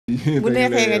bu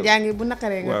neexee nga jàngi bu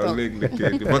naqaree nga toog. waaw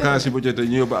léegi vacances yi bu jotee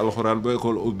ñu yóbbu alxuraan ba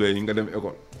école ubbee nga dem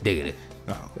école. dégg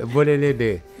waaw nga boole les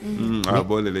deux. waaw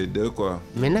boole les deux quoi.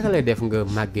 mais naka lay def nga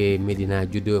màggee Médina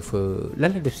juddoo fa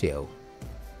lan la def si yow.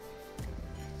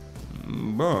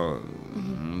 bon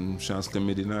chance que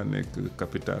Médina nekk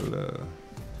capitale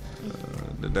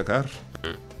de Dakar.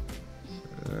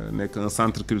 nekk un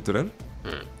centre culturel.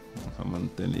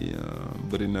 xamante ni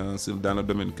bëri na si dans le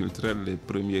domaine culturel les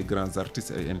premiers grands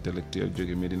artistes et intellectuels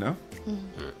jóge Médina.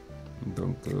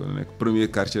 donc nekk premier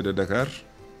quartier de Dakar.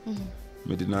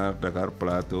 Médina Dakar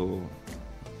Plateau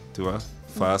tu vois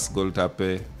Fass Gueule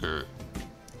Tapée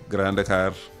Grand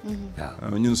Dakar.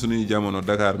 waaw ñun suñuy jamono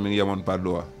Dakar mi ngi yemoon Patte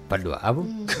d'Oie. Patte d'Oie ah bon.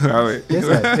 waaw oui.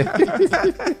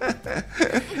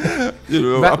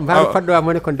 mbaa Patte d'Oie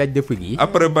moo nekkoon daj dëpp gi.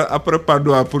 après Patte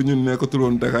d'Oie pour ñun nekkatul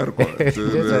woon Dakar quoi.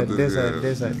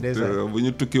 déjà bu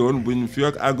ñu tukki woon bu ñu fii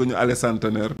ak àgguñu allée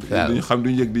Centenaire. waaw duñu xam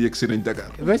duñu yëg di yëg si nañ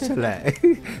Dakar. macha allah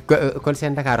kon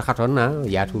seen Dakar xatoon na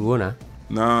yaatul woon na.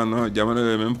 non jamono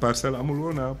yooyu même parcelle amul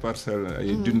woon parcelle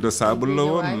ay dune de sable la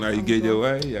woon ay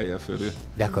géejawaay ay affaire yi.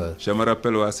 d'accord je me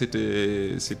rappelle waa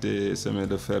cité chemin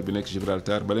de fer bi nekk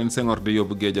Gibraltar ba leen Senghor di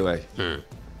yóbbu géejawaay.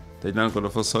 te naan ko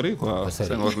dafa sori quoi.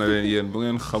 Senghor na leen yéen bu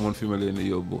ngeen xamoon fi ma leen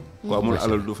di yóbbu. ku amul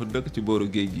alal du fa dëkk ci booru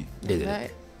géej gi. dëgg la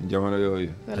jamono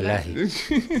yooyu. wallaahi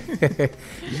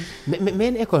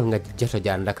mais école nga jot a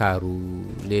jaar Ndakaaru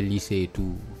les lycées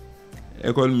tout.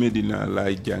 école Médina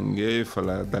laay jàngee fa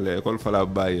la dalee école fa la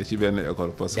bàyyee ci benn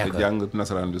école. parce que jàng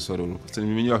nasaraan bi sorul sëñ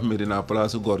mi ñuy wax Médina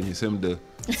place góor ñi CM2.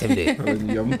 CM2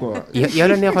 ñu yem quoi. yow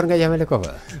la neexoon nga yemale ko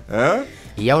fa. ah.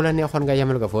 yow la neexoon nga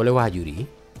yemale ko fa wala waajur yi.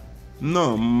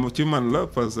 non ci man la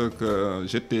parce que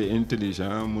j'étais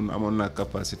intelligent mun amoon naa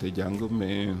capacité jàng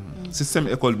mais système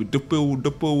école bi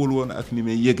dëppoowul woon ak ni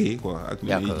may yëgee quoi. ak ni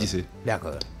may gisee.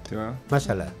 d'accord tu vois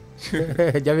macha allah.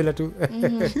 Jamilatu.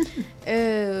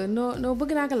 non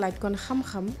bëgg naa ko laaj kon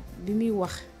xam-xam bi muy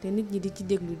wax te nit ñi di ci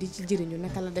déglu di ci jëriñu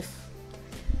naka la def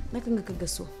naka nga ko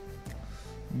gëstu.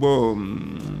 bon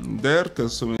d'ailleurs que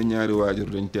sama ñaari waajur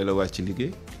dañ teel a wàcc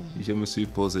liggéey. je me suis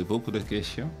posé beaucoup de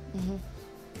questions.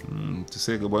 tu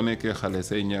sais que boo nekkee xale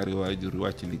say ñaari waajur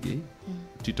wàcc liggéey.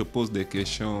 tu te poses des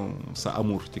questions sa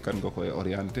amour ci kan nga koy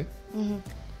orienté.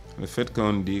 le fait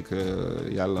qu'on dit que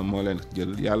yàlla moo leen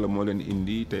jël yàlla moo leen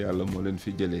indi te yàlla moo leen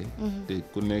fi jëlee. te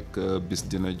ku nekk bis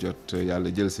dina jot yàlla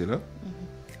jël si la.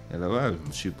 et là waaw je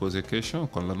me suis posé question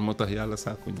kon lan moo tax yàlla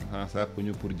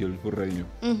sàkkuñu pour jël pour rey ñu.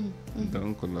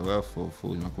 donc là waaw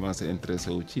foofu ma commencé intéressé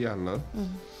wu ci yàlla.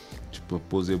 tu peux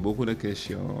poser beaucoup de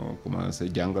questions commencé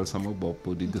jàngal sama bopp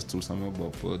di gëstul sama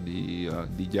bopp di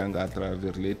jàng à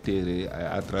travers les téere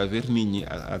à travers nit ñi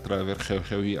à travers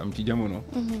xew-xew yi am ci jamono.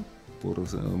 pour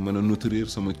mën a nourrir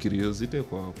sama curiosité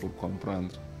quoi pour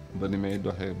comprendre ba ni may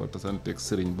doxee ba tasanteeg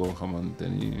sëriñ boo xamante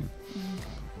ni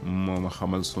moo ma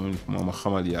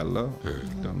xamal yàlla.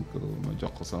 donc ma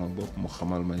jox ko sama bopp mu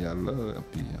xamal ma yàlla et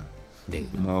puis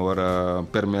ma war a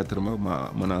permettre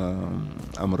ma mën a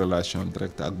am relation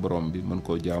directe ak borom bi mën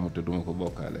koo jaamu te duma ko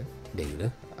bokkaale. dégg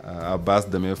la à base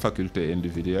de mes facultés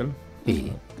individuelles.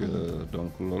 oui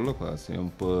donc loolu la quoi c'est un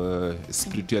peu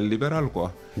spirituel libéral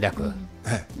quoi. d'accord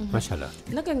macha allah.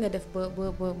 naka nga def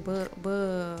ba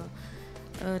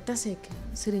taseek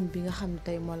sëriñ bi nga xam ne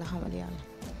tey moo la xamal yàlla.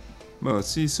 bon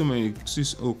si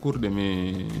au cours de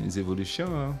mes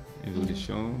évolutions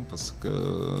parce que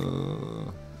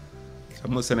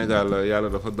xam nga Sénégal yàlla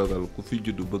dafa dogal ku fi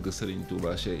juddu bëgg Serigne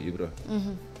Touba Cheikh Ibra.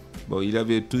 bon il y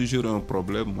avait toujours un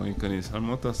problème mooy que ni sax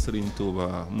moo tax Serigne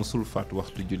Touba musul faat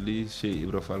waxtu julli Cheikh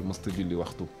Ibra Fall musta julli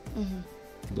waxtu.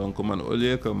 donc man au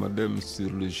lieu que ma dem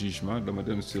sur le jugement dama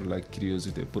dem sur la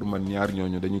curiosité pour man ñaar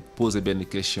ñooñu dañu poser benn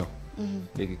question.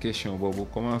 léegi question boobu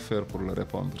comment faire pour le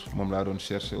répondre moom laa doon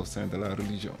chercher au sein de la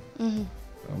religion.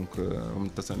 donc mu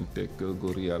tasanteeg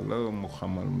góor yàlla mu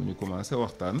xamal mu ñu commencé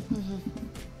waxtaan.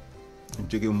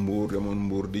 jóge Mbour demoon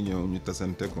Mbour di ñëw ñu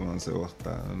tasante commencé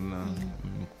waxtaan.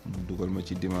 dugal ma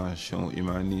ci dimension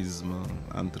humanisme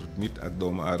entre nit ak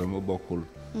doomu aadama bokkul.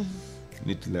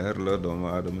 nit leer la doomu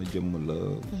aadama jëmm la.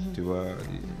 tu vois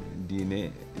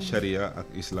diine charia ak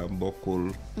islam bokkul.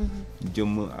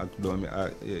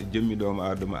 jëmmi doomu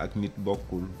aadama ak nit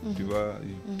bokkul. tu vois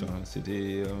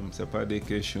c'est pas des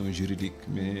questions juridiques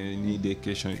mais ni des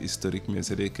questions historiques mais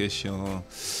c'est des questions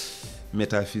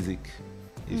métaphysiques.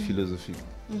 et philosophique.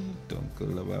 donc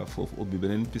là-bas foofu ubbi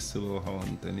beneen piste boo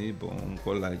xamante ni bon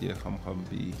ko laajee xam-xam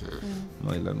bi.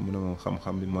 mooy lan mu ne moom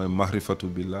xam-xam bi mooy mahrifatu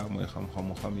billah mooy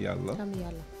xam-xamu xam yàlla.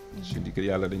 je dis que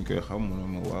yàlla dañ koy xam mu ne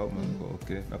ma waaw ma ne ko ok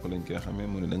naka lañ koy xamee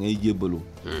mu ne da ngay jébbalu.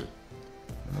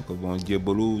 ne ko bon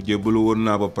jébbalu woon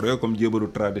naa ba pare comme jébbalu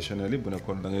traditionnel yi bu ne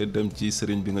kon da ngay dem ci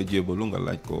sëriñ bi nga jébbalu nga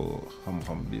laaj ko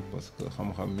xam-xam bi parce que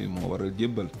xam-xam bi moo waral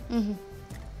jébbal.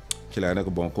 ci laa ne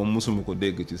ko bon comme mosuma ko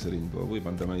dégg ci sëriñ boobu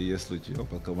man damay yeeslu ci yow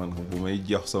parce que man bu may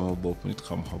jox sama bopp nit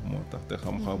xam-xam moo tax te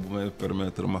xam-xam bu may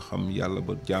permettre ma xam yàlla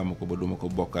ba jaamu ko ba duma ko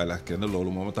bokkaale ak kenn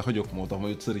loolu moo ma tax a jóg moo tax ma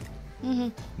yut sëriñ.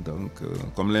 Donc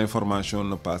comme l'information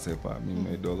ne passait pas mi ngi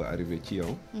may doog a arrivé ci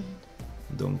yow.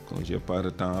 Donc j'ai pas de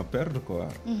temps à perdre quoi.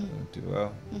 Tu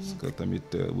vois. Parce que tamit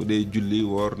bu dee julli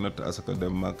woor natt asaka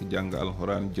dem mag jàng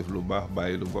alxuraan jëf lu baax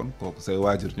bàyyi lu bon kooku say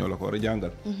waajur ñoo la ko war a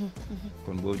jàngal.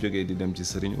 kon boo jógee di dem ci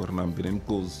sëriñ war na am beneen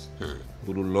cause.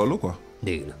 bu dul loolu quoi.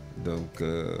 dégg na donc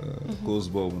cause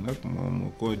boobu nag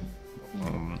moom ko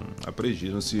après je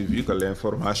me suis vu que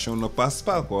l'information ne passe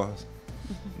pas quoi.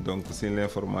 donc si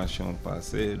l'information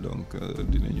passée donc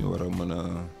dinañu war a mën a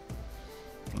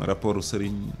rapport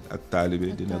sëriñ ak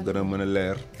taalibe dina gën a mën a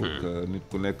leer pour que nit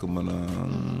ku nekk mën a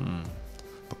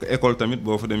parce que école tamit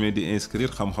boo fa demee di inscrire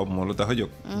xam-xam moo la tax a jóg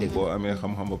boo amee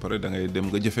xam-xam ba pare da ngay dem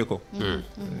nga jëfe ko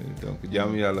donc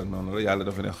jaamu yàlla noonu la yàlla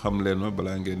dafa ne xam leen ma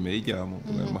balaa ngeen may jaamu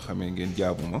bu ngeen ma xamee ngeen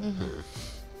jaamu ma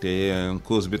te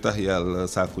cause bi tax yàlla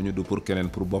sàkkuñu du pour keneen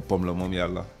pour boppam la moom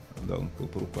yàlla donc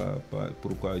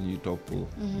pourquoi ñuy topp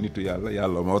nitu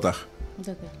yàlla moo tax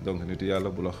donc nitu yàlla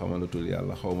bu la xamalatul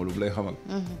yàlla xawma lu bu lay xamal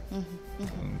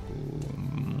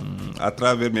donc à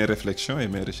travers mes réflexions et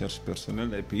mes recherches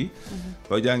personnelles et puis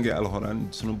boo jàngee alxuraan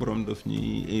suñu borom daf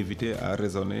ñuy inviter à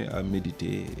raisonner à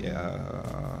méditer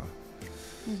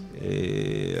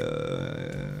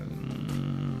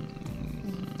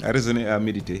à raisonner à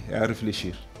méditer et à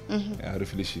réfléchir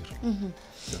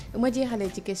ma jeexalee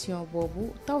ci question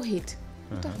boobu tawhiid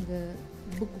lu tax nga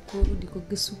bëgg ko di ko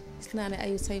gëstu gis naa ne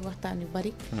ay say waxtaan yu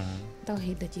bari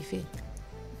tawhiid da ciy feeñ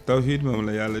tawhiid moom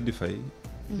la yàlla di fay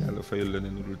yàlla fayul la ne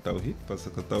nu dul tawhiid parce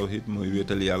que tawhiid mooy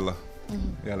wéetal yàlla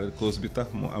yàlla cause bi tax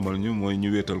mu amal ñu mooy ñu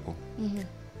wéetal ko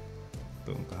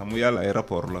donc xam nga yàlla ay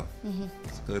rapport la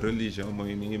parce que religion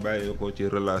mooy ni ngi bàyyee ko ci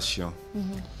relation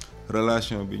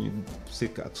bi ñu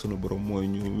sikk ak sunu borom mooy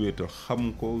ñu wéetal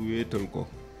xam ko wéetal ko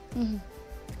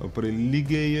après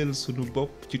liggéeyal sunu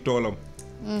bopp ci toolam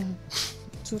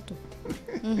surtout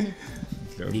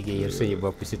liggéeyal suñu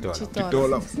bopp ci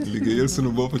toolam liggéeyal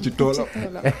sunu bopp ci toolam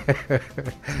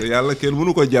te yàlla kenn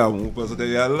mënu ko jaamu parce que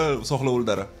yàlla soxlawul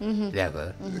dara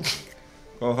d'accord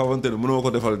koo xamante ne mënoo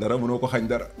ko defal dara mënoo ko xañ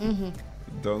dara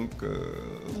donc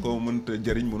koo mënta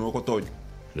jëriñ mënoo ko tooñ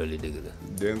loolu dëgg la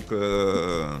donc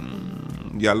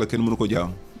yàlla kenn mënu ko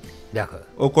jaamu d'accord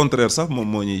au contraire sax moom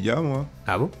moo ñuy jaamu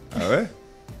ah bon ah ouais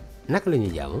naka la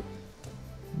ñuy jaamu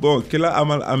bon ki la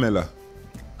amal amee la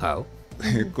waaw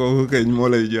kooku kañ moo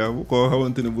lay jaamu koo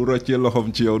xamante ne bu roccee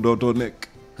loxoom ci yow dootoo nekk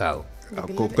waaw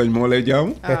kooku kañ moo lay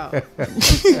jaamu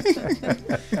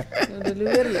lu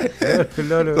wér la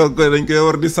loolu kooku koy dañ koy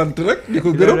war di sant rek di ko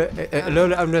gërëm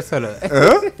loolu am na solo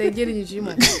tey jëriñu ci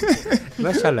moom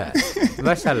macha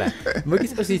allah ma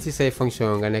gis aussi ci say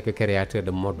fonction nga nekk créateur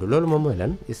de mode loolu moom mooy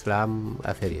lan islam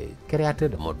affaire yooyu créateur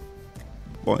de mode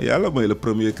bon yàlla mooy le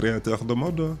premier créateur de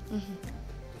mode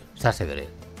ça c'est vrai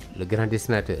le grand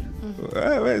dessinateur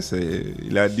ouais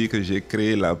il a dit que j'ai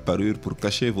créé la parure pour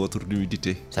cacher votre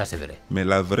nudité ça c'est vrai mais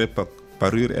la vraie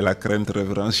parure est la crainte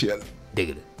révérentielle dëgg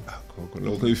la kooku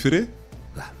loo koy firee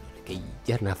waaw kay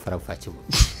jar naa faram fàcc moom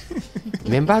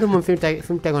mais mbaaru moom fi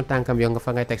mu tegoon tànkam yow nga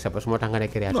fa ngay teg sa bos moo tax nga ne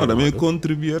créateur non damay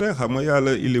contribuer rek xam nga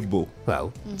yàlla il est beau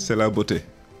waaw c'est la beauté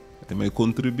damay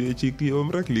contribuer ci kiiwam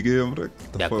rek liggéeyam rek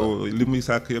dafa li muy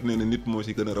sàkk yëpp nee na nit moo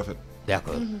ci gën a rafet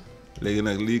d'accord léegi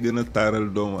nag lii gën a taaral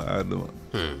doomu aadama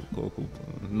kooku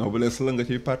noblesse la nga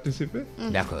ciy participer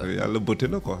d'accord yàlla beauté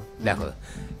la quoi d'accord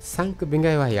sànq bi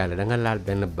ngay wax yàlla da nga laal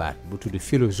benn baat bu tudd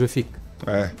philosophique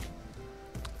waaye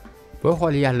boo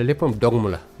xool yàlla léppam dogme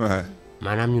la waaye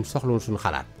maanaam ñun soxlawul suñu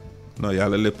xalaat non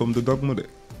yàlla léppam du dogme de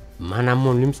maanaam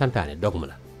moom li mu santaane dogme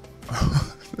la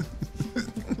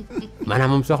maanaam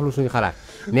moom soxlu suñu xalaat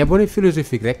mais boo ne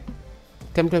philosophique rek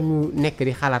tam ñu nekk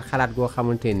di xalaat goo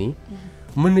xamante ni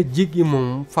mën na jéggi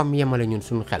moom fam yemale ñun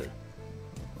suñu xel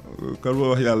kan boo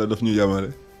wax yàlla daf ñu yemale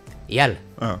yàlla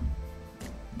waaw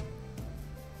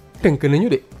tënk nañu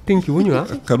de tënki wuñu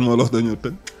kan moo wax dañoo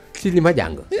tënk ci li ma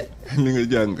jàng li nga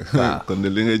jàng waaw kon de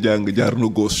li nga jàng jaar na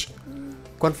gauche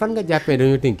kon fan nga jàppee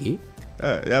dañoo tënki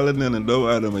yàlla nee na doomu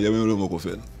aadama yemale ma ko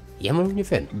fenn yemalu ñu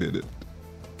fenn déedéet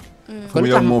kon mu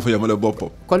yem moo fa yemale boppam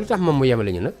kon lu tax moom mu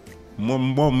yemale ñu nag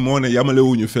moom moo ne yamale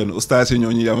wuñu fenn ustaas yi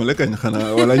ñoo ñu yamale kañ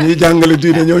xanaa wala ñuy jàngale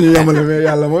diine ñoo ñu yamale mais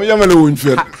yàlla moom yamale wuñu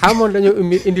fenn xamoon dañoo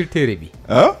indil téere bi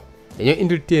ah dañoo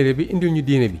indil téere bi indil ñu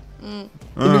diine bi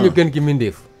indil ñu gën gi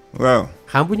mbindéef waaw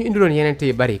xam bu ñu indiloon yenent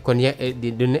yu bari kon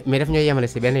mais daf ñoo yemale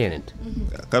si benn yenent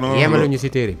kanoo yemale ñu si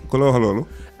téere bi ku la wax loolu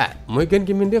ah mooy gën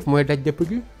gi mbindeef mooy daj dëpp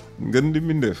gi ngën di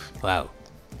mbindeef waaw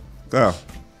waaw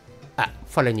ah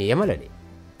fa la ñu yemale de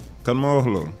kan moo wax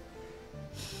loolu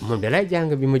moom da lay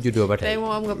jàng bi ma juddoo ba tey tey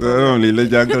moom am nga problème non lii la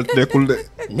jàngal nekkul de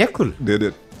nekkul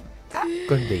déedéet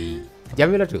kon day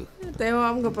jamilatu tey moom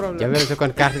am nga problème jamilatu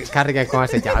kon carte nga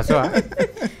commencé jaxasoo ah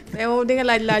tey moom di nga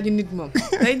laaju nit moom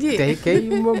tey jii tey kay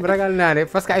moom ragal naa ne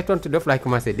parce que ay tontu dof laay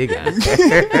commencé dégg ah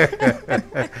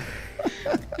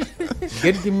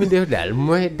gën gi mbindeef daal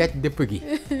mooy daj dëpp gi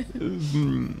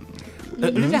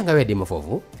lu tax nga weddi ma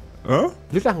foofu ah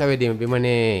lu tax nga weddi ma bi ma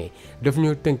ne daf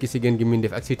ñu tënk si gën gi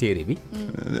mbindeef ak si téere bi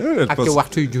ak ci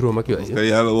waxtu yu juróom ak yooyu que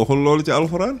yàlla waxul loolu ci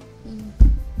alxuraan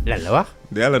lan la wax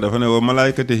yàlla dafa ne wa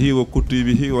malaykatihi wa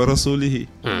kutubihi wa rasulihi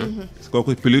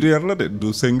kooku pluriel la de du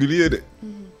singulier de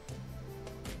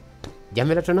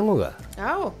jamilatu nangu nga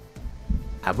waaw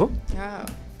ah bon waaw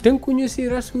tënkuñu si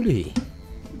rasulihi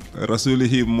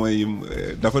rasulihi mooy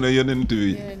dafa ne yonent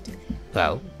bi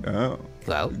waaw ah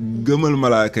waaw gëmal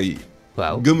malaaka yi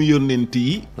waaw gëm yonent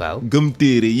yi waaw gëm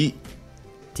téere yi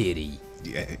téere yi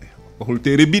waxul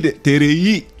téere bi de téere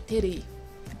yi téere yi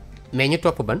mais ñu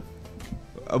topp ban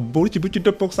bu ci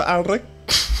dëppook sa àll rek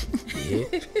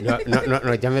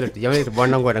non jamilatu boo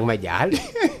nangoo danga may jaaxal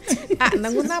ah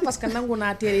nangu naa parce que nangu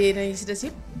naa téere yi nañu si des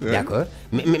yëpp d'accord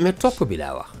mais topp bi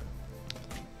laa wax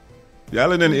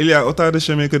yàlla neen il y a autant de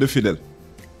chemin que de fidèles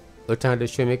autant de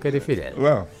chemin que de fidèles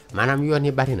waaw maanaam yoon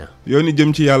yi bari na yoon yi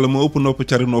jëm ci yàlla moo ëpp nopp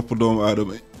cari nopp doomu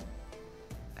aadama yi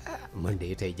man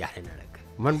de tey jaaxle na rek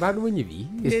man baa duma ñibbi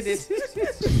déedéet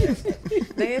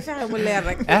da ngay fexe mu leer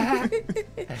rek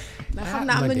ndax xam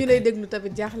naa am na ñu lay déglu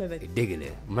tamit jaaxle nag dégg la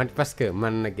man parce que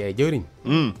man nag jëwriñ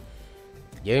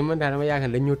jëwriñ man daal dama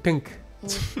yaakaar dañ ñoo tënk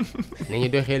nañu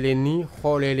doxee leen nii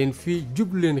xoolee leen fii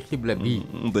jublu leen xibla bii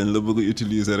dañ la bëgg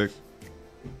utiliser rek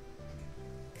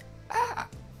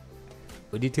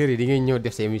auditeurs yi di ngeen ñëw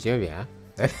def sa émission bi ah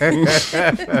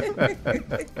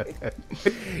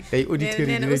tey auditeurs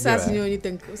yi nee na oustaz ñoo ñu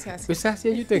tënk oustaz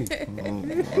ñu tënk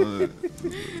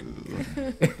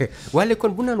wala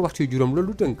kon bu naan waxtu juróom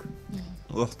loolu tënk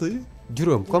waxtu yi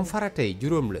juróom comme farata yi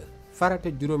juróom la farata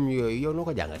juróom yooyu yow noo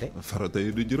ko jàngate farata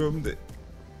yi du juróom de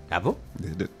ah bon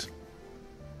déedéet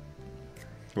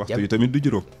waxtu yi tamit du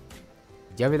juróom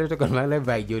jamilatu kon maa ngi lay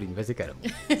bàyyi jëwriñ ba si kanam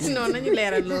non nañu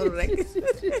leeral loolu rek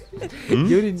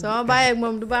jëwriñ sama bàyyi ak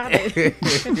moom du baax de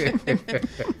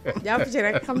jàpp ci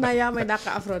rek xam naa yaa may dàq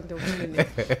affronté mu ne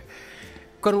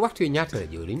kon waxtu yi ñaata la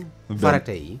jëwriñ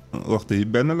farata yi waxtu yi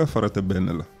benn la farata benn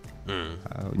la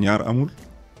waaw ñaar amul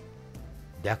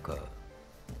d'accord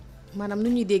maanaam nu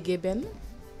ñuy déggee benn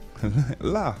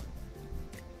laa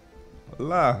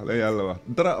la yàlla wax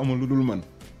dara amul lu dul man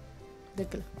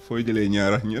dëgg la fooy jëlee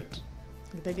ñaar ak ñett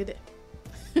dëgg de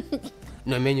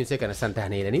non mais ñun c'est que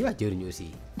santaane yi la ñuy wax jëriñu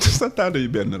aussi santaane yi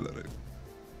benn la rek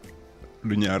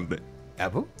du ñaar de ah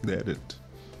bon déedéet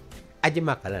aji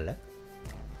màkk lan la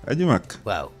aji màkk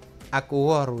waaw ak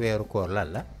woor weeru koor lan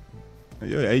la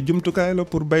yooyu ay jumtukaay la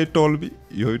pour bay tool bi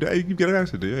yooyu de ay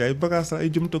bagage de yooyu ay bagage la ay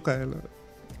jumtukaay la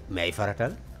mais ay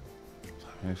faratal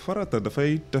mais farata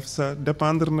dafay def sa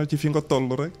dépendre na ci fi nga toll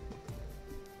rek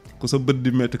ku sa bët di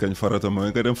métti kañ farata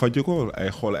mooy nga dem faju ko ay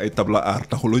xool ay tabla aar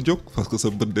taxul a jóg parce que sa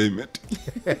bët day métti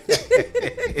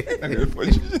da ngay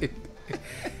faju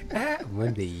ah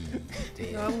man de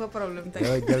yow am nga problème tey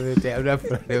yow jafe te am naa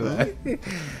problème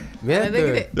mais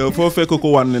nag yow foo fekk ko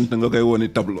wànnent nga koy woni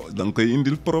tableau da nga koy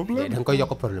indil problème da nga koy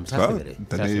yokk problème ça c'est vrai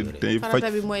da ngay day farata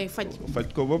bi mooy faj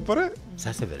ko ba pare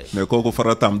ça c'est vrai mais kooku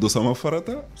farataam du sama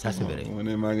farata ça c'est vrai moo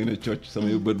ne maa ngi ne cocc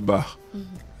samay bët baax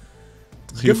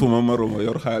xiifuma maruma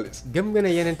yor xaalis gëm nga ne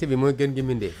yenente bi mooy gën gi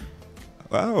mindee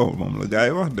waaw moom la gars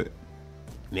yi wax de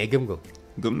mais gëm nga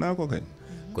gëm naa ko kañ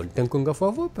kon tënku nga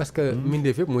foofu parce que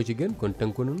mindeef yëpp moo ci gën kon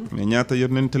tënku nañu mais ñaata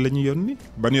yonent la ñu yónni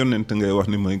ban yonent ngay wax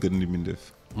ni mooy gën di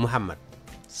mindeef Muhammad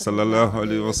sallallahu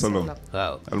alayhi wa sallam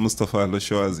waaw al Mustafa le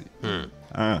choisi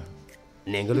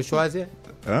nee nga lu choisir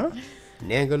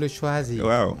nee nga lu choisir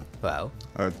waaw waaw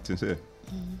tu sais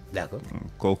d'accord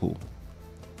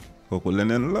kooku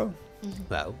leneen la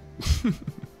waaw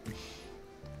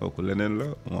kooku leneen la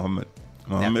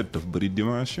Mohamed daf bëri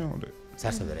dimension de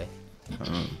ça c'est vrai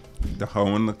te xaw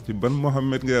ma nag ci ban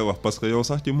Mohamed ngay wax parce que yow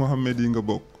sax ci Mohamed yi nga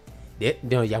bokk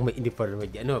non yaa ngi may indi problème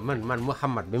non man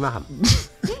Muhammad bi ma xam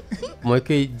mooy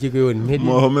koy jóge woon Medina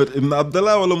Mohamed ibn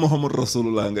Abdallah wala Mohamed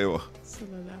Rasulullah ngay wax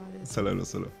sallallahu alayhi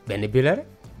wa sallam benn bi la rek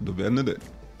du benn de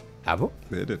ah bon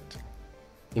déedéet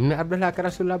ibn Abdallah ak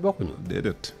Rasulullah bokkuñu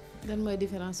déedéet lan mooy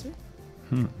différence bi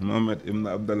Mohamed ibn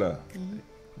Abdallah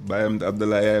baayam di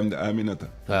Abdallah yaayam di Aminata.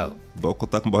 waaw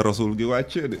bokkut ak ba rasul gi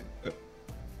wàccee de.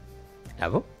 ah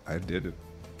bon ay déedéet.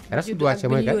 rasul du wàcce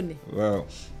mooy kan waaw.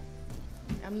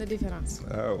 am na différence.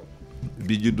 waaw.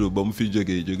 bi juddoo ba mu fi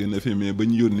jógee jóge na fi mais bañ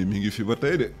yónni mi ngi fi ba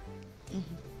tey de.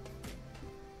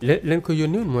 leen ko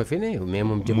yónni woon moo fi ne mais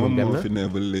moom jëmmam dem na moom moo fi ne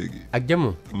ba léegi. ak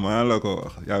jëmmam maa la ko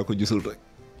wax yaa ko gisul rek.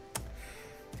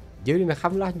 jëwri na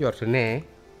xam laa njort ne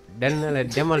dana la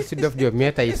demal si Dof Diop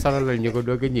mais tey sonalal ñu ko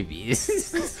doog a ñibbi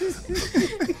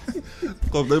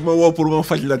comme dañ ma woo pour ma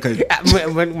faj la kay. ah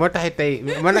moo taxit tey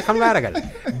man nag xam laa ragal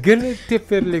gën a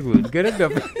téppéerligul gën a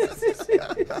dof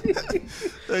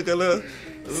tey que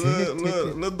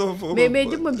la dof. mais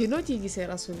jëmmam ji noo ciy gisee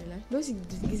rasulillah noo ci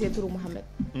gisee turu Muhammad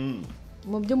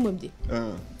moom jëmmam ji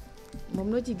moom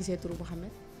noo ciy gisee turu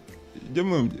Muhammad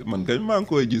jëmmam ji man kay maa ngi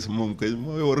koy gis moom kay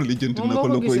mooy war a lijjanti na ko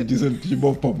la koy gisal ci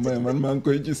boppam mais man maa ngi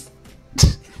koy gis.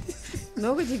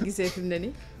 noo ko ci gisee fi mu ne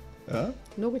nii. ah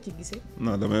noo ko ci gisee.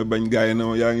 non damay bañ gars yi na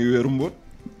ma yaa ngi wéeru mbóot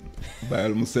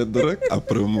bàyyil mu sedd rek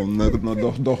après moom na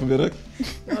dox bi rek.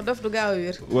 non dof du gaaw a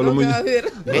wér. wala mu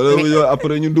mais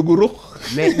après ñu dugg ruq.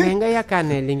 mais nga yaakaar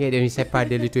ne li ngay def c'est pas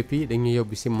de l'utopie dañuy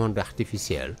yóbbu si monde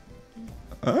artificiel.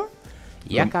 ah.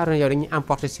 yaakaar na yow dañuy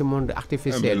emporter si monde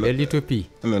artificiel de l'utopie.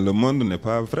 le monde n'est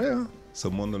pas vrai hein. Ce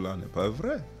monde-là n'est pas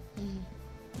vrai.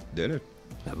 Déedéet.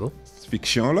 ah bon.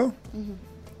 Fiction là.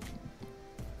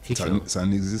 Fiction ça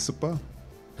n'existe pas.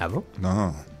 ah bon.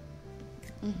 non.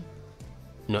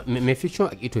 non mais fiction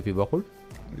ak utopie bokkul.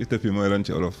 Utopie mooy lan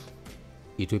ci olof.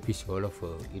 utopie si wolof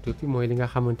utopie mooy li nga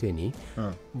xamante ni.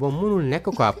 bon mënul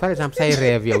nekk quoi par exemple say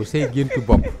rêve yow say géntu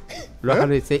bopp. loo xam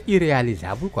ne c'est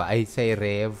irréalisable quoi ay say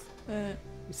rêve.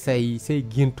 say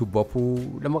géntu bopp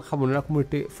dama xamul nag mu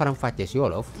te faram-fàccee si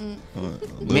wolof.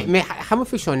 mais xam nga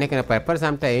fiction nekk na par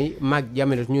exemple tey maag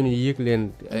jamono ñu ne yéeg leen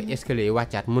escalier yi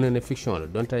wàccaat mën na fiction la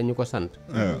donte ñu ko sant.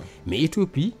 mais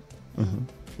utopie.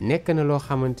 nekk na loo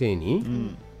xamante ni.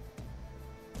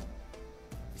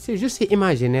 c'est juste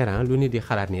imaginaire lu nit di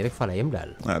xalaat nii rek fa la yem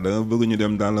daal. da nga bëgg ñu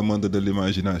dem dans le monde de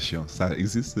l'imagination ça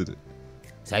existe de.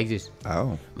 ça existe.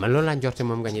 waaw man loolu laa njorte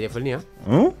moom nga ñu defal nii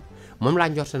moom laa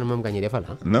njorte na moom nga ñu defal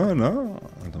non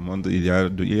le monde il y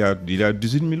a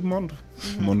 18 000 mondes.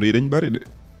 monde yi dañ bari de.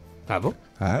 ah bon.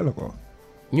 la ko.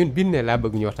 ñun biñ ne laa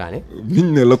bëgg ñu waxtaane.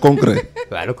 biñ ne le concret.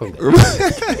 waaw le concret.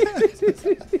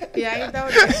 yaa ngi daw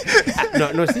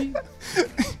de. non si.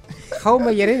 xaw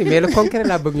ma yeneen mais le concret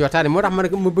laa bëgg ñu waxtaane moo tax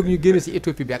ma bëgg ñu génn si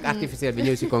utopie bi ak artificiel bi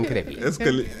ñëw si concret bi.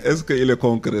 est-ce que il est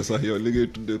concret sax yow li ngay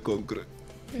tuddee concret.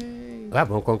 waaw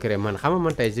bon concret man xam nga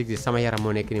man tey jii sama yaram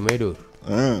moo nekk ni may dóor.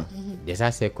 déjà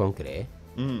c'est concret.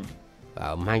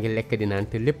 waaw maa ngi lekk di naan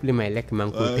te lépp li may lekk maa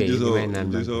ngi koy téye li may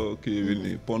naan gisoo kii bi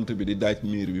nii pont bi di daaj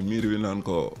miir bi naan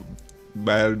ko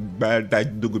bàyyil daaj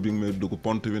dugg bi nga may dugg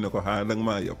pont bi ne ko xanaa danga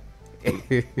maa yëpp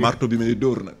marto bi may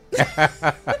dóor nag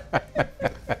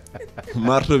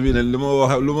marto bi ne lu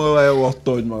ma waaye wax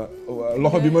tooñ ma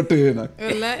loxo bi ma tëyee nag.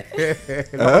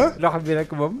 loxo bi nag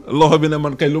moom. loxo bi ne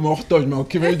man kay lu ma wax tooñ ma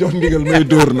ki may jox ndigal may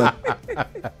dóor nag.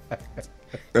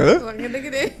 wax nga dëgg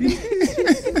de.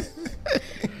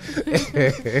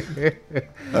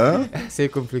 c'est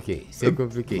compliqué.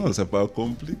 non c'est pas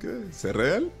compliqué c'est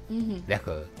réel.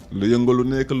 d'accord. lu yëngalu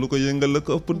nekk lu ko yëngal la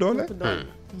ko ëpp doole.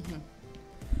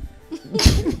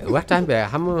 waxtaan bi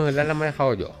xam nga la may xaw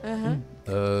a jox.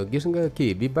 gis nga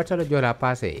kii bi Batala Joola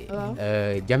passé.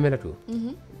 Jamelatu.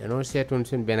 danoo seetoon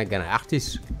suñ benn gana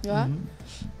artiste. waaw.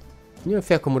 ñoo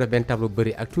fekk mu def benn tableau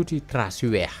bëri ak tuuti trace yu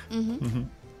weex.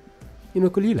 ñu ne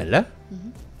ko lii la.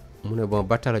 mu ne bon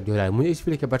Batala Joola mu ñu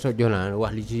expliqué Batala Joola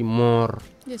wax li ci moor.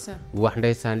 wax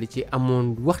ndeysaan li ci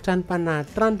amoon waxtaan pendant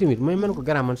 30 minutes mooy man ko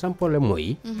gara man sam problème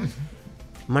mooy.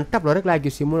 man tableau rek laa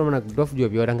gis si mu ne ma nag Dof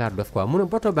Diop yow da ngaa dof quoi mu ne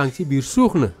bateau baa ngi si biir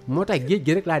suux na moo tax géej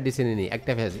gi rek laa dessiné nii ak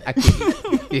tefes ak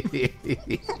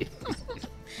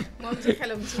moom ci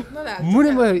xelam suuf na daal. mu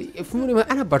ne ma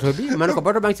ana bateau bi ma ne ko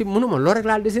bateau baa ngi si mu ne ma loolu rek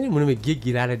laa dessiné mu ne ma géej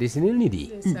gi laa la dessiné nii di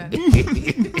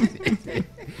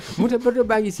mu ne bateau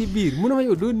baa ngi si biir mu ne ma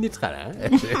yow doo nit xanaa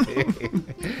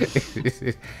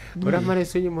moo tax ma ne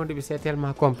suñu monde bi c'est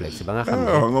tellement complexe ba nga xam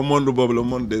ne nga monde boobu la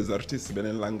monde des artistes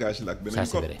beneen langage la ak beneen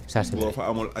code ça c'est vrai boo fa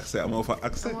amul accès amoo fa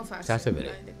accès ça c'est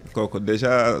vrai kooku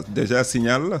déjà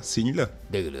signal la signe la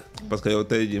dëgg la parce que yow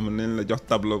tey jii mën nañ la jox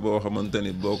tableau boo xamante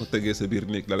ni boo ko tegee sa biir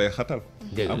néeg da lay xatal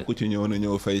am ku ci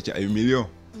ñëw fay ci ay millions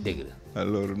dëgg la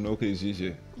alors noo koy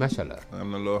jugé macha allah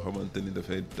am na loo xamante ni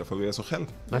dafa weesu xel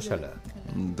macha allah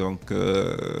donc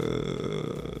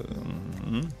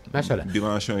macha allah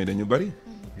dimension yi dañu bari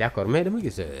d'accord mais dama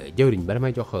gis jëwriñ ba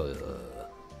damay jox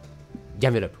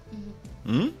Jamilatu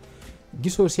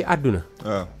gisoo si àdduna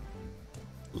waaw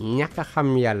ñàkk a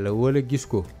xam yàlla wala gis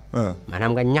ko waaw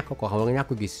maanaam nga ñàkk ko xam nga ñàkk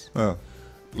ko gis waaw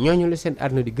ñooñu la seen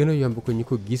àdduna di gën a yomb ko ñi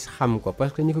ko gis xam ko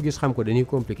parce que ñi ko gis xam ko dañuy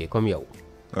compliqué comme yow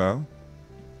waaw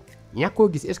ñàkk koo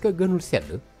gis est-ce que gënul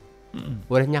sedd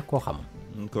wala ñàkk koo xam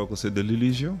kooku c'est de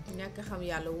l'illusion ñàkk xam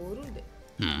yàlla wóorul de.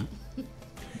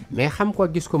 mais xam ko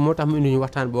gis ko moo tax mu indi ñu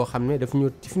waxtaan boo xam ne daf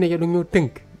ñoo fi ne yow da ñoo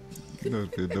tënk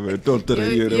damay tontu rek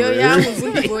yéen yow yaa amul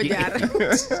buntu boo jaar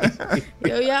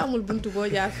yow yaa amul buntu boo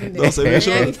jaar fi mu donc sa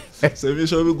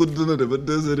émission bi gudd na de ba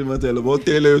 2 heures du matin la boo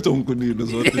teelee tonku nii na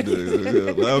soo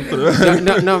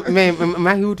tëddee non mais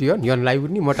maa ngi wuti yoon laay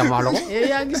wut nii moo tax ma wax la ko yow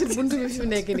yaa gisul buntu bi fi mu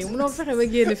nekk nii munoo fexe ba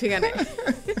génn fi nga ne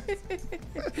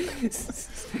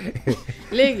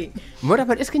léegi moo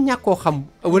tax est-ce que ñàkkoo xam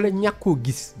wala ñàkkoo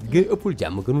gis gën ëppul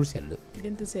jàmm gënul sedd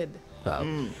gënt sedd waaw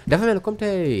dafa mel ni comme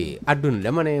tey àdduna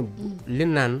dama ne li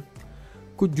naan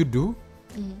ku juddu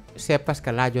c'est parce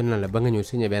que laajoon na la ba nga ñëw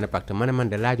signé benn pacte ma ne man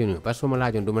de laajoon ñëw parce que su ma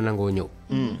laajoon du ma nangoo ñëw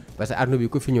parce que àdduna bi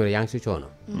ku fi ñëw rek yaa ngi si coono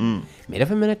mais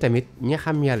dafa mel ne tamit ñi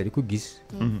xam yàlla di ko gis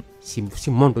si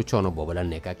monde coono boobu la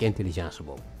nekk ak intelligence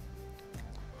boobu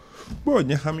bon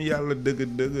ñi xam yàlla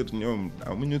dëgg ñoom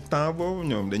amuñu temps boobu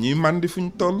ñoom dañuy màndi fu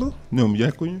ñu toll ñoom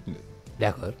yekkuñu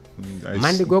d'accord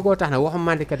mandi googoo tax na waxu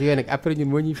mandikat yooyu nag après ñun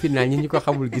moo ñuy firnaal ñi ko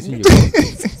xamul gisuñu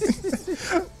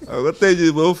waaw ba tey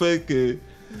jii boo fekkee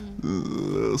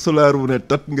solaar bu ne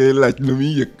tat ngay laaj lu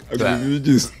muy yëg ak lu muy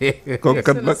gis kooku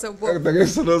kat nag da ngay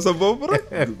sonal sa bopp rek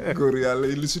góor yàlla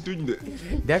yi li si tuñ de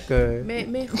d'accord mais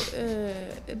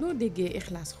noo déggee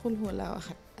ixlaas xul huwa allaahu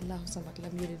ahad allaahu samad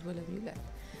lam yalid walam yulad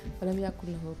walam yakun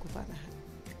lahu kufuwan ahad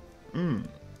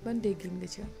ban déggin nga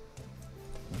ci am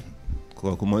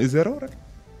kooku mooy zéro rek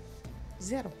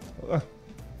zéro waaw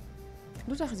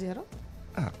lu tax zéro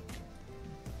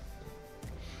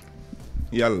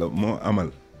yàlla moo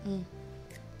amal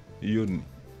yónni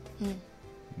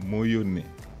moo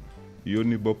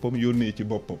yónni boppam yónnee ci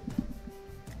boppam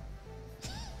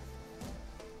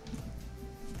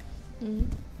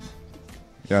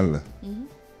yàlla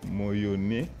moo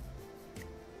yónni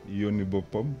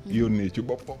boppam yónnee ci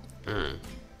boppam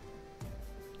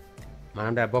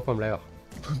maanaam daal boppam lay wax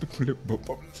lépp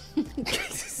boppam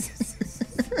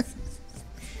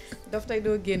daf tey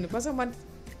doo génn parce que man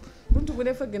buntu bu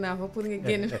ne fëgg naa fa pour nga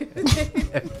génn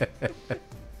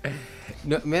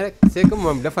non mais rek c'est que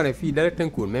moom dafa ne fii dara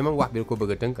tënkuwul mais moom wax bi da ko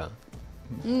bëgg a tënk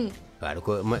waaw da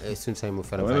ko ma suñ say mu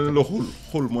faram fàcce la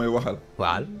xul mooy waxal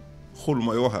waaw xul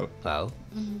mooy waxal waaw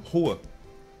xuwa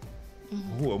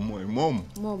mooy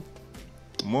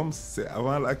moom c'est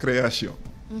avant la création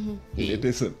il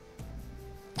était seul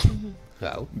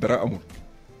waaw dara amul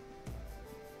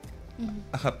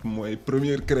axat mooy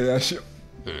première création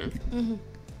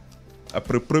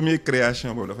après première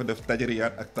création boobu dafa def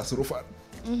tajariyaat ak tasrufaat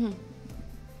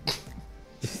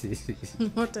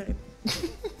moo taxit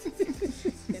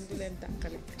kenn du leen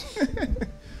tàqale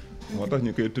moo tax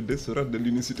ñu koy tuddee sourate de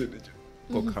l'unicité de Dieu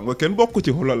kooku xam nga kenn bokk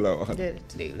ci xulal laa waxat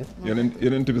dégg la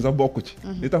yonent bi sax bokk ci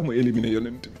li tax mu éliminer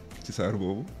yonent bi ci saar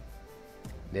boobu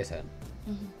ndeysaan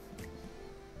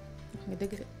wax nga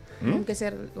dëgg de moom kese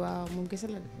waaw moom kese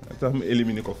la de tax mu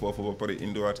éliminer ko foofu ba pare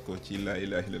indiwaat ko ci laa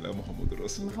ilaaha illallaah muhammadu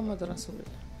rasulullah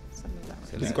sallallahu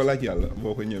alayhi wa sallam ko laaj yàlla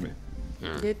boo ko ñemee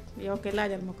déet yow kay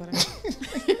laajal ma ko rek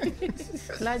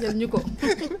laajal ñu ko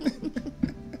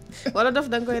wala dof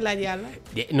da nga koy laaj yàlla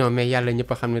non mais yàlla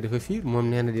ñëpp a xam ne dafa fiir moom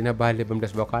nee na dina baale ba mu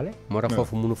des bokkaale moo tax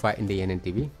foofu mënu faa indi yeneen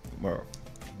bi waaw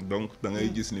donc da ngay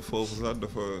gis ni foofu sax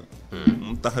dafa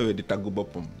mu taxawee di tàgg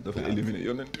boppam dafa éliminer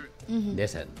yonent bi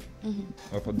ndeysaan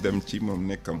dafa dem ci moom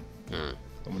nekkam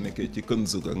mu nekkee ci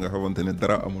kënzu ga nga xamante ne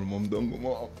dara amul moom dong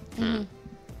moo am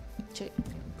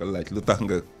ko laaj lu tax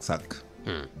nga sàkk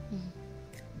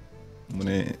mu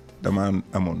ne dama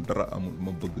amoon dara amul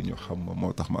ma bëgg ñu xam ma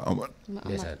moo tax ma amoon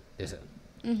ndeysaan ndeysaan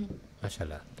macha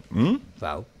allah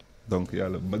waaw donc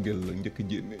yàlla bëggeel la njëkk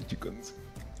jénnee ci kënzu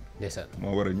ndeysaan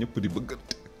moo waral ñëpp di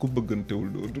bëggante ku bëggantewul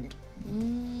doo dund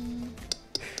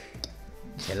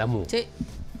c'est l'amour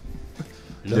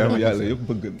jaamu yàlla yëpp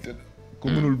bëggante la ku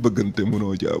mënul bëggante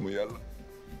mënoo jaamu yàlla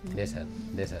ndeysaan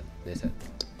ndeysaan ndeysaan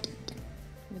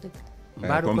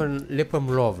mbaa du kon léppam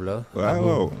love la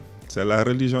waaw c'est la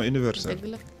religion universelle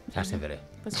dëgg la ça c'est vrai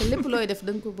parce que lépp looy def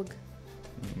da nga ko bëgg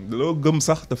loo gëm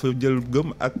sax dafa jël gëm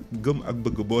ak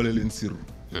bëgg boole leen sirru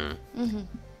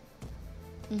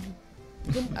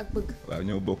gëm ak bëgg waaw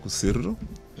ñoo bokk sirru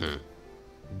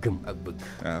gëm ak bëgg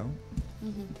waaw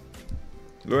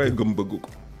lu waaye gëm bëgg ko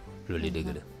loolu dëgg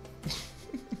la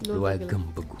lu waaye gëm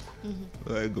bëgg ko lu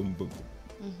waaye gëm bëgg ko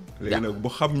léegi nag bu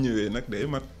xam ñëwee nag day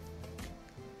mat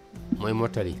mooy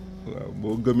mottali waaw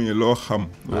boo gëmee loo xam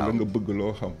wala nga bëgg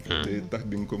loo xam te tax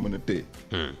di nga ko mën a téye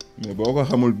mais boo ko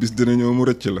xamul bis dina ñëw mu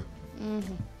rëcc la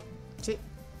ci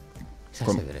ça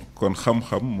c'est vrai. kon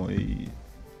xam-xam mooy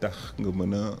tax nga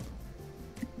mën a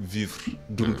vivre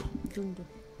dund.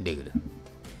 dëgg la.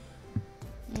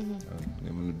 waaw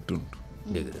nga mën a dund.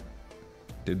 dëgg la.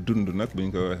 te dund nag bu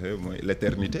ñu ko waxee mooy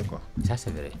l'éternité quoi. ça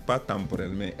c'est vrai. pas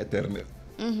temporel mais éternel.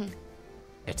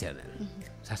 éternel.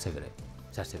 ça c'est vrai.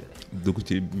 ça c'est vrai. dugg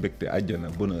ci mbégte àjjana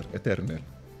bonheur éternel.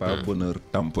 pas bonheur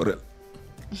temporel.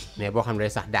 mais boo xam ne day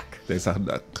sax dàkk. day sax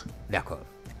dàq. d'accord.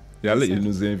 yàlla il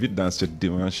nous invite dans cette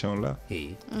dimension là.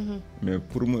 oui. mais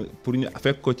pour ñu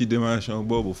fekk ko ci dimension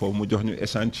boobu foofu mu jox ñu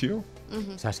échantillon.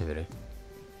 ça c'est vrai.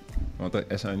 moo tax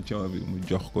échantillon bi mu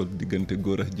jox ko diggante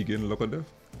góor ak jigéen la ko def.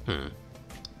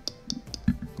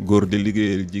 góor di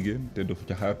liggéeyal jigéen te du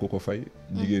ci xaar ku ko fay.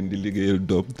 jigéen di liggéeyal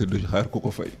doom te du ci xaar ku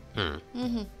ko fay.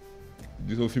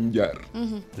 gisoo fi mu jaar.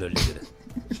 loolu dëgg la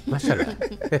macha allah.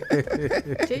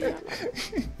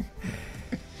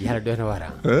 yàlla doy na waar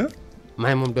ah.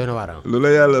 maa moom doy na waar ah. lu la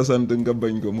yàlla sant nga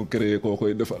bañ ko mu créé koo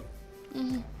koy defal.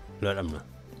 loolu am na.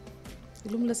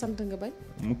 lu mu la sant nga bañ.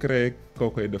 mu créé koo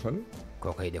koy defal.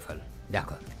 koo koy defal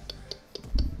d'accord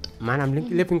maanaam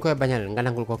lépp ñu koy bañal nga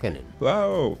nangul ko keneen.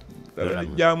 waaw.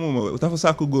 jaamuma dafa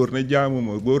sàkk góor ne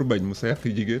jaamuma góor bañ mu seq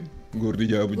jigéen. góor di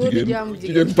jaamu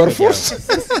jigéen par force.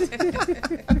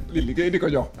 li liggéey di ko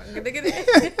jox.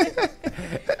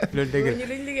 loolu dëgg la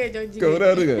liñ liggéey jox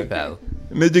jigéen. waaw.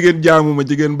 ne jigéen jaamuma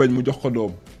jigéen bañ mu jox ko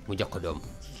doom. mu jox ko doom.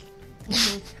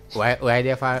 waaye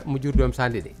des fois mu jur doom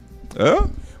sànni de. ah.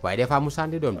 waaye des fois mu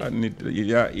sànni doom de. ah nit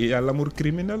y a l'amour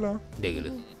criminel ah. dëgg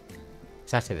la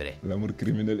ça c'est vrai. l'amour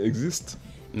criminel existe.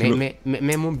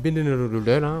 mais moom bind na lu dul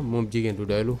doylu ah moom jigéen du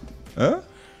doylu. ah.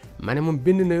 ma ne moom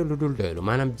bind na lu dul doylu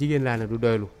maanaam jigéen laa ne du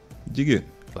doylu. jigéen.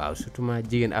 waaw surtout ma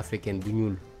jigéen africaine bu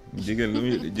ñuul. jigéen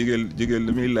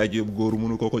lu muy laaj yëpp góor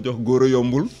mënu ko jox góor a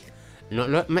yombul. non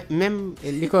même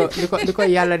li ko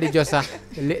yàlla di jox sax.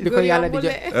 li ko yàlla di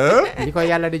jox li ko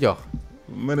yàlla di jox.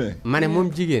 ma ne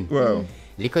moom jigéen. waaw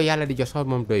li ko yàlla di jox sax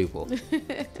moom doyu ko.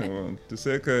 tu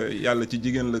sais que yàlla ci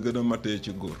jigéen la gën a matee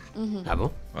ci góor. ah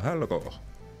bon. waxaa la ko wax.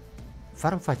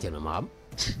 faram fàcce na ma am.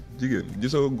 jigéen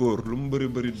gisoo góor lu mu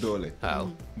bëri doole. waaw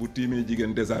bu tiimee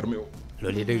jigéen désarmé wu.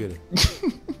 loolu yi dëgg la.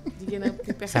 jigéen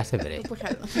ëpp pexe ça c'est vrai ëpp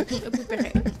xel ëpp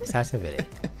pexe. ça c'est vrai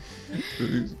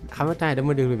xam nga temps yi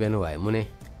dama déglu benn waay mu ne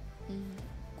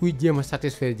kuy jéem a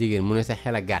satisfaire jigéen mu ne sa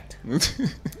xel a gàtt.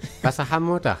 parce que xam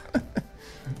moo tax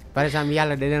par exemple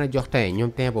yàlla da leen a jox tey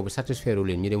ñoom tey boobu satisfaire wu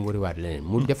leen ñu dem wëriwaat leneen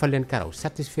mu defal leen karaw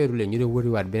satisfaire wu leen ñu dem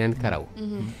wëriwaat beneen karaw.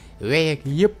 weyeek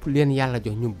yëpp leen yàlla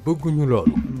jox ñu bëgguñu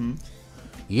loolu.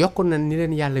 yokk na ni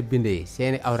leen yàlla bindee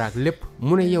seeni awraak lépp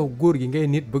mu ne yow góor gi ngay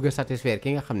nit bëgg a satisfaire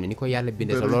ki nga xam ne ni ko yàlla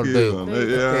bindee sa loolu doyoo.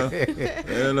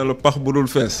 na la pax bu dul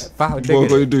fees. pax dëgg boo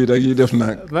koy duy rek yi def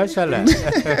naag. macha allah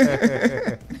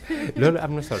loolu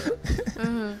am na solo.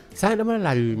 saa dama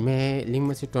la laaj mais li nga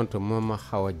ma si tontu moo ma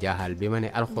xaw a jaaxal bi ma ne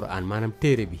alxuraan maanaam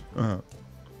téere bi.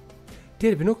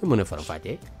 téere bi noo ko mën a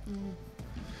faram-fàccee.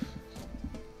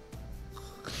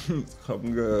 xam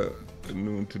nga nu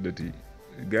mu tuddati.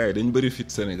 gars yi dañ bëri fit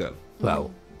Sénégal. waaw.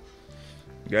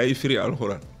 gars yi firi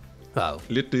alxuraan. waaw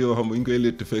létt yoo xam bu ñu koy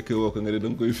létt fekkee woo ko nga ne da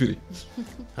nga koy firi.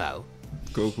 waaw.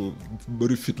 kooku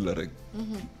bëri fit la rek.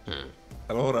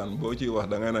 alxuraan boo ciy wax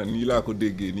da nga naan nii laa ko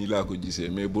déggee nii laa ko gisee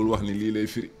mais bul wax ni lii lay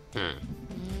firi.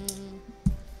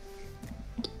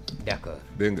 d'accord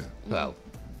dégg nga. waaw.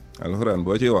 alxuraan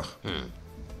boo ciy wax.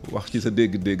 wax ci sa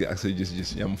dégg-dégg ak sa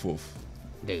gis-gis yam foofu.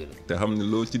 dégg la te xam ne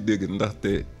loo ci dégg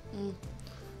ndaxte.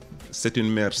 c'est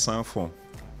une mer sans fond.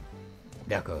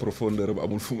 d'accord profondeur bi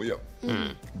amul fu mu yem.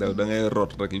 da ngay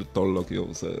root rek lu tollook yow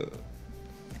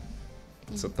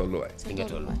sa tolluwaay. fi nga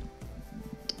toll.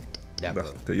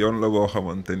 d'accord ndax te yoon la boo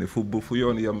xamante ni fu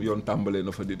yoon yem yoon tàmbalee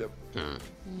na fa di dem.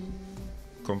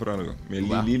 comprendre nga mais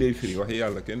lii lay firi wax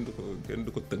yàlla kenn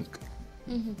du ko tënk.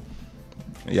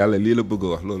 yàlla lii la bëgg a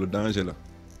wax loolu danger la.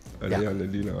 yàlla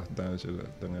lii la wax danger la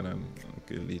da nga naan ok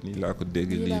lii nii laa ko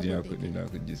dégg nii laa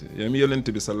ko gisee yam yonent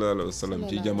bi sallallahu alayhi wa sallam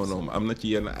ci jamonoom am na ci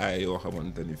yenn aaya yoo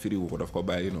xamante ni firiwu ko daf ko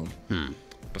bàyyi noonu.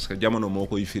 parce que jamono moo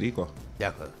koy firi quoi.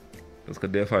 d'accord parce que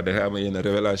des fois dafay am yenn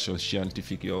révélation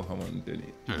scientifique yoo xamante ni.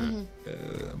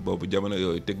 boobu jamono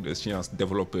yooyu science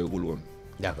développé wul woon.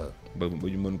 d'accord ba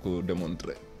ñu mën ko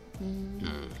démontrer.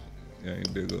 yaa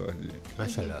ngi dégg wax ji.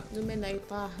 macha allah lu mel ne ay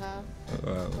taaha.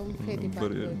 waaw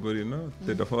bëri na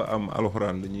te dafa am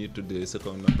alxuraan lu ñuy tuddee ce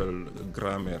qu'on appelle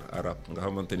grammaire arabe nga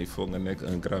xamante ni foog nga nekk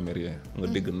un grammairien. nga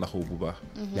dégg naxu bu baax.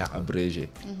 abrégé.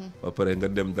 ba pare nga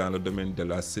dem dans le domaine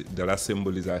de la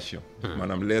symbolisation.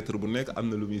 maanaam lettre bu nekk am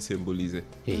na lu muy symboliser.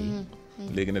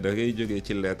 léegi nag da ngay jógee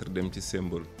ci lettre dem ci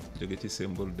symbole jóge ci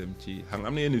symbole dem ci xam nga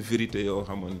am na yenn vérité yoo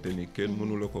xamante ni kenn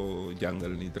mënu la ko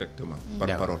jàngal ni directement par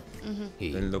parole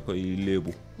dañ la koy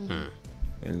léebu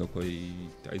dañ la koy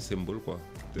ay symbole quoi.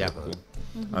 D'accord.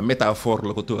 En métaphore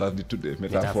la ko tubaab di tuddee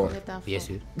métaphore. bien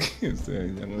sûr.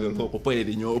 kooku poète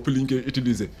yi ñoo ëpp li ñu koy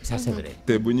utiliser. Ça c'est vrai.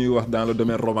 te bu ñuy wax dans le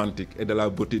domaine romantique et de la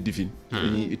beauté divine.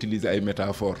 dañuy utiliser ay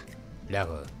métaphores.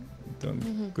 D'accord.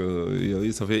 donc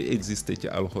yooyu ça fait exister ci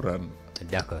alxuraan.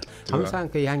 D'accord xam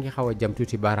sànq yaa ngi xaw a jam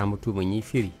tuuti baaraamu tuuma ñiy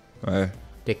firi. waaw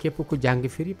te képp ku jàng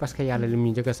firi parce que yàlla li mu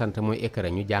njëkk a sant mooy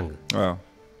écran ñu jàng. waaw.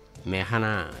 mais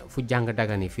xanaa fu jàng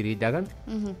dagani firi dagan.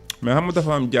 mais xam nga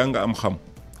dafa am jàng am xam.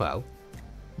 waaw.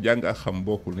 jàng ak xam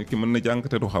bokkul nit ki mën na jàng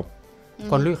te du xam.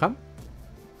 kon luy xam.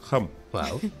 xam.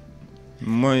 waaw.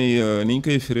 mooy ni ñu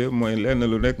koy firee mooy lenn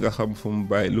lu nekk nga xam fu mu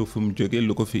bàyyi lu fu mu jógee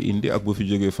lu ko fi indi ak bu fi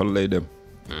jógee fan lay dem.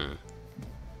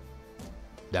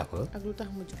 D'accord. ak lu tax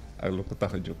mu jóg. ak lu ko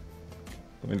tax a jóg.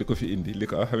 mooy li ko fi indi li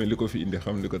ko xamee li ko fi indi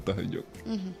xam li ko tax a jóg.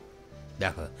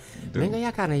 D'accord mais nga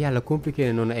yaakaar ne yàlla compliqué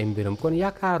ne noonu ay mbiram kon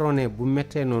yaakaaroo ne bu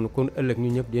méttee noonu kon ëllëg ñu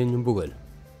ñëpp dinañ ñu mbugal.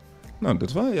 non de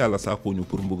toute façon yàlla sàkkuñu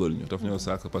pour mbugal ñu daf ñoo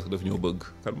sàkk parce que daf ñoo bëgg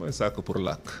kan mooy sàkk pour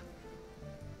làkk.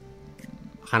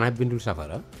 xanaa bindul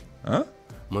safara. ah.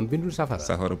 moom bindul safara.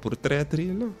 safara pour traître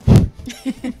yi la.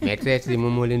 mais traître yi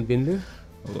moom moo leen bind.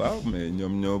 waaw mais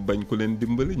ñoom ñoo bañ ku leen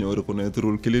dimbali ñoo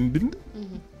reconnaîtreul ki leen bind.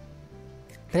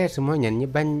 traître mooy ñan ñi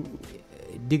bañ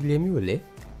digle mi wala.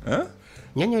 ah.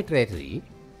 ñan ñooy traître yi.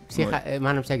 si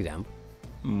maanaam si exemple.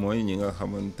 mooy ñi nga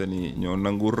xamante ni ñoo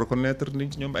nanguwul reconnaître ni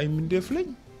ñoom ay mbindeef lañ.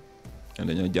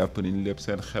 dañoo jàpp ni lépp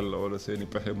seen xel la wala seeni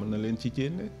pexe mën na leen ci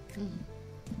génne.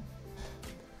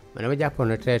 man dama jàppoon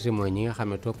ne traître mooy ñi nga xam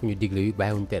ne topp ñu digle yu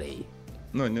bàyyiwuñ tere yi.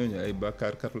 non ñooñu ay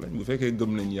bàkkaarkat lañ bu fekkee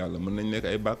gëm nañ yàlla mën nañ nekk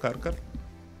ay bàkkaarkat.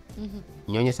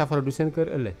 ñooñu safara du seen kër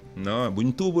ëllëg. non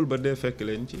buñ tuubul ba dee fekk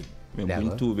leen ci. mais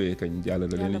buñ tuubee kañ yàlla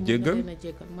da leen a jéggal.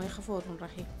 mooy xafoorun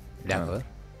raxiim. d'accord.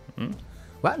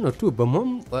 waaw non tuub ba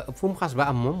moom fu mu xas ba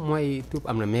am moom mooy tuub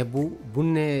am na mais bu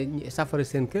ne safara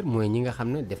seen kër mooy ñi nga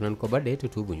xam ne def nañ ko ba dee te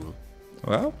tuubuñu.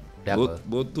 waaw. d'accord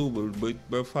boo tuubul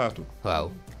ba faatu. waaw.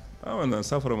 man nag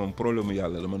safara moom problème mu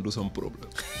yàlla la man du sam problème.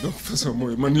 donc façon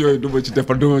mooy man yooyu du ma ci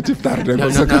defal du ma ci tardé.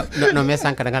 non mais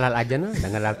sànq da nga laal àjjana da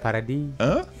nga laal paradis.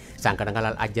 ah. sànq da nga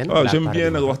laal àjjana. waaw j'aime bien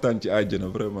nag waxtaan ci àjjana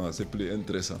vraiment c'est plus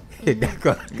intéressant.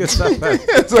 d'accord que ça va.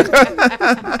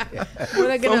 mu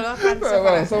la gënal waxtaan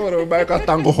voilà safara ba bàyyi ko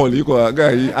tàng xol yi quoi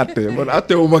gars yi atte man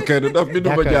atte wu ma kenn daf bi du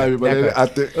ma jaabi ba leen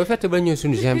atte. au fait ba ñëw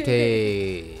suñu GMT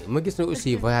ma gis na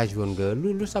aussi voyage woon nga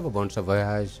lu sababoon sa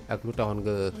voyage ak lu taxoon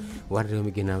nga war réew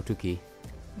mi ginnaaw tukki.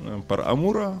 par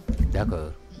amour ah.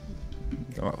 d'accord.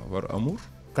 waaw par amour.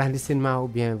 clandestinement ou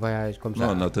bien voyage comme ça.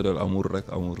 non naturel amour rek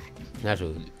amour.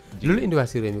 naturel lu la indiwaat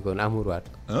si réew mi kon amour waat.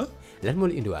 ah. lan moo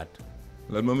la indiwaat.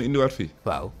 lan moo ma indiwaat fii.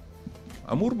 waaw.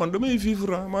 amour man damay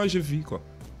vivre moi je vis quoi.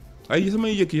 ay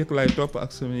samay yëg-yëg laay topp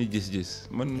ak samay gis-gis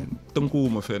man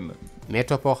tënkuwuma fenn. mais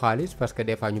toppoo xaalis parce que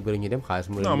des fois ñu bëri ñu dem xaalis.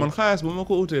 non man xaalis bu ma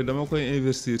ko utee dama koy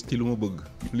investir ci lu ma bëgg.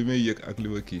 li may yëg ak li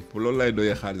ma kii loolu lay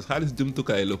doyee xaalis xaalis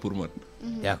jumtukaay la pour man.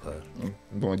 d'accord.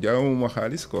 bon jaamuma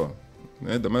xaalis quoi.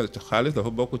 mais xaalis dafa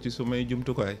bokk ci sumay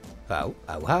jumtukaay. waaw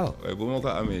waaw. waaye bu ma ko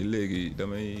amee léegi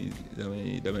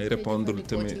damay répondre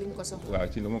tamit waaw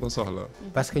ci li ma ko soxla.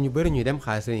 parce que ñu bëri ñuy dem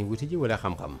xaalis lañuy wuti ji wala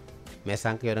xam-xam mais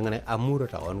sànq yow da nga ne amour a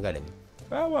taxoon nga dem.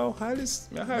 waaw xaalis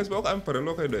mais xaalis boo ko am pare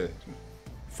loo koy doyee.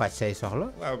 faj say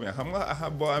soxla. waaw mais xam nga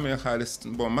boo amee xaalis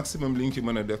bon maximum li nga ci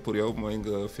mën a def pour yow mooy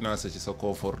nga financer ci sa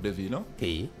confort de vie non.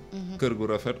 kër gu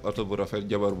rafet oto bu rafet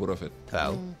jabar bu rafet.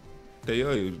 waaw. te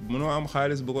yooyu mënoo am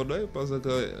xaalis bu ko doy parce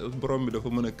que borom bi dafa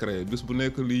mën a créer bis bu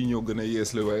nekk liy ñëw gën a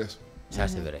yees la waaye. ça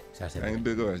c'est vrai ça c'est vrai. yaa ngi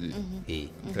dégg wax ji.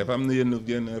 dafa am na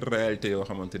yenn réalité yoo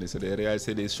xamante ni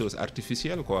c'est des choses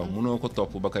artificielles quoi mënoo ko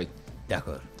topp ba kañ.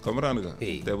 d'accord comprendre nga.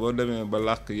 te boo demee ba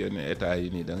làkk yenn état yi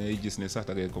nii da ngay gis ni sax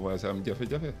da ngay commencer am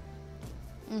jafe-jafe.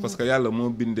 parce que yàlla moo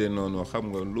bindee noonu xam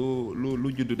nga lu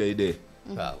juddu day dee.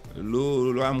 waaw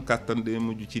lu am kàttan day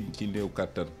mujj ci néew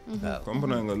kàttan. waaw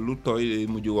comprendre nga lu tooy day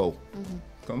mujj wow.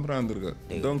 comprendre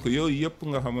nga. donc yooyu yëpp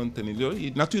nga xamante ni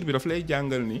yooyu nature bi daf lay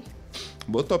jàngal ni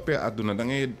boo toppee àdduna da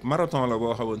ngay marathon la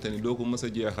boo xamante ni doo ko mës a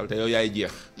jeexal te yow yaay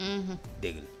jeex.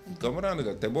 dégg nga. comprendre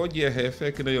nga te boo jeexee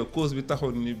fekk na yow cause bi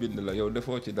taxoon ni bind la yow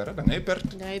defoo ci dara da ngay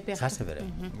perte. ça c'est vrai.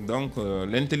 donc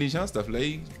l'intelligence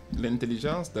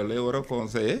da lay war a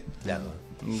conseiller. d'accord.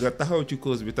 nga taxaw ci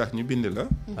cause bi tax ñu bind la.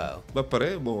 waaw ba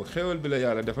pare bon xéwal bi la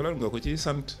yàlla defalal nga ko ciy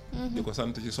sant. di ko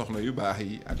sant ci soxna yu baax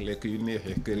yi ak lekk yu neex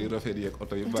yi kër yu rafet yi ak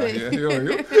oto yu baax yi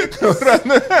yooyu.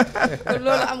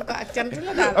 loolu am ko ak cant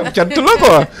la daal. am cant la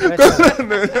quoi.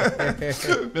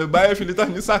 mais bàyyi fi li tax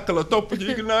ñu sàkk la topp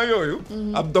ci ginnaaw yooyu.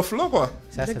 ab dof la quoi.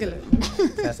 ça c'est vrai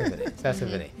ça c'est vrai ça c'est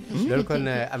vrai. loolu kon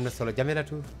am na solo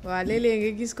Jamilatu. waaw léeg-léeg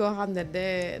nga gis koo xam ne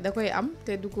da koy am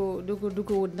te du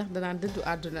ko wut ndax danaan dëddu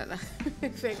àdduna la.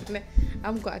 fekk ne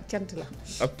am ko ak cant la.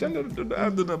 ab cant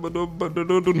àdduna ba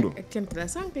doo dund. ak cant la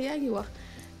sànq yaa ngi wax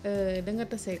da nga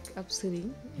taseeg ab sëriñ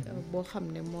boo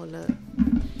xam ne moo la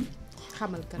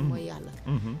xamal kan mooy yàlla.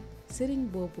 sëriñ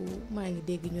boobu maa ngi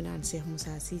dégg ñu naan Cheikh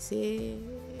Moussa Cissé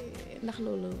ndax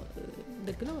loolu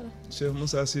dëgg la wala. Cheikh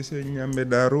Moussa Cissé ñàmbe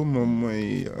daaru moom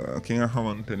mooy ki nga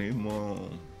xamante ni moo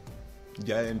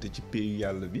jaayante ci péyu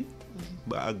yàlla bi.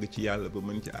 ba àgg ci yàlla ba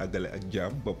mën ci àggale ak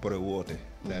jaam ba pare woote.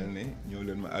 daal ne ñëw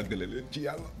leen ma àggale leen ci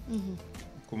yàlla.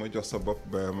 ku ma jox sa bopp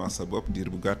ba ma sa bopp diir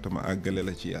bu gàtt ma àggale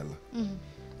la ci yàlla.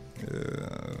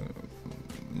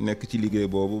 nekk ci liggéey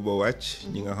boobu ba wàcc.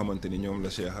 ñi nga xamante ni ñoom la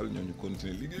seexal ñoo ñu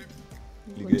continuer liggéey.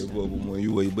 liggéey boobu mooy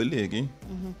woy ba léegi.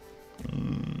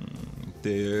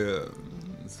 te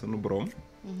sunu borom.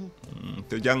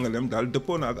 te jàngaleem daal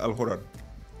dëppoo na ak alxuraan.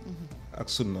 ak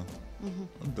sunna.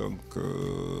 donc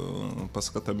parce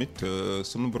que tamit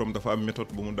sunu borom dafa am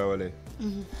méthode bu mu dawalee.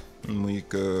 muy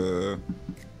que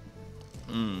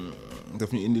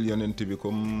daf ñu indil yonent bi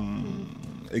comme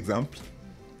exemple.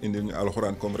 indil ñu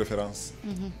alxuraan comme référence.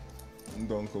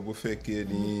 donc bu fekkee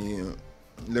ni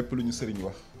lépp lu ñu sëriñ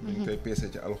wax. ñu koy peese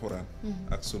ci alxuraan.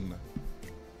 ak sunna.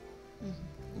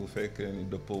 bu fekkee ni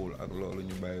dëppawul ak loolu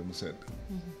ñu bàyyi mu sedd.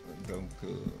 donc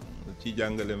ci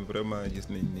jàngaleem vraiment gis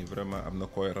nañ ni vraiment am na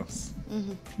cohérence.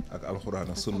 ak alxuraan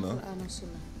ak sunna.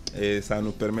 et ça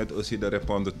nous permet aussi de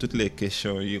répondre toutes les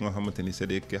questions yi nga xamante ni c'est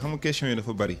des xam nga questions yi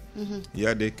dafa bari. Il y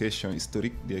a des questions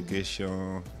historiques des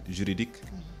questions juridiques.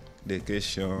 des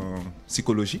questions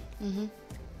psychologiques.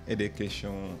 et des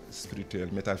questions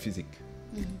spirituelles métaphysiques.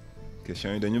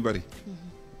 questions yi dañu bari.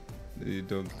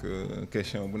 donc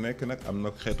question bu nekk nag am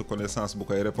na xeetu connaissance bu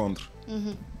koy répondre.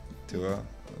 tu vois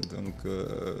donc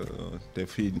te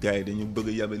fii gars yi dañu bëgg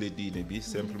a yabale diine bi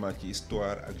simplement ci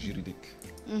histoire ak juridique.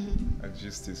 ak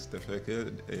justice te fekk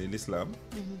l'islam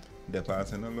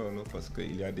dépassé na loolu parce que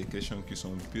il y a des questions qui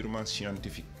sont purement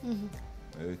scientifiques.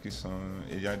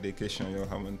 Il y a des questions yoo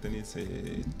xamante ni c'est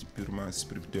purement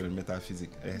spirituel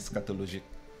métaphysique et eschatologique.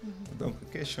 donc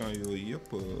question yooyu yëpp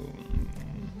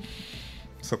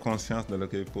sa conscience da la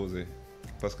koy poser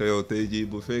parce que yow tey jii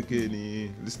bu fekkee ni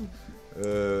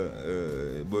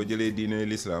boo jëlee diine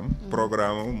l'islam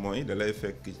programme mooy da lay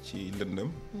fekk ci lëndëm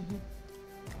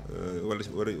wala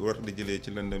war di jëlee ci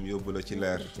lëndëm yóbbu la ci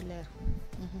leer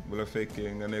bu la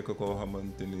fekkee nga nekk koo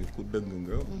xamante ni ku dëng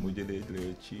nga mu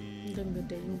jëlee ci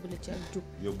dëngate yóbbu la ci ak jub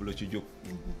yóbbu la ci jub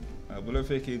waaw bu la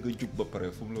fekkee nga jub ba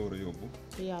pare fu mu la war a yóbbu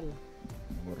ci yàlla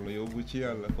war la yóbbu ci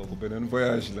yàlla kooku beneen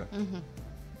voyage la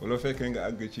bu la fekkee nga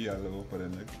àgg ci yàlla ba pare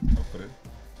nag après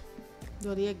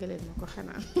loolu yeggaleen ma ko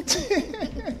xanaa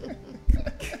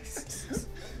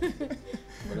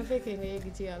bu la fekkee nga yegg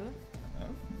ci yàlla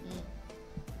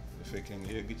bu fekkee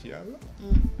nga yegg ci yàlla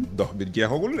dox bi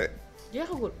jeexagul de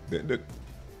jeexagul déedéet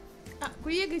ku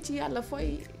yegg ci yàlla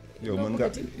fooy yow mën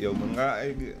ngaa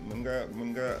egg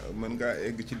mën ngaa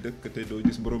egg ci dëkk te doo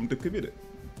gis borom dëkk bi de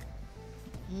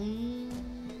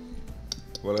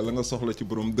wala la nga soxla ci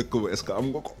borom dëkk ba est-ce que am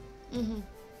nga ko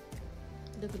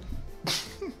dëgg la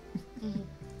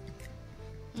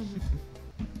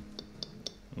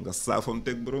nga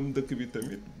saafoonteeg borom dëkk bi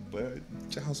tamit ba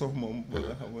caxasoo moom ba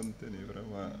nga xamante ni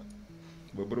vraiment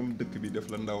ba borom dëkk bi def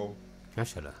la ndawam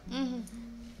macha allah.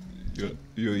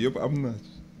 yooyu yëpp am na.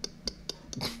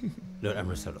 loolu am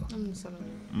na solo. am na solo.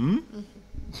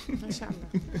 macha allah.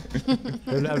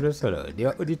 loolu am na solo di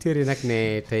wax auditeurs yi nag ne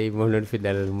tey moom lañu fi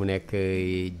dalal mu nekk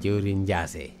Dieuwrine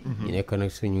Ndiasse. ñu nekkoon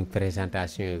nag suñu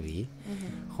présentation bi.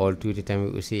 xool tuuti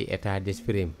tamit aussi état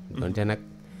d'esprit donte nag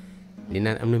li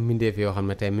naan am na mbindeef yoo xam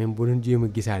ne tey même bu doon jéem a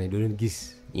gisaane doo leen gis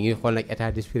ñu ngi xool nag état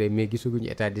d'esprit mais gisaguñu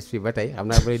état d'esprit ba tey xam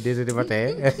naa ba 2 heures du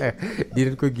matin di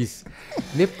leen ko gis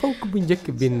mais ponk bu njëkk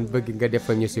bin bëgg nga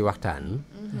defal ñu si waxtaan.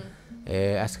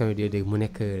 askan wi dégg mu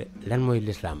nekk lan mooy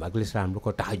l'islam ak l'islam lu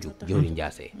ko tax a jóg Dieuwrine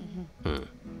Ndiasse.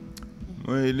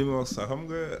 mooy li ma wax sax xam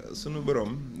nga sunu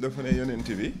borom dafa ne yonent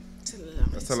bi.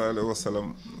 sallallahu alayhi wa sallam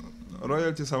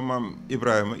royal ci sa maam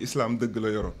Ibrahima islam dëgg la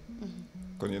yoroon.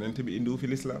 kon yonent bi indiwu fi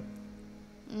l'islam.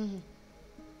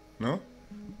 non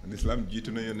l'islam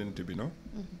jiitu na yonent bi non.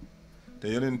 te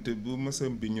yonent bu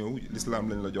mësam bi ñëw l'islam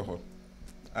lañ la joxoon.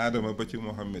 Adama ba ci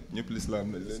Mohammed ñëpp l'islam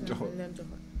lañ leen joxoon.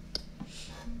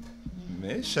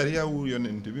 mais charia wu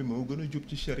yonent bi moo gën a jub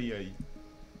ci charia yi.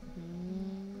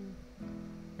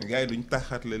 gars yi duñ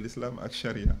taxaatle l'islam ak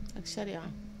charia. ak charia.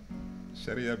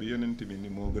 charia bi yonent bi ni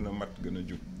moo gën a mat gën a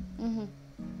jub.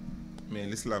 mais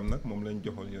l'islam nag moom lañ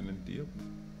joxoon yonent yëpp.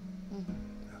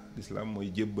 l'islam mooy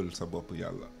jébbal sa bopp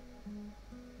yàlla.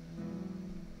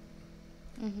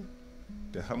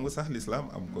 te xam nga sax l'islam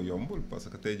am ko yombul parce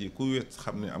que tey jii ku wet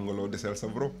xam ne am nga loo deseel sa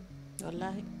borom.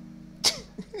 wallaahi.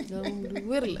 loolu moom lu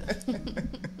wér la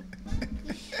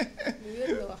lu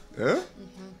wér la wax.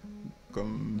 kon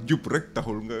jub rek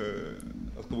taxul nga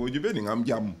parce que boo jubee di nga am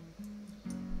jàmm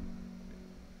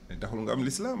taxul nga am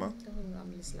lislaam ah. taxul nga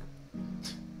am lislaam.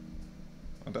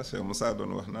 moo tax Cheikh Moussa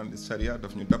doon wax naan charia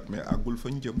daf ñu dab mais àggul fa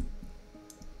ñu jëm.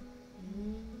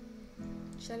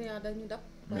 charia dañu dab.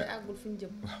 waaye àggul fi ñu jëm.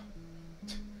 waaw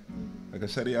parce que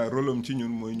charia rôlam ci ñun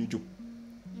mooy ñu jub.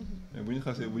 mais bu ñu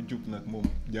xasee ba jub nag moom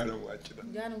jaanam wàcc na.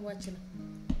 jaanam wàcc na.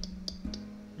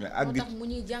 mais àgg moo tax mu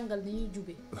ñuy jàngal ni ñuy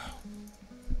jube. waaw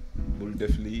bul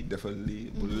def lii defal lii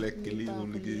bul lekk lii bul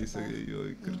liggéey sa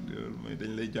yooyu kër yooyu mooy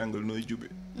dañ lay jàngal nooy jube.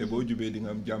 te boo jubee di nga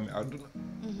am jàmmi àdduna.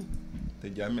 te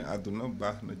jàmmi àdduna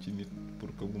baax na ci nit pour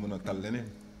que bu mën a tal leneen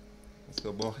parce que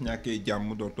boo ñàkkee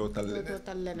jàmm dootoo tal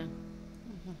leneen.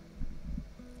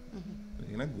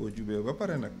 léegi nag boo jubee ba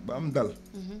pare nag ba am dal.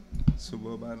 su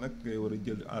boobaa nag ngay war a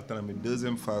jël en tamit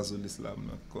deuxième phase de l'islam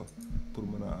nag ko pour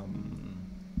mën a am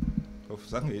foofu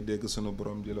sax ngay dégg sunu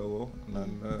borom di la woo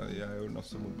naan la yaayu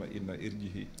nafsu mutma'inna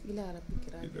irji'i ilaa rabbiki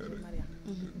raadiyatan mardiyatan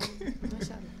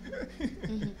macha allah.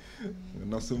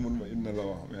 nafsu mutma'inna la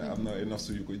wax mais am na ay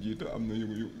nafsu yu ko jiitu am na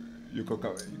yu ko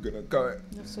kawe yu gën a kawe.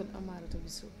 nafsul amaaratu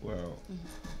bisu. waaw.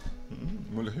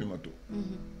 mulhimatu.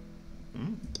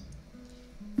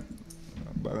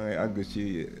 ba ngay àgg ci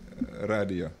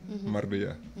raadiya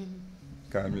mardiya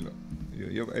kaamila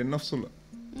yooyu yëpp ay nafsu la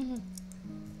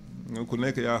nga ku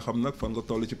nekk yaa xam nag fan nga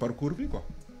toll ci parcours bi quoi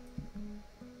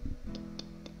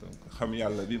donc xam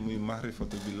yàlla bi muy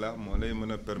maarifatu billah moo lay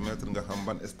mën a permettre nga xam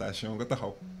ban station nga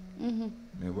taxaw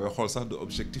mais booy xool sax du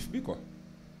objectif bi quoi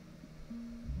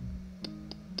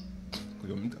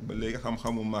ba léegi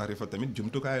xam-xamu maarifa tamit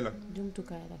jumtukaay la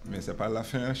mais c'est pas la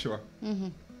fin en choix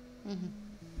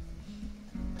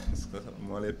parce que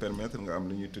moo lay permettre nga am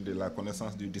lu ñuy tuddee la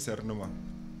connaissance du discernement.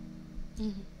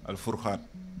 al furxaan.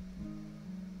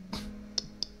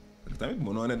 tamit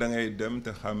mënoo ne da ngay dem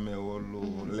te xàmmee wolu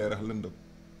leerax lëndëm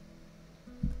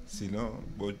sinon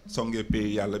boo songee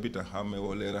pays yàlla bi te xàmmee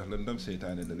woo leerax lëndëm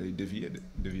seytaane da lay dévier de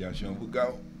déviation bu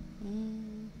gaaw.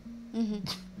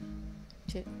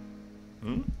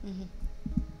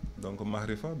 donc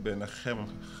mahrifa benn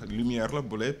lumière la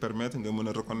bu lay permettre nga mën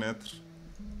a reconnaître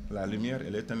la lumière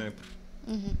et les ténèbres.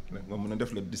 nga mën a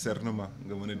def le discernement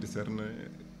nga mën a discerner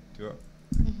tu vois.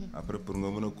 après pour nga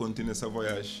mën a continuer sa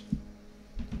voyage.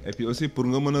 et puis aussi pour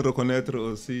nga mën a reconnaître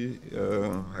aussi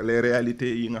les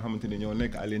réalités yi nga xamante ni ñoo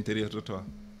nekk à l'intérieur de toi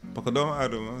parce que doomu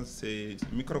aadama c'est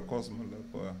microcosme la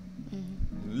quoi.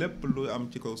 lépp lu am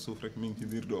ci kaw suuf rek mi ngi ci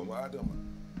biir doomu aadama.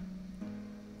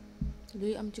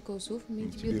 luy am ci kaw suuf mi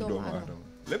ngi ci biir doomu aadama.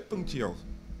 lépp ngi ci yow.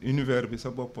 univers bi sa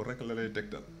bopp rek la lay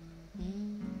tegtal.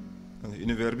 donc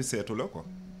univers bi seetu la quoi.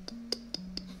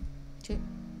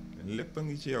 lépp a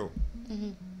ngi ci yow.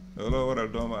 looloo waral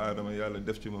doomu aadama yàlla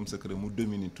def ci moom secret mu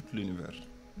dominer tout l'univers.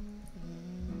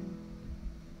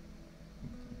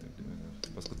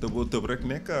 parce que tëboo tëb rek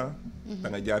nekk da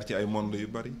nga jaar ci ay monde yu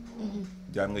bari.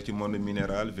 jaar nga ci monde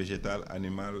minéral végétal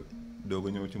animal doog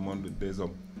a ñëw ci monde des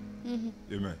hommes.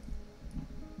 humain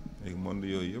léegi monde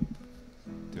yooyu yëpp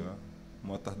tu vois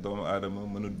moo tax doomu aadama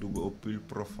mën a dugg au plus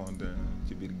profond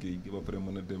ci biir géej gi ba pare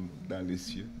mën a dem dans les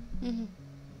cieux.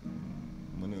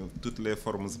 mën a toutes les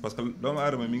formes parce que doomu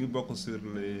aadama mi ngi bokk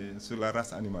sur la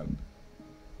race animale.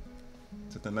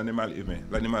 c'est un animal humain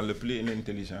l'animal le plus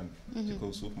intelligent. ci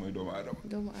kaw suuf mooy doomu aadama.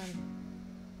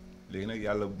 léegi nag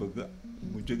yàlla bëgg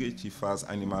mu jógee ci phase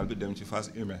animale bi dem ci phase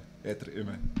humain être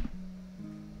humain.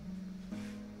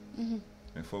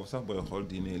 mais foofu sax booy xool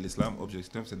diine l'islam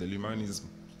objectif c'est de l'humanisme.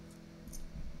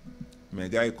 mais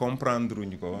gars yi comprendre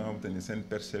wuñu ko ba nga xamante ni seen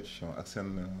perception ak seen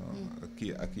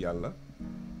kii ak yàlla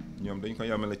ñoom dañ ko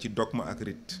yamale ci dogme ak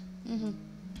rite.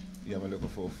 yamale ko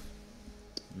foofu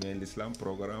mais l'islam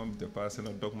programme dépassé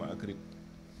na dogme ak rite.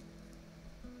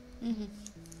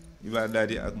 ibaadaat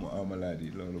yi ak muamalaat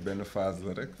yi loolu benn phase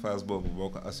la rek phase boobu boo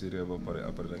ko assuré ba pare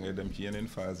après da ngay dem ci yeneen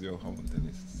phase yoo xamante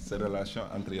ni sa relation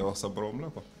entre yow ak sa borom la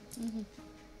ko.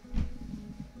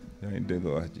 yaa ngi dégg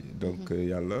wax ji donc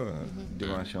yàlla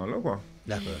dimension la quoi.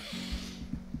 d'accord.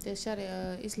 te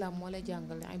charia islam moo lay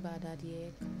jàngal ibaadaat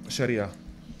yeeg. charia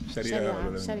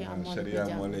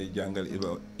charia moo lay jàngal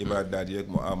ibaadaat yeeg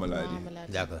muamalaat yi.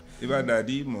 d'accord. ibaadaat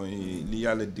yi mooy li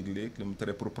yàlla digle li mu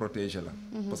tere pour protéger la.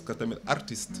 parce que tamit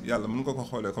artiste yàlla mën nga ko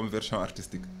xoolee comme version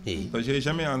artistique. parce que j'ai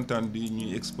jamais entendu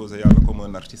ñuy exposer yàlla comme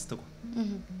un artiste quoi.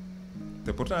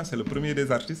 te pourtant c'est le premier des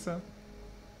artistes ça.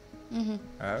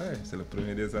 Ah ouais, c'est le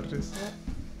premier des artistes.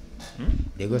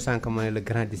 déggoo sànq ma ne le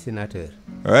grand dessinateur.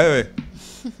 Ouais.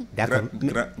 d'accord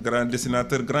grand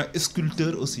dessinateur grand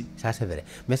sculpteur aussi. ça c'est vrai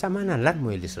mais ça maanaam lan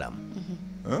mooy l'islam.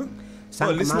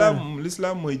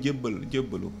 l'islam mooy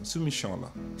jébbalu soumission la.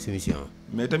 soumission.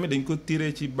 mais tamit dañ ko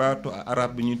tiré ci baatu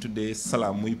arabe bi ñuy tuddee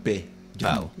salaam muy paix.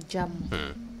 waaw jàmm.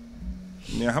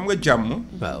 mais xam nga jàmm.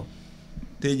 waaw.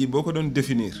 tey jii boo ko doon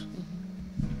définir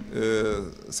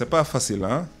c'est pas facile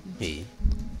ah. oui.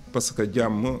 parce que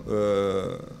jàmm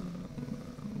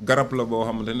garab la boo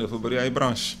xamante ne dafa bëri ay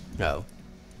branche waaw.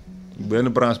 benn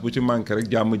branche bu ci manqué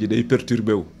rek jàmm ji day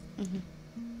perturbé wu.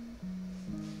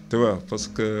 tu vois parce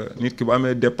que nit ki bu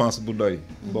amee dépense bu doy.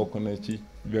 bokk na ci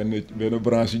benn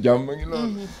branche jàmm ngi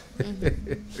noonu.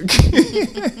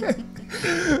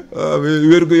 waaw mais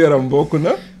wér-gu-yaram bokk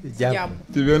na. jàmm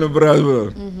ci benn branche bu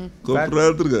loolu.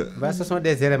 comprendre nga. ba ce sont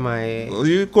des éléments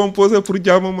yu composé pour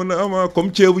jàmm mën a am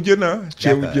comme ceebu jën ah.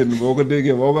 ceebu jën boo ko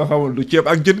déggee boo ko xamul du ceeb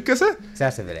ak jën kese.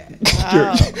 ça c'est vrai.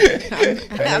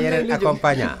 am na yeneen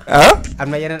accompagnant. ah am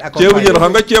na yeneen ceebu accompagnant. jën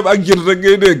xam nga ceeb ak jën rek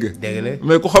ngay dégg. dégg la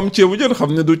mais ku xam ceebu jën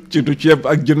xam ne du ceeb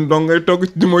ak jën dong ngay togg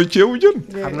di mooy ceebu jën.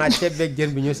 xam naa ceeb bi ak jën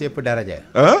bi ñoo si ëpp daraja.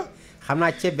 ah. xam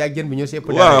naa ceeb bi ak jën bi ñoo si ëpp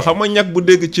daraja. waaw xam nga ñàkk bu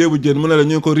dégg ceebu jën mu ne la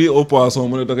ñu ko riz au poisson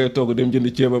mu ne da koy togg dem jënd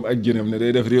ceebam ak jënam ne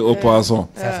day def riz au poisson.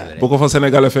 ça c'est vrai. bu ko fa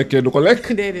Sénégal fekkee du ko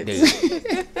lekk. déedéet. dégg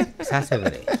ça c'est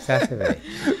vrai ça c'est vrai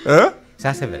ah.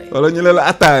 ça c'est vrai. wala ñu ne la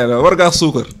attaaya la war ngaa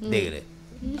suukar. dégg la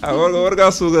ah war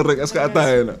ngaa suukar rek est-ce que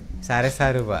attaaya na. ça reste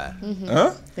à revoir.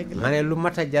 ah. ma ne lu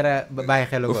mat a jara bàyyi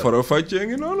xel ko. faro fàccee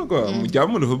ngi noonu quoi mu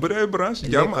jàmm dafa bëri ay branche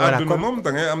jàmm voilà, àdduna moom da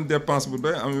ngay am dépense bu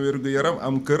doy am wér-gu-yaram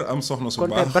am kër am soxna su kon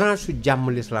tey baax. branche su jàmm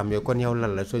l'islam yooyu kon yow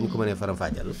lan la soo ñu ko mënee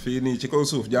faram-fàcceel. fii nii ci kaw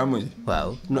suuf jàmm ji. waaw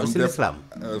non si l'islam.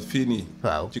 fii nii.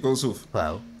 waaw ci kaw suuf.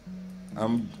 waaw.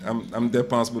 am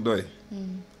dépense bu doy.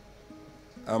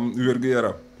 am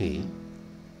wér-gu-yaram. oui.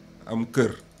 am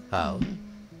kër. waaw.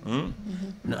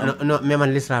 non non mais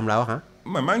man l'islam laa wax ah.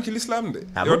 maa ngi ci l'islam de.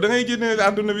 Ah yow bon? da ngay génne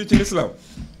àdduna bi ci l'islam.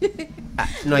 ah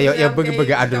non yow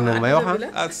bëgg àdduna nag may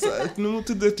wax ah. nu mu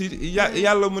tuddati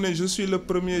yàlla mu ne je suis le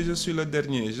premier je suis le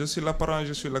dernier je suis l'apparent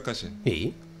je suis le caché.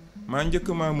 oui. maa njëkk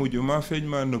maa mujj maa feeñ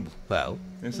maa nëbbu. waaw.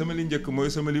 mais sama li njëkk mooy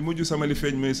sama li mujj sama li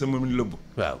feeñ mooy sama li lëbb.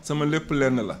 waaw. sama lépp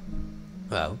lenn la.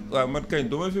 waaw. waaw man kañ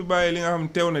du ma fi bàyyi li nga xam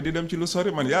teew na di dem ci lu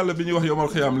sori man yàlla bi ñuy wax yomal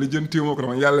xiyaam li jën tiimoo ko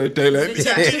man yàlla tey lay.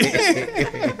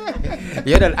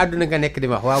 yow daal àdduna nga nekk di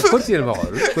ma wax waaw continuer ma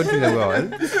xool continuer ma xool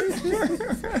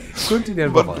continuer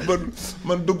ma xool.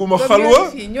 man dugguma xalwa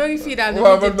ñoo ngi fii daal.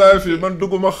 waaw man maa ngi fii man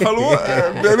dugguma xalwa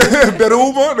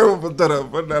berewuma defuma dara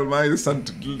man daal maa ngi sant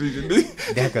li.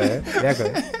 d'accord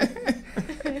d'accord.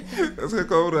 est-ce que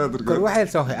comprendre kon waxeel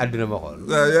soo waxee àdduna ma xool.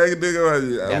 waaw yaa ngi dégg waa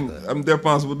ji am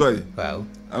dépense bu doy. waaw.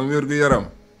 am wér-gu-yaram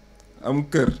am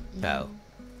kër. waaw.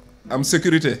 am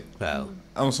sécurité. waaw.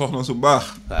 am soxna su baax.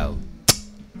 waaw.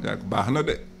 yaa baax na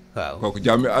de. waaw kooku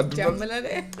jàmmi àdduna. jàmm la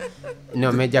de.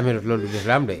 non mais jàmmi loolu du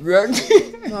l'islam de.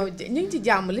 non ñu ngi ci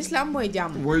jàmm l'islam mooy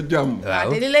jàmm. mooy jàmm. waaw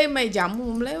te li lay may jàmm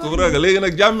moom lay wax. su raga léegi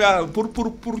nag jàmmi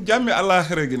pour jàmmi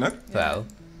àllaaxira gi nag. waaw.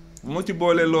 bu ma ci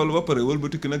boolee loolu ba pare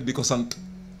wëlbatiku nag di ko sant.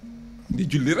 di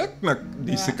julli rek nag.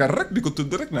 di sikar rek di ko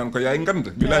tudd rek naan ko yaay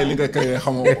ngand. bilaay li nga créé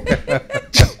xamoo ko.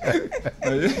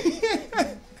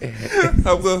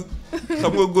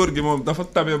 xam nga góor gi moom dafa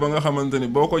tabe ba nga xamante ni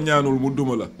boo ko ñaanul mu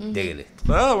duma la. dégg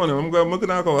ah ma ne moom nga mëgg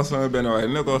naa ko wax sama benn waaye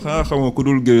ne ko xanaa xamoo ku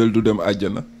dul géwél du dem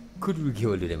àjjana. ku dul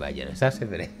géwél du dem àjjana ça c'est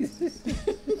vrai.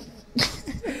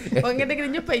 wax nga dëgg de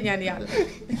ñëppay ñaan yàlla.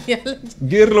 yàlla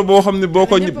géer la boo xam ne boo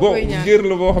ko ñëpp a koy ñaan. géer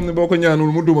la boo xam ne boo ko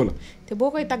ñaanul mu duma la. te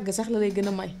boo koy tagg sax la lay gën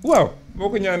a may. waaw boo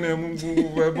ko ñaanee mu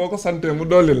boo ko santee mu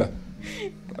dolli la.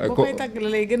 boo koy tagg la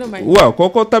lay gën a may. waaw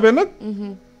kookoo tabe nag.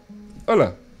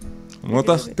 voilà. moo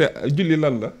tax te julli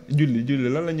lan la julli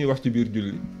lan la ñuy wax ci biir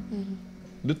julli.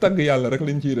 du tagg yàlla rek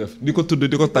lañ ciy def di ko tudd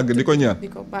di ko tagg di ko ñaan. di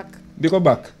ko bàkk. di ko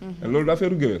bàkk. loolu da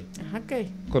affaire géwél. ah kay.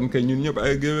 kon kay ñun ñëpp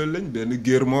ay géwél lañ benn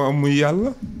géer moo am muy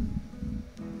yàlla.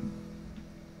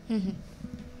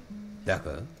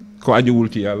 d'accord. ko ajuwul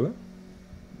ci yàlla.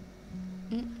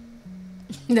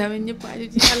 daa mel ñëpp aju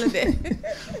ci yàlla de.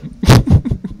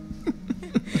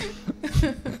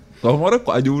 wax ma rek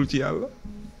ko ajuwul ci yàlla.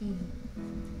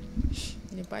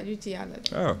 ñëpp aju ci yàlla de.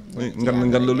 waaw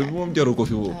ngan loolu bi moom jaru ko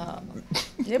fi moom. waaw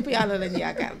ñëpp yàlla lañu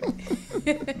yaakaar de.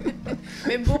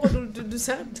 même boo ko dul tudd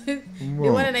sax. di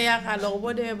wane ne yaakaar loo ko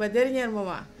boo demee ba dernier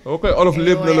moment. boo koy olof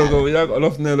lépp na la ko yaa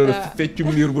olof ne la def feccum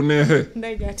liir bu neexee.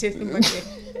 nday jaatee si mbagee.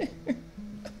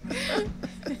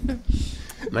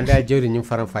 man daal jëwriñ ñu ngi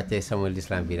faram-fàccee sama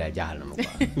l'islam bi daal jaaxal na ma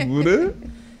quoi. bu dee.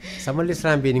 sama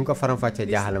l'islam bi ni nga ko faram-fàccee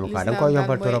jaaxal na ma quoi da nga koy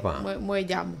yombal trop ah. mooy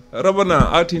jàmm. rabbana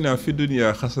atina fi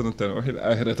dunya xasanatan wa fil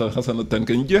axirati xasanatan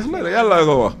kañ jeex na yàllaa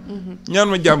ko wax. ñaan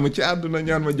ma jàmm ci àdduna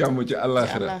ñaan ma jàmm ci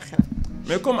àllaaxira.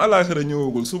 mais comme àllaaxira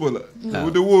ñëwagul suba la. bu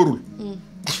de wóorul.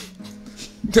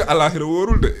 te àllaaxira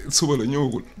wóorul de suba la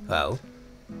ñëwagul. waaw.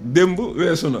 démb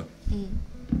weesu na.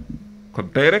 kon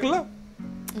tey rek la.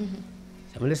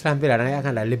 sama l'islam bi daal da nga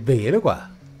yaakaar daal lépp bëggee la quoi.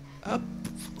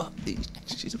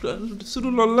 su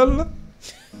dul loolu lan la.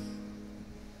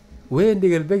 wéye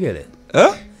ndigal bëggee la.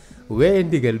 ah. wéye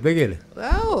ndigal bëggee la.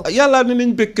 waaw. yàllaa ne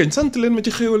nañ bëgg kañ sant leen ma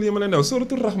ci xéewal yi ma leen dew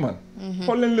suratul rahman.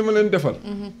 xool leen li ma leen defal.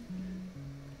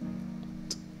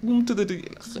 nu mu tuddati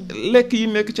lekk yi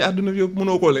nekk ci àdduna bi yëpp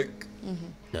mënoo koo lekk.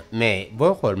 mais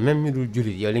boo xool même ñu dul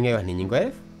jullit yow li ngay wax ni ñu ngi koy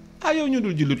def. ah yow ñu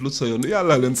dul jullit lu sa yoon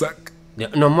yàllaa leen sàkk.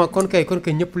 non moo kon kay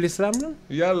ñëpp l'islam la.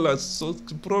 yàlla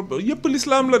yëpp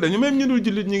l'islam la dañu même ñu dul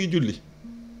jullit ñu ngi julli.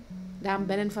 daa am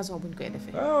beneen façon bu ñu koy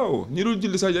defee. waaw ñu dul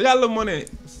julli sax yàlla moo ne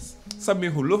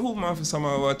samihu lahu maa fi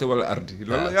samaawaati wala ardi.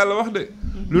 loolu la yàlla wax de.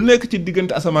 lu nekk ci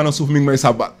diggante asamaan ak suuf mi ngi may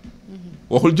sàbbaal.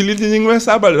 waxul jullit ñi ñu ngi may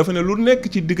sàbbaal dafa ne lu nekk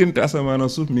ci diggante asamaan ak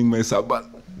suuf mi ngi may sàbbaal.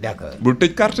 d'accord bul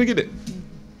tëj carte gi de.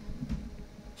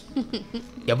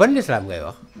 yow ban l'islam ngay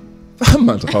wax.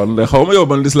 man xaw ma yow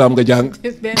ban l'islam nga jàng.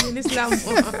 benn l'islam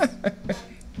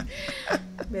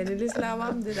benn l'islam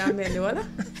am dinaa mel ni wala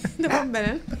dafa am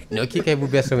beneen. non kii kay bu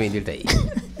bees sama indil tey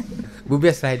bu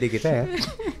bees laay dégg tey ah.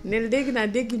 ne dégg naa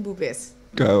déggin bu bees.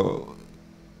 kaw.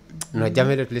 non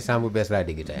jamais dootu l'islam bu bees laa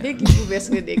dégg tey. déggin bu bees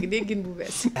nga dégg déggin bu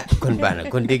bees. ah kon baax na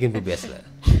kon déggin bu bees la.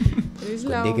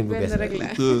 l'islam déggin bu benn bees la. rek la.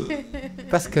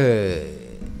 parce que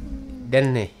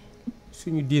dañ ne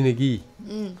suñu diine gii.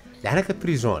 daanaka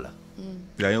prison la.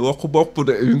 yaa ngi wax bopp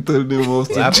de une nii moo.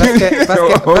 waaw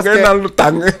parce que ngay naan lu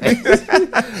tàng.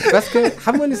 parce que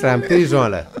xam nga l'islam prison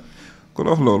la. ku la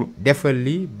wax loolu. defal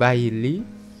lii bàyyi lii.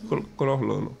 ku la wax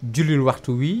loolu. jullil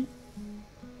waxtu wii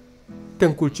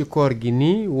tënkul ci koor gi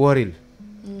nii wooril.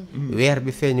 weer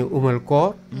bi feeñu umal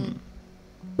koor.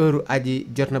 heure aji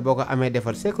jot na boo ko amee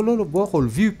defal c'est que loolu boo xool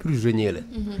vie prisonnier la.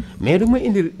 mais du ma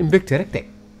indil mbégte rek teg.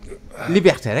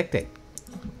 liberté rek teg.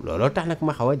 looloo tax nag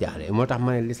ma xaw a jaaxle moo tax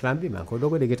ma ne l'islam bi maa ngi ko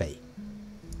doog a dégg tey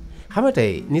xam nga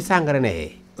tey ni sàngara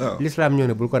neexee. waaw l'islam ñoo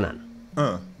ne bul ko naan.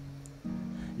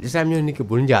 l'islam ñoo ne nit ki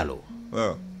bul njaaloo.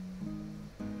 waaw.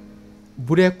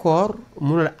 bu dee koor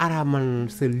munul araamal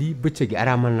sa lii bëccëg gi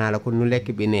araamal naa la ko nu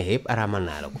lekk bi neexee yëpp araamal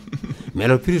naa la ko mais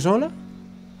loolu prison la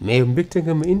mais mbégte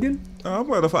nga ma indil.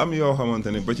 mooy dafa am yoo xamante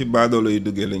ni ba ci baadoolo yu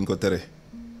duggee lañ ko tere.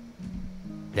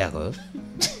 d'accord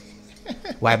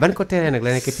waaye ban ko teree nag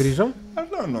la nekk prison.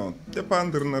 non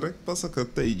dépendre na rek parce que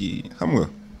tey jii xam nga.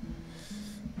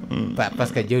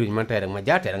 parce que jëriñ man tey rek ma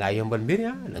jaatee da ngaa yombal mbir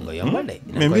ya da nga yombal de.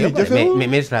 mais mbir yi jafewul mais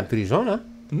l'islam prison la.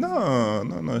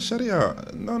 non charia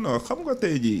non xam nga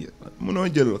tey jii mënoo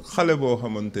jël xale boo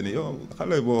xamante ni yow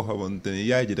xale boo xamante ni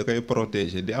yaay ji da koy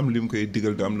protéger di am li mu koy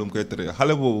digal di am lu mu koy tere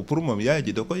xale boobu pour moom yaay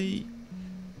ji daf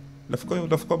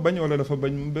ko bañ wala dafa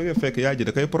bañ mu bëggee fekk yaay ji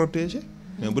da koy protéger.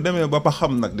 mais bu demee ba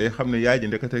xam nag day xam ne yaay ji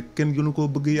ndekete kenn gënu koo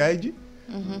bëgg yaay ji.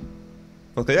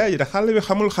 parce que yaay ji da xale bi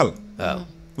xamul xal. waaw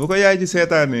bu ko yaay ji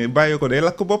seetaanee bàyyi ko day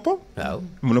lakk boppam. waaw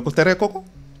mu ne ko tere ko.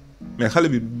 mais xale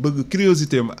bi bëgg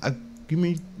curiosité am ak gi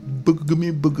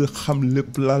muy bëgg xam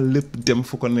lépp laal lépp dem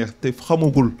fu ko neex te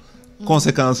xamagul.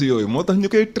 conséquences yooyu moo tax ñu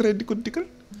koy tere di ko digal.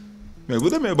 mais bu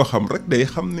demee ba xam rek day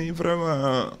xam ni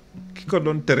vraiment ki ko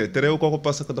doon terewu ko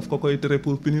parce que daf ko koy tere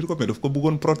pour punir ko mais daf ko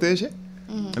bëggoon protéger.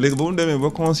 léegi ba mu demee ba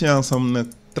conscience am nag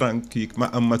tranquille ma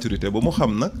am maturité ba mu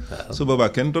xam nag. su boobaa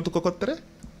kenn dootu ko tere.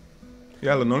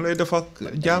 yàlla noonu lay def ak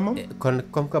jaamam. kon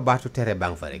comme que baatu tere baa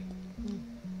nga fa rek.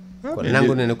 kon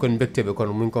nangu na ne kon mbégte bi kon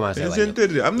muñ commencé.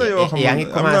 wàññi am na yoo xam ne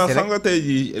am na xam nga tey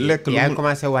jii lekk. yaa ngi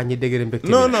commencé wàññi dëgër mbégte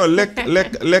bi. non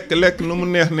lekk nu mu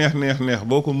neex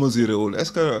boo ko mesuré wul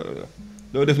est-ce que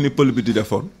doo def ni pël bi di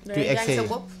defoon. tu excès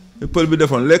pël bi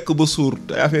defoon lekk ba suur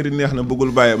te affaire yi neex na bëggul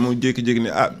bàyyi mu jékki-jékki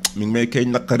ne mi ngi may keeñ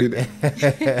naqari de.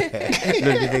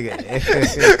 loolu di dëgg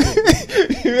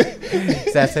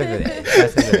ça c'est vrai.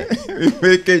 mi ngi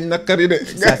may keeñ naqari de.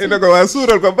 gaa yi ne ko waa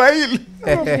suural ko bàyyil.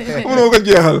 mënoo ko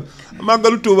jeexal.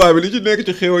 màggalu Tuubaa bi li ci nekk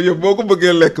ci xéwal yëpp boo ko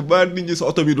bëggee lekk ba nit ñi sa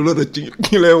oto bi du la rëcc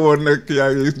ñu lay woon nekk yaa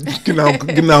ngi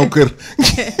ginnaaw kër.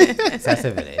 ça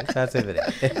c'est vrai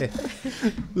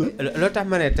loo tax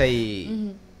ma ne tey.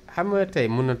 xam nga tey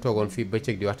mën na toogoon fii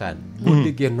bëccëg di waxtaan. boo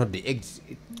déggee nodd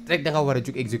rek da nga war a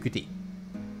jug exécuter.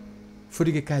 foo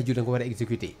déggee kaay ju da nga war a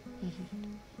exécuter.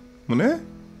 mu ne.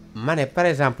 ma ne par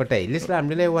exemple tey l'islam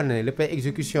li lay war na ne léppay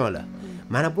exécution la.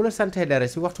 maanaam bu la santee dara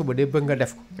si waxtu ba day bëgg nga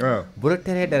def ko. waaw bu la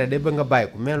teree dara day bëgg nga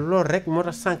bàyyi ko mais loolu rek moo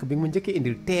tax sànq bi nga ma njëkkee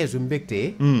indil teesu mbégte.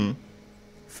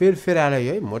 féeraale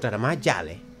yooyu moo tax damaa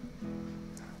jaale.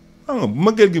 nga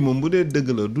mbëggeel gi moom bu dee dëgg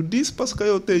la du diis parce que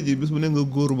yow tey jii bis bu ne nga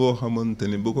góor boo xamante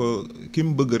ni bu ko ki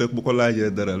mu bëgg rek bu ko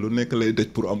laajee dara lu nekk lay dëj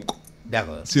pour am ko.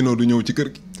 d'accord sinon du ñëw ci kër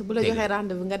gi. te bu la joxee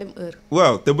rendez-vous nga dem heure.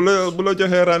 waaw te bu la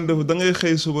joxee rendez-vous da ngay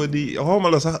xëy suba di xawma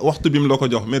la sax waxtu bi mu la ko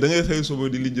jox mais da ngay xëy suba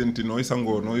di lijjanti nooy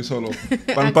sangoo nooy solo.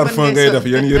 ban parfum ngay def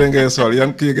yan yére ngay sol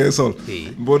yan kii ngay sol.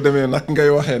 boo demee nag ngay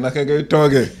waxee naka ngay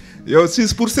toogee. yow si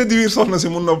pour séduire soxna si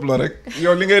mu nopp la rek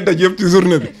yow li ngay daj yëpp ci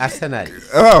journée bi. arsenal.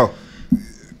 waaw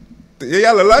te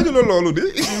yàlla laaju la loolu de.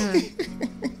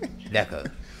 d'accord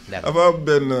dafa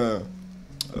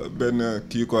benn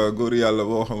kii quoi góor yàlla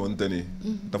boo xamante ni.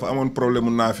 dafa amoon problème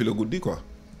mu naafila guddi quoi.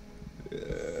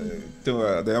 te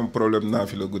waa day am problème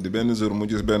naafila guddi benn jour mu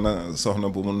gis benn soxna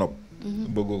bu mu nopp.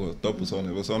 bëgg ko topp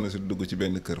soxna ba soxna si dugg ci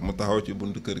benn kër mu taxaw ci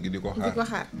buntu kër gi di ko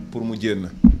xaar. pour mu jénn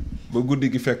ba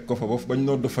guddi gi fekk ko fa ba bañ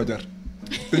nodd fajar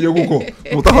te yëgu ko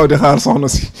mu taxaw di xaar soxna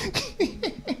si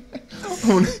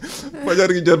mu ne fajar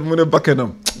gi jot mu ne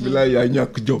bakkenam bilaay yaay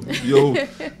ñàkk jom yow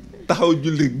taxaw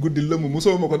julli guddi lëmm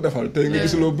mosoo ma ko defal tey nga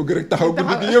gis loo bëgg rek taxaw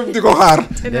guddi gi yëpp di ko xaar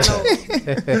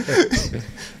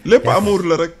lépp amour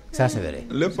la rek ça c'est vrai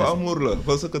lépp amour la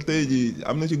parce que tey ji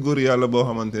am na ci góor yàlla boo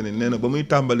xamante ne nee na ba muy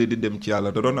tàmbali di dem ci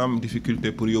yàlla da doon am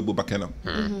difficulté pour yóbbu bakkenam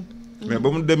mais ba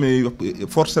mu demee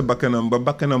forcé bakkenam ba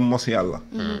bakkenam mos yàlla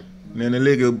nee na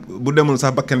léegi bu demul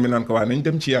sax bakken bi naan ko waa nañ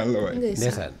dem ci yàlla waaye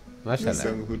ndeysaan macha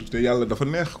allah te yàlla dafa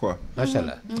neex quoi macha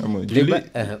allah xam nga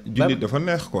julli dafa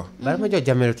neex quoi bala ma jox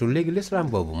jamelatu léegi l'islam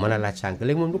boobu mën a laaj sànq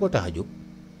léegi moom du ko tax a jóg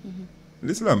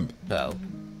l'islam bi waaw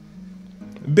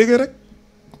bége rek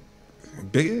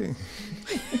bége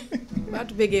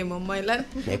baatu bégee moom mooy lan.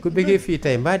 mais ku bégee fii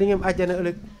tey mbaa di ngeen àjjana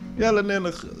ëllëg yàlla nee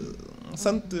na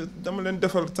sant dama leen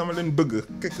defal sama leen bëgg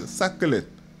sàkk leen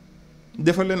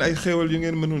defal leen ay xéewal yu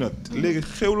ngeen mënu nat léegi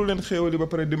xéewlu leen xéewal yi ba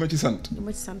pare di ma ci sant di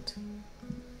ma ci sant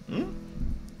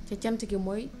ca cant gi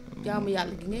mooy jaamu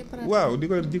yàlla gi ngay pratiquer waaw di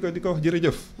ko wax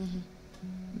jërëjëf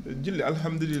julli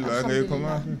alhamdulilah ngay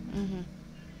commencé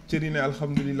cëri ne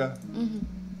alhamdulilah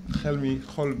xel mi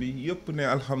xol bi yëpp ne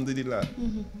alhamdulilah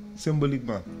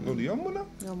symboliquement loolu yomb na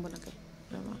kay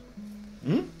vraiment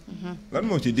lan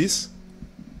moo ci diis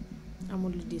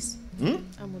amul lu diis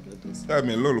amul lu diis ah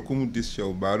mais loolu ku mu diis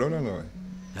yow baadoo la nga waay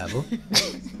ah bon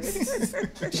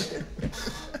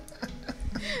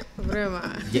vraiment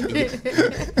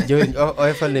jëwriñ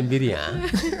oyofal na mbir yi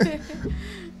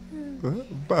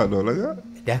baadoo la nga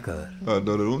d'accord waaw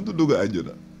doole moom du dugg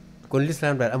àjjuna kon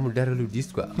l'islam daal amul dara lu diis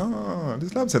quoi non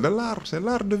l'islam c'est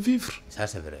l'art de vivre ça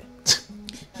c'est vrai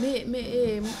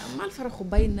mais mal faraxu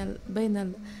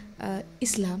baynal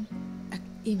islam ak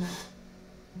iman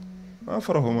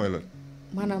faraxu mooy lan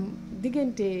maanaam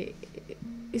diggante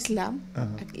islam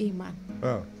ak iman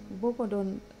waaw boo ko doon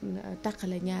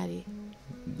tàqale ñaar yi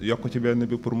yokk ci benn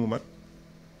bi pour mu mat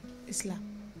islam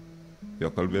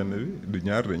yokkal benn bi du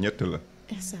ñaar de ñett la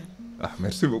ihsan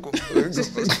merci beaucoup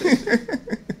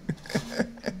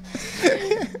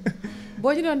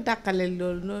boo ñu doon tàqale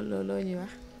loolu loo ñuy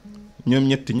wax ñoom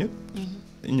ñetti ñëpp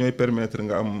ñooy permettre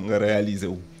nga réaliser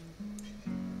wu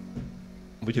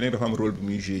bu ci nekk dafa am rôle bu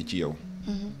muy jouer ci yow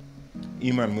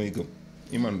iman mooy gëm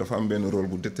iman dafa am benn rôle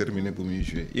bu déterminé bu muy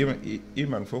jouer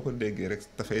iman foo ko déggee rek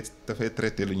dafay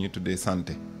traité lu ñuy tuddee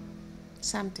santé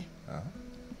waaw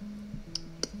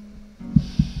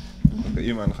parce que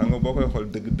iman xam nga boo koy xool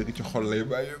dëgg ci xol lay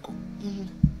bàyyeeku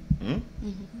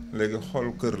léegi xol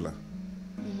kër la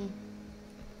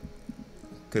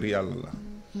kër yàlla la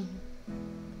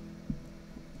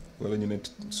wala ñu ne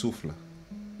suuf la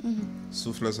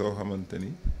soo xamante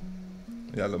ni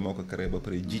yàlla moo ko créé ba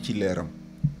pare ji ci leeram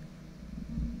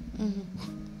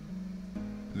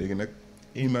léegi nag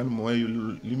iman mooy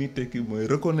li muy tekki mooy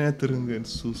reconnaître ngeen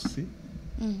suuf si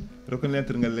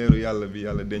reconnaître nga leeru yàlla bi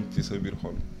yàlla denc ci sa biir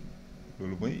xol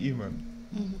loolu mooy iman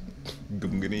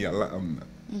gëm nga ni yàlla am na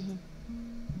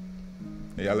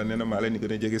yàlla nee na maa leen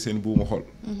gën a jege seen buumu xol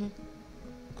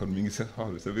kon mi ngi sa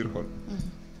xol sa biir xol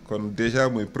kon déjà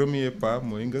mooy premier pas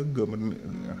mooy nga gëm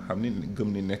xam ni gëm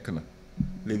ni nekk na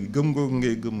léegi gëm googu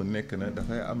ngay gëm nekk na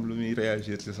dafay am lu muy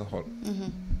réagir ci sa xol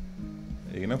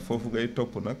léegi nag foofu ngay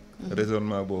topp nag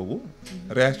raisonnement boobu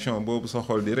réaction boobu sa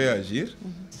xol di réagir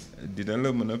dina la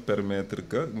mën a permettre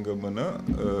que nga mën a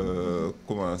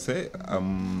commencer am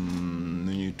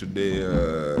nu ñuy tuddee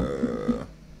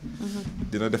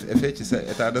dina def effet ci sa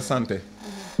état de santé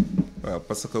waaw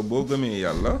parce que boo gëmee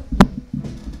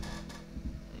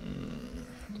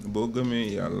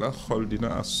yàlla xol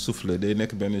dina souffler day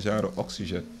nekk benn genre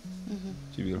oxygène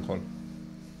ci biir xol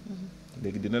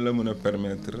léegi dina la mën a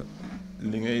permettre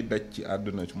li ngay daj ci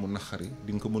àdduna ci mu naqari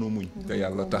di nga ko mën a muñ te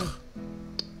yàlla tax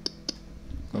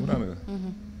comprendre nga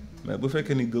mais bu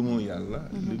fekkee ni gëmoo yàlla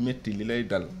li metti li lay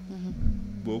dal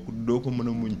doo ko mën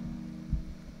a muñ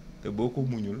te boo ko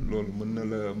muñul loolu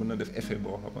mën na def effet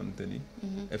boo xamante ni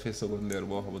effet secondaire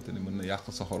boo xamante ni mën na yàq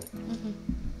sa xol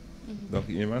donc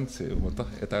iman c'est moo tax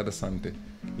état de santé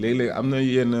léeg-léeg am na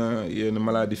yenn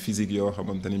maladie physique yoo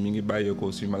xamante ni mi ngi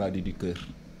bàyyeekoo ci maladie du cœur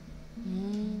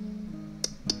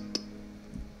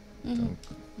donc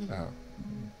waaw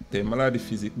te maladie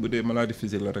physique bu dee maladie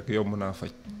physique la rek yomb naa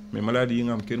faj mais maladie yi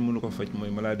nga xam kenn mënu ko faj mooy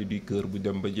maladie du cœur bu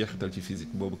dem ba jeexital ci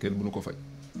physique boobu kenn mënu ko faj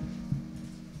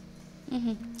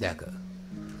d'accord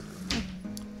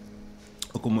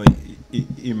kooku mooy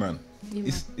iman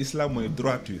islam mooy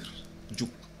droiture jub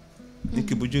nit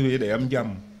ki bu jógee day am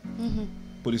jàmm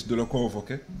police du la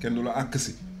convoqué kenn du la àkk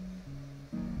si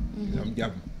day am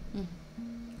jàmm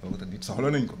kooku tax nit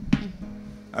soxla nañ ko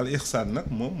al ihsan nag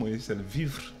moom mooy seen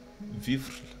vivre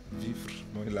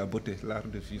mooy la beauté l'art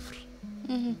de vivre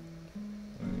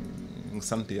nga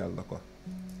sant yàlla quoi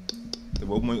te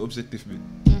boobu mooy objectif bi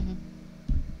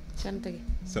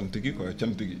sant gi quoi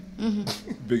cant gi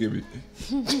bëgg bi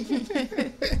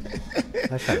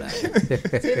macha allah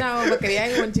Seydina Aboubacar yaa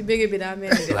ngi woon ci bëgg bi daa mel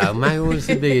ni de waaw maa ngi woon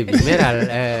si bëgg bi mais daal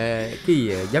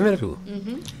kii Jamilatu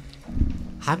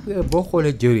xam nga boo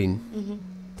xoolee Dieuwrine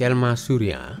tellement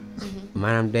souriant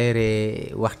maanaam day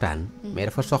ree waxtaan mais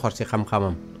dafa soxor si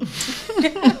xam-xamam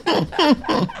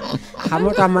xam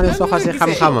nga tax ma ne soxor si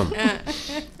xam-xamam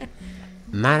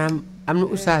maanaam am na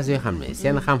oustaz yoo xam ne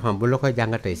seen xam-xam bu la koy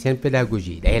jàngatee seen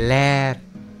pédagogie day leer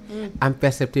am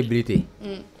perceptibilité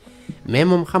mais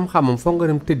moom xam-xamam foog nga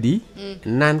dem tëddi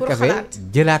naan café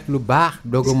jëlaat lu baax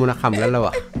doog a mun a xam la la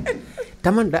wax te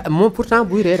man da moom pourtant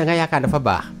buy ree da nga yaakaar dafa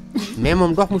baax mais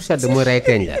moom ndox mu sedd muy rey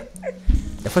teeñ la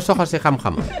dafa soxor si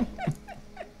xam-xamam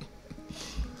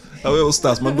awee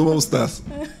oustaz man duma oustaz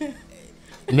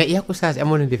mais yaa ko oustaz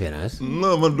amoo leen différence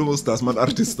non man duma oustaz man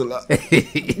artiste la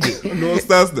duma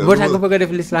oustaz de boo tax nga bëgg a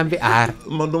def l'islam bi aar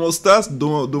man duma oustaz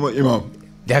duma imam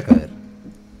d'accord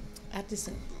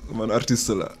artiste man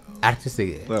artiste la artiste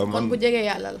gi waaw kon ku jege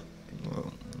yàlla la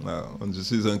waaw man je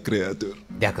suis un créateur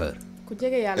d'accord ku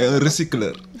jege yàlla et un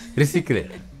recycleur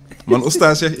man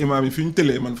oustaz Cheikh imam yi fi ñu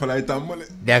tëlee man fa laay tàmbale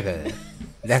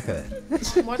d'accord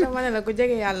moo tax ma ne la ku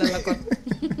jege yàlla la kon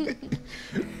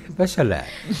macha allah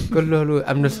kon loolu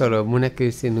am na solo mu nekk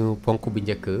seenu ponk bu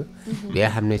njëkk bi nga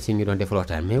xam ne si ñu doon def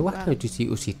waxtaan mais wax na ci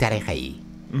aussi tarixa yi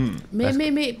mais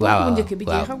ponk bu njëkk bi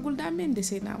jeexagul daa mel de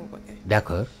Seydina Aboubacar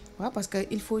d'accord waaw parce que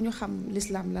il faut ñu xam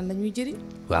l'islam lan la ñuy jëriñ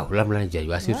waaw lan la ñuy jëriñ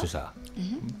waaw surtout ça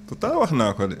pourtant wax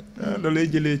naa ko de da lay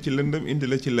jëlee ci lëndëm indi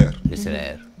la ci leer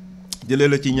jëlee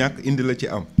la ci ñàkk indi la ci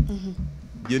am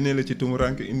génnee la ci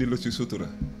tumuranke indi la ci sutura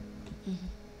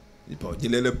bon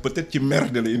jëlee la peut-être ci mer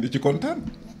de la indi ci kontaan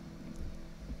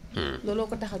looloo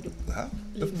ko tax a jóg waaw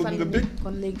daf bëgg nga bég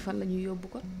kon léegi fan la ñuy yóbbu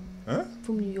kon fu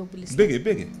mu ñu yóbbu l'islam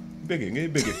bége ngay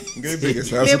bége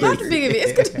saa mais baatu bége bi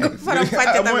est-ce que di ko faram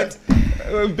fàcce tamit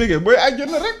bége booy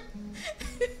àjjana rek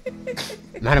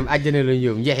maanaam àjjana la ñu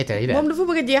yóbbu njeexital yi daal moom dafa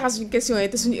bëgg a jeexal suñu question yi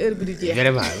te suñu heure bi du jeex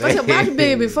vraiment parce que baatu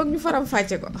bége bi foog ñu faram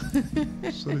fàcce ko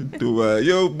Sëriñ Tuubaa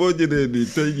yow boo jëlee ni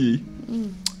tey jii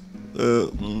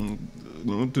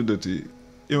nu mu tuddati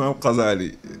Imam Xasaali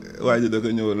waa ji da ko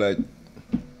ñëw laaj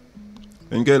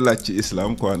dañ koy laaj ci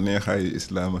islam quoi neexaayu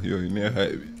islam ak yooyu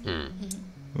neexaay bi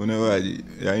mu ne waa ji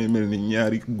yaa ngi mel ni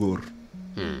ñaari góor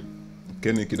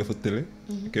kenn ki dafa tële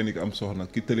kenn ki am soxna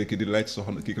ki tële ki di laaj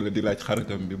soxna ki la di laaj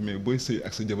xaritam bi mais booy sëy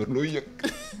ak sa jabar looy yëg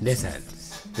ndeysaan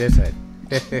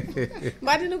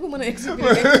mbaa dina ko mën a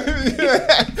expliquer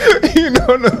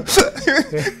non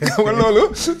xam loolu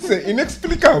c'est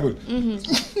inexplicable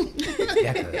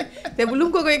te bu lu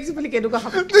mu ko koy expliquer du ko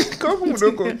xam kooku mu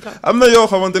doo ko am na yoo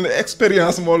xamante ne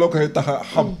expérience moo la koy tax a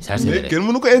xam mais kenn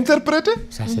mënu ko interpréter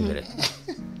ça c'est vrai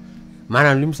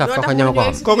maanaam li mu sax kooku ñama ko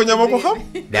xam kooku ñama ko xam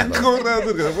d'accord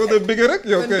boo dee bëggee rek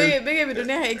yow kay bëggee bi du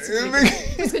neex a expliquer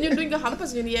parce que ñun duñ ko xam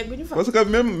parce que ñun yegguñu fa parce que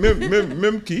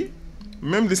même kii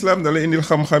même l'islam da lay indil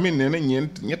xam-xam yi nee na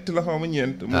ñett la xawma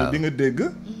ñeent mooy bi nga dégg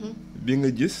bi nga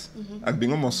gis ak bi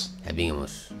nga mos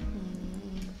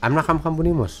am na xam-xam bu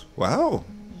nuy mos waaw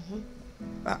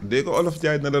dégg ko olof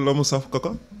jaay na la loo mu saf ko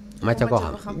ma ca koo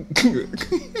xam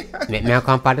mais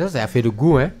quand on parle de ça c'est affaire de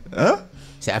goût hein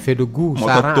c'est affaire de goût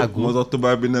ça rend à goût moo tax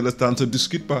tubaab bi ne la ça ne se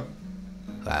discute pas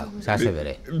waaw ça c'est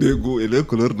vrai les goûts et les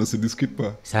couleurs ne se discutent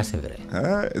pas ça c'est vrai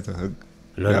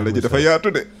loolu yàlla ji dafa yaatu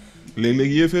de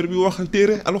léeg-léeg yéeféer bi wax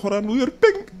téere alxuraan bu yor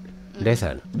peng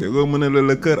ndeysaan déggoo mu ne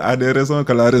le cœur a des raisons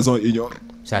que la raison ignore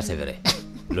ça c'est vrai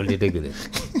loolu de dëgg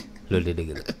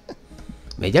la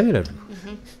mais Jamilatu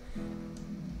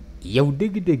yow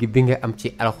dégg-dégg bi nga am ci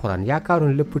alxuraan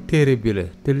yaakaaroon lépp téere bi la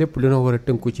te lépp dana war a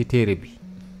tënku ci téere bi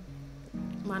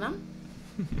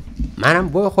maanaam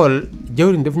boo xool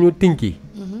Dieuwrine daf ñoo tinki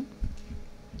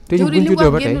te ñu buñ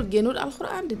juddoo ba tey génnul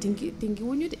alxuraan de tinki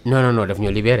wuñu de. non daf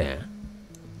ñoo libéré ah.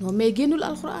 non mais génnul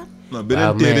alxuraan. non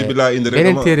beneen téere bi laa indi rek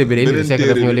beneen téere bi la indi c'est que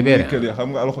daf ñoo libéré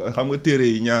xam nga téere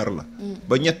yi ñaar la.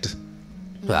 ba ñett.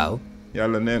 waaw.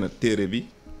 yàlla nee na téere bi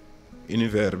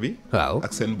univers bi. waaw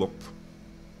ak seen bopp.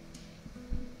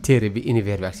 téere bi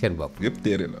univers bi ak seen bopp. yëpp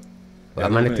téere la. waaw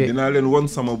man nag dinaa leen won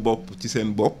sama bopp ci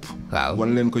seen bopp. waaw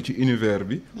wan leen ko ci univers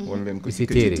bi. wan leen ko ci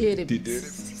téere bi.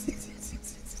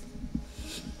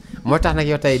 moo tax nag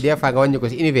yow tey des fois nga wàññi ko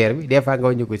ci univers bi des fois nga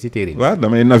wàññi ko ci téere bi. waaw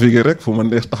damay naviguer rek fu ma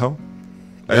neex taxaw.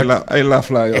 ay laaf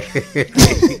laa yor.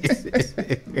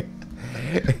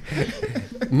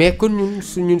 mais kon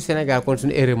ñun Sénégal kon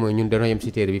suñu erreur mooy ñun dañoo yem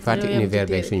ci téere bi fàtte univers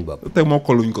bi suñu bopp. te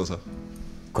mokkaluñ ko sax.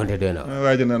 kon de doy na waar.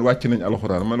 waaye naan wàcc nañ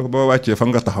alxuraan ma ne ko boo wàccee fan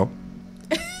nga taxaw.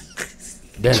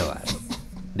 doy na waar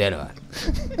doy na waar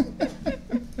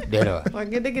doy na waar. wax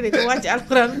nga dëgg de ko wàcc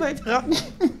alxuraan fay taxaw.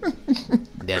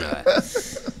 doy na waar.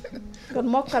 kon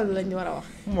mokkal lañu war a wax.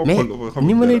 mais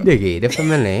ni ma lay déggee dafa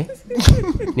mel ne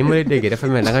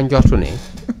da nga njortu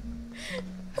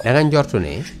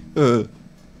ne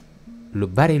lu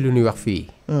bari lu ñuy wax fii.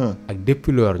 ak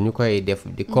depuis lors ñu koy def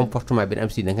di comportement bi am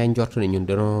si da ngay njortu ne ñun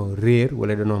danoo réer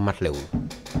wala danoo matlewu.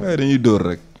 waaye dañuy dóor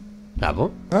rek. ah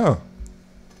bon. waaw.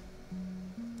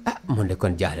 ah man de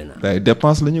kon jaaxle na. waaye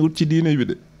dépense la ñuy wut ci diine bi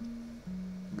de.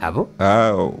 ah bon.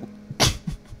 waaw.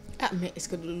 ah mais est-ce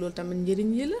que loolu tamit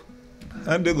njëriñ yi la.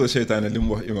 ah déggoo seytaane li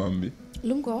mu wax imam bi.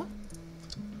 lu mu ko wax.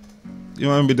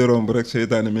 imam bi de romb rek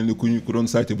seytaane mel ni ku doon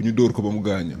sàcc bu ñu dóor ko ba mu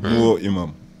gaañu. mu woo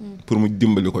imam. pour mu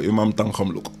dimbali ko imam tàng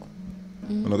xam lu ko.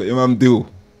 mu ne ko imam diw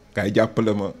kaay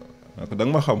jàppale ma. ne ko da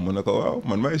nga ma xam mu ne ko waaw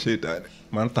man maay seytaane.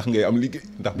 man tax ngay am liggéey.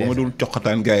 ndax ba ma dul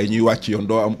coqataan gars yi ñuy wàcc yoon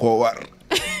doo am koo waar.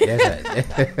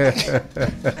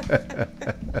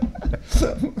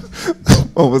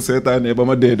 ba seytaane ba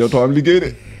ma dee dootoo am liggéey de.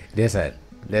 ndeysaan.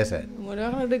 moo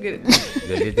wax na dëgg de.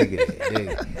 loolu dëgg de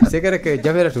c'est que rek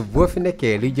jaferatu boo fi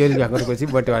nekkee li jëriñ wax nga ne ko si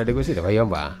bonte wala dëgg ko si dafa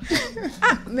yomb ah.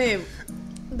 mais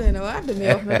doy na waar de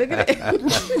mais wax na dëgg de.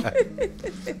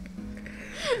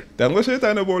 te nga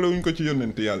seytaane boole wuñ ko ci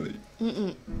yónnent yàlla yi.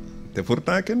 te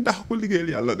pourtant kenn dax ko liggéeyal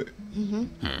yàlla de.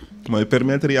 mooy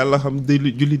permettre yàlla xam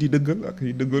julli di dëggal ak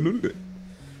yi dëggalul de.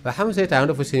 waaw xam nga seytaane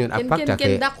dafa signé ab pacte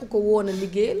kenn dàqu ko woon a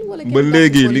liggéeyal. wala ba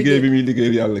léegi liggéey bi muy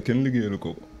liggéeyal yàlla kenn liggéeyalu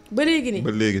ko. ba léegi nii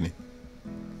ba léegi nii.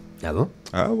 ah bon.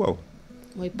 ah waaw.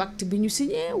 mooy pacte bi ñu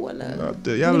signé wala. waaw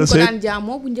te yàlla ko daan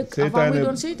jaamoo bu njëkk avant muy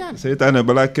doon seytaane. seytaane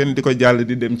balaa kenn di ko jàll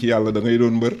di dem ci yàlla da ngay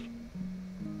doon mbër.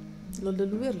 loolu de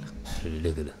lu wér la. loolu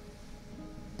dëgg la.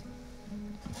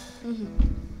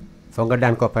 foog nga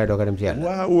daan ko pay doo ko dem ci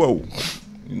yàlla. waaw.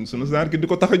 sunu saar gi di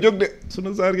ko tax a jóg de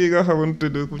sunu saar gi nga xamante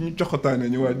ne ku ñu coxataane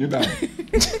ñu waat ñu daan.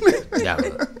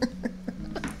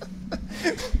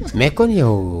 mais kon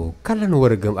yow kan la ñu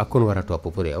war a gëm ak ku ñu war a topp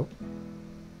pour yow.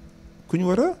 ku ñu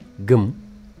war a. gëm.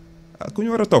 ah ku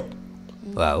ñu war a topp.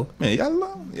 waaw. mais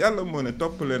yàlla moo ne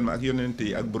topp leen ma ak yonent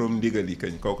yi ak borom ndigal yi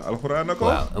kañ kooku alxuraan a ko.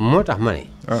 waaw moo tax ma ne.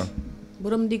 waaw.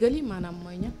 borom ndigal yi maanaam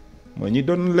mooy ña. mooy ñi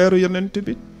doon leeru yonent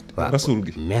bi. waaw rasul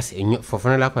gi. merci foofu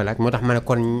na laa koy laaj moo tax ma ne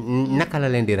kon naka la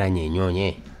leen di ràññee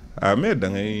ñooñee. ah mais da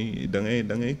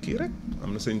ngay kii rek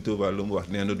am na sëñ Touba lu mu wax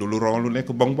nee na du lu ron lu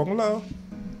nekk bong bong la.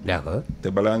 d'accord. te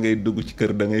balaa ngay dugg ci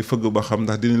kër da ngay fëgg ba xam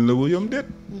ndax dinañ la wuyam déet.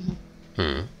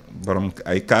 borom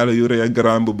ay kaala yu rëy ak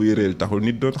grand bu yu rëy taxul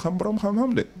nit doon xam borom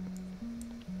xam-xam de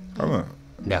xam nga.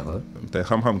 d'accord. te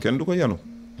xam-xam kenn du ko yanu.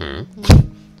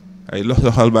 ay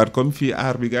loxal baat comme fii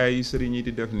aar bi gars yi sëriñ yi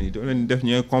di def nii doo leen def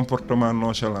ñooy comportement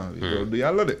nonchalant bi. loolu du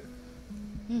yàlla de.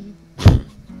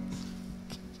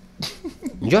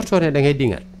 njortoo ne da ngay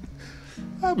dingal.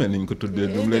 ah mais niñ ko tuddee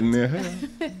du mu leen neexee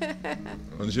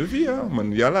man je vis man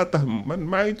yàllaa tax man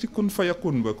maa ngi ci kun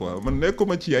fayakun ba quoi man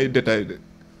nekkuma ci ay détails de.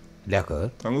 d'accord.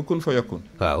 xam nga kun fayakun.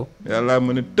 waaw. yàllaa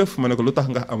ma ne tëf ma ne ko lu tax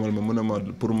nga amal ma mën a ma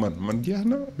pour man jeex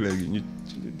na léegi ñu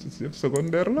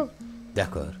secondaire la.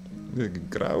 d'accord. léegi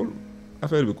garaawul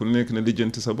affaire bi ku nekk na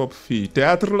lijjanti sa bopp fii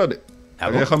théâtre la de. ah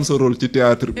bon da ngay xam sa rôle ci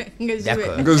théâtre bi.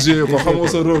 nga joué ko xamoo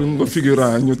sa rôle nga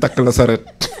figurant ñu takk la saret.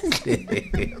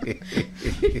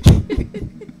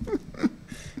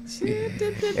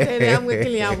 tey am nga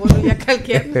client boo dul yàkkal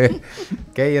kenn.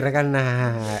 kay ragal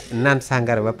naa naan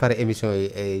sàngara ba pare émission yi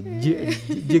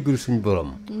jégalu suñu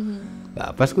borom.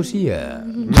 waaw parce que aussi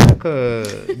nag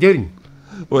jëriñ.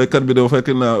 woykat bi dafa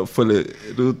fekk naa fële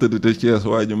du tëdd te Thiès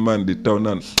waa ji mandi taw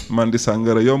naan mandi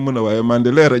sàngara yomb na waaye mandi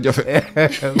leer a jafe.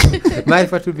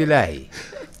 maarifatu billaahi.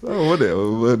 waaw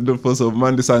de façon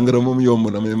mandi sàngara moom yomb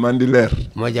na mais mandi leer.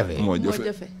 moo jafe moo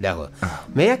jafe. d'accord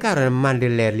mais yaakaaroon ne mandi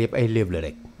leer lépp ay léeb la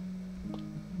rek.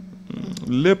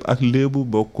 lépp ak léebu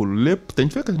bokkul lépp dañ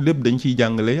fekk lépp dañ ciy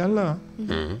jàngale yàlla.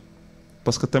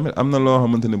 parce que tamit am na loo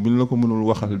xamante ne bu ñu la ko mënul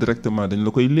waxal directement dañ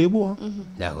la koy léebu ah.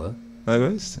 d'accord. waaw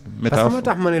parce que moo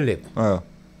tax ma ne lépp. waaw.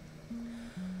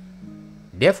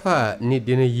 des fois nit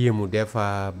dina yéemu des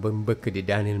fois ba mbëkk di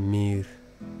daaneel miir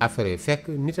affaire yi fekk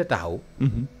nit a taxaw.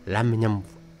 làmmiñam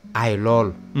aay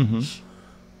lool.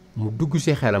 mu dugg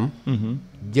ci xelam.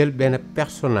 jël benn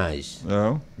personnage.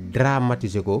 waaw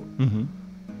dramatiser ko.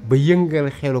 ba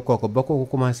yëngal xelu kooku ba kooku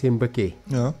commencé mbëkkee.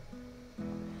 waaw.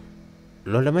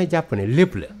 loolu damay jàpp ne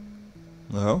lépp la.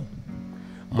 waaw.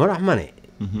 moo tax ma ne.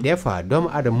 des fois doomu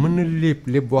aadama mën na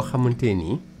lépp boo xamante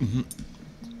nii.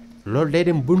 loolu day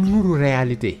dem ba nuru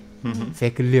réalité.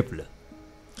 fekk lépp la.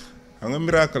 xam nga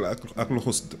miracle ak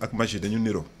luxus ak magie dañu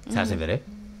niroo. ça c'est vrai.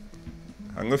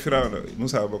 xam nga Firawna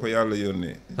Moussa ba ko yàlla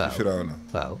yónnee. waaw Firawna.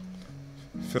 waaw.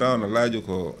 Firawna laaju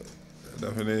ko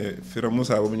dafa ne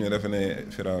Moussa ba mu ñëwee dafa ne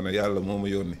Firawna yàlla moo ma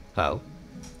yónni. waaw.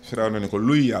 Firawna ne ko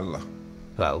luy yàlla.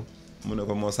 waaw. mu ne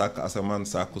ko moo sàkk asamaan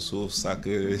sàkk suuf sàkk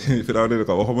Firawna ne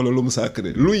ko waxuma la lu mu sàkk de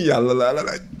luy yàlla laa la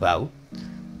laaj. waaw.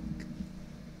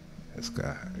 est-ce que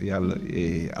yàlla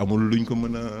amul luñ ko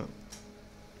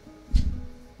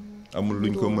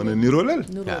mën a nirooleel.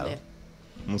 waaw.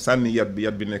 mu sànni yat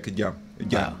bi nekk jaam.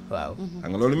 waaw. xam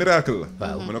nga loolu miracle la.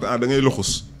 waaw mu ne ko da ngay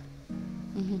luxus.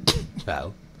 waaw.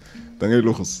 da ngay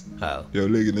luxus. waaw. yow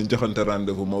léegi nañ joxante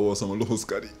rendez-vous ma woo sama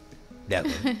luxuskat yi.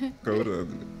 d'accord.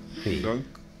 donc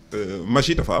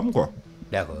magie dafa am quoi.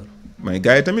 d'accord. mais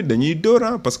gars yi tamit dañuy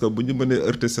dóor parce que bu ñu mënee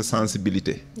heurter sa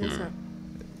sensibilité.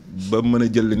 ba mën a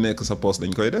jël li nekk sa poche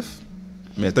dañ koy def.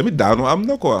 mais tamit daanu am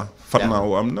na quoi.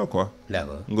 farnaawu am na quoi.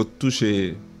 d'accord. nga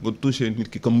touché nit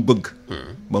ki comme bëgg.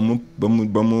 ba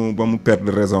mu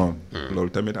perdre raison. loolu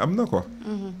tamit am na quoi.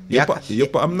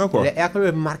 yëpp am na quoi.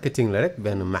 yaakaar marketing la rek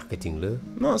benn marketing la.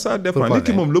 non ça dépend nit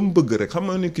ki moom la mu bëgg rek xam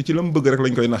nga nit ki ci la mu bëgg rek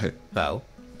lañ koy naxee. waaw.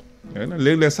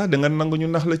 léeg-léeg sax da nga nangu ñu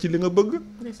nax la ci li nga bëgg.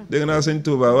 dégg naa sëñ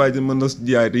Touba waa ji mën na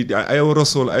jaay di ayaw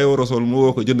rasool mu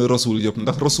woo ko jënd rasool yëpp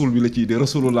ndax rasool bi la ciy dee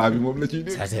rasoolulaa bi moom la ciy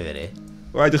dee. ça c'est vrai.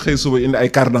 waa ji xëy suba indi ay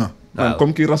cardan. waaw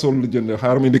comme kii rasool lu jënd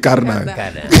xaaral ma indi cardan.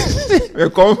 cardan. mais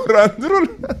comprendre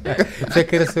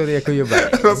fekk rasool yee ko yóbbaale.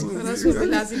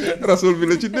 rasool bi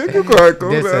la ci dégg quoi.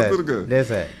 comprendre nga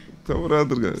desa.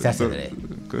 comprendre nga. ça c'est vrai.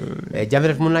 Jami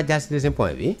mën naa jaar si deuxième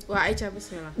point bi. waaw ayca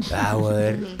bismillah. waaw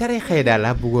tarixa yi daal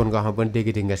laa bëggoon nga xam ban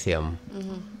déggati nga si am.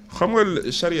 xam nga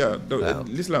charia.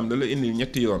 l'islam da la indi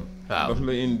ñetti yoon. waaw daf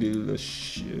la indi la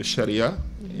charia.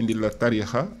 indi la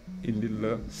tarixa indi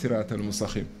la siraatal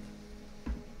mustaqim.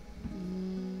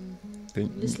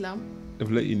 l'islam daf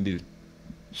la indi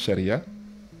charia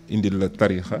indi la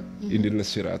tarixa indi la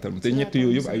siraatal te ñetti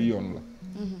yooyu yëpp ay yoon la.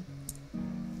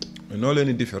 noo leen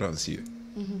di différencier.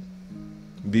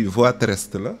 bii voie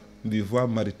terrestre la bii voie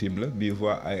maritime la bii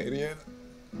voie aérienne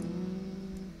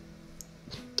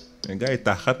mais gars yi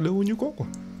taaxatle wuñu ko quoi.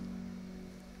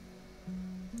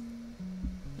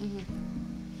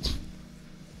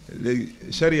 léegi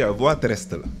charia voie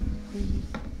terrestre la.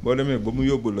 boo demee ba mu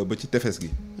yóbbu la ba ci tefes gi.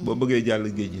 boo bëggee jàll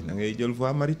géej gi da ngay jël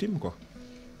voie maritime quoi.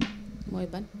 mooy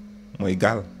ban. mooy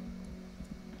gaal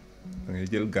da ngay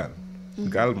jël gaal.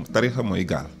 gaal tarixa mooy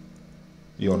gaal.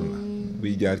 yoon la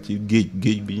buy jaar ci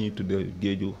géej bi ñuy tuddee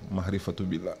géeju mahrifatu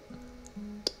billah.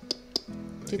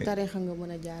 ci tarixa nga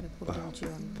mën a jaar pour dem ci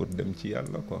yoon. pour dem ci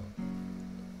yàlla quoi.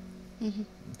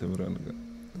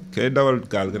 kay dawal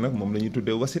gaal ga nag moom la ñuy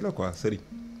tuddee wasila quoi sëriñ.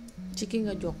 ci ki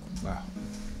nga jokk. waaw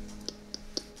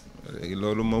léegi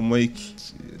loolu moom mooy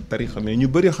tarixa mais ñu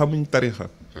bëri xamuñ tarixa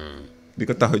di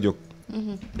ko tax a jóg.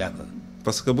 d'accord.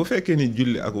 parce que bu fekkee ni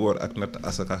julli ak woor ak natt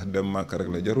asaka dem màkk rek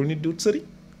la jarul nit di wut sëriñ.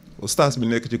 ustaas bi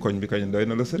nekk ci koñ bi kañ doy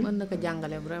na la sëriñ. mën na ko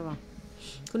jàngale vraiment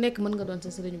ku nekk mën nga doon sa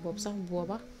sëriñ bopp sax bu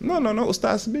boobaa. non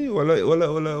ustaas bi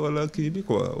wala kii bi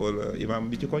quoi wala imam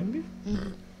bi ci koñ bi.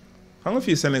 xam nga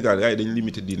fii Sénégal gars yi dañ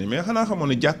limité diine mais xanaa xamoon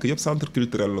ne jàkk yëpp centre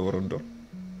culturel la waroon doon.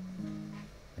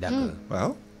 d'accord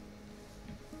waaw.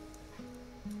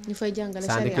 ñu fay jàngale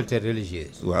centre charia. culture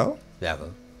religieuse. waaw.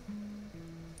 d'accord.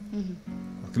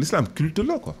 parce que l'islam culte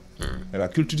la quoi. la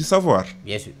culte du savoir.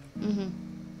 bien sûr.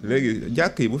 léegi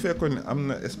jàkk yi bu fekkoon ne am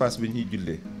na espace bi ñuy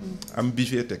jullee. am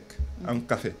bibliothèque. am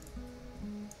café.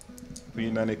 fu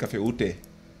ñu naanee café ou thé.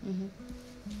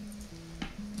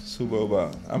 su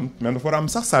boobaa am mais dafa war a am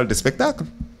sax salle de spectacle.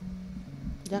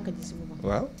 jàkka ji si boppam.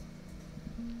 waaw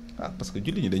parce que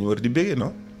julli ñi dañu war di béggee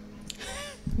non.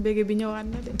 bége bi ñëwaat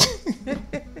na de.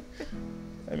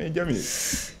 amee jami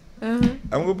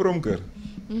am nga borom kër.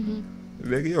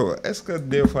 léegi yow est-ce que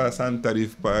des fois ça ne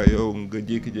t'arrive pas yow nga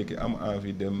jékki-jékki am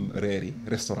envie dem reer yi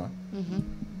restaurant.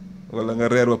 wala nga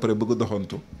reer ba pare bëgg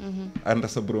doxantu. ànd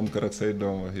sa borom kër ak say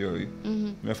doom ak yooyu.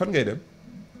 mais fan ngay dem.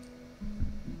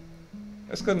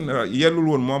 est-ce que yellul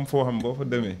woon mu am foo xam boo fa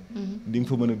demee. di nga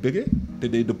fa mën a bëggee te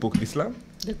day dëppook l'islam.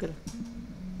 dëgg la.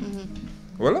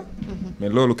 voilà. mais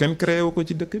loolu kenn créé wu ko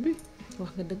ci dëkk bi.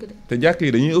 wax nga dëgg de. te jàkk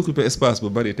yi dañuy occuper espace bu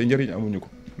bari te njëriñ amuñu ko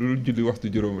loolu julli waxtu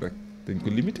juróom rek dañ ko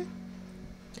limité.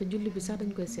 te julli bi sax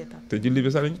dañ koy seetaan.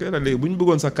 léegi bu ñu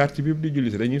bëggoon sax quartier bi yëpp di julli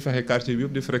si dañuy fexe quartier bi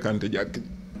yëpp di fréquenter jàkk ji.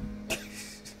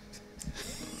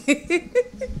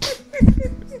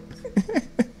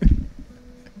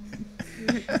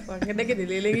 wax nga dëgg de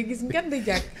léeg-léeg nga gis ngan di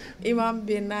jàkk imam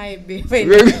bi naay bi fay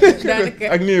daanaka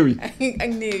ak néew yi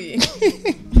ak néew yi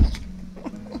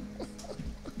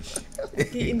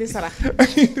kii indi sarax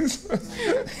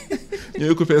ñooy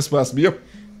occupé espace bi yëpp.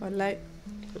 wallaay.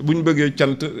 bu ñu bëggee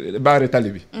cant baare tali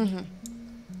bi.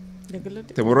 dëgg la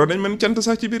de. te waroon nañ mën cant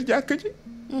sax ci biir jàkk ji.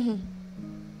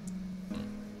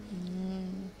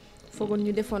 foogoon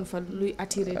ñu defoon fa luy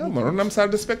attirer. mënoon na am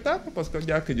salle de spectacle parce que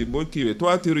jàkk ji boo kiiwee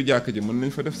toiture jàkk ji mën nañ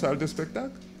fa def salle de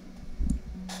spectacle.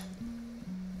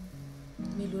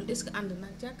 mais loolu est-ce que ànd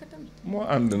nag jàkk tamit. moo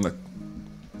ànd nag.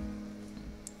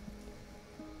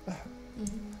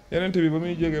 yeneen bi ba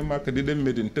muy jógee Màkk di dem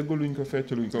Médine tëggaluñ ko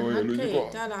feccaluñ ko woyaluñ ko.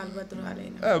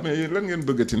 Mais yéen lan ngeen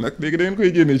bëggati nag léegi da ngeen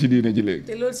koy génnee ci diine ji léegi.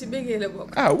 te loolu si bëggee la bokk.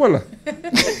 Voilà.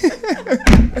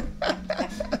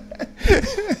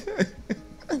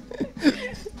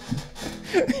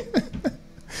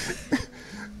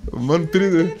 man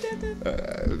prison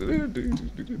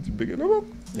bëgg na moom.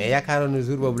 mais yaakaaroon ne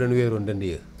jour boobu lañ wéeroon dënd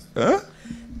ya.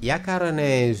 yaakaaroon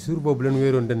ne jour boobu lañ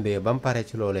wéeroon dënd ya ba mu pare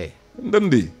ci loolee.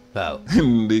 ndënd yi. waaw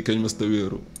ndënd yi kañ mësta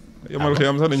wéeru. yamal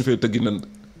xiyam sax dañu fay tëggi ndënd.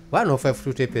 waaw non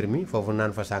foofu tout est permis foofu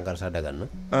naan fa sàngal sax dagan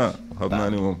na. xam naa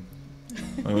ni moom.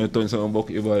 maa ngi tooñ sama mbokk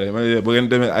Ibrahima ma bu ngeen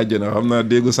demee àjjana xam naa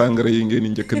déggu sàngara yi ngeen di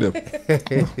njëkk dem.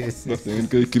 parce que ngeen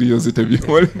koy curiosité bi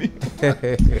wala ni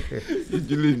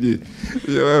jullit ji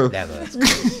waaw.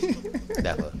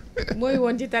 d'accord. mooy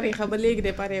woon ci tarixa ba léegi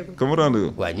de pareegul. comprendre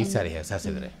nga. waaw ñu tarixa ça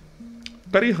c'est vrai.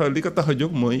 tarixa li ko tax a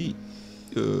jóg mooy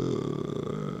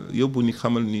yóbbu ni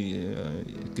xamal ni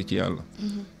ki ci yàlla.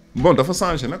 bon dafa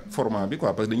changé nag format bi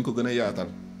quoi parce que dañ ko gën a yaatal.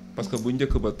 parce que bu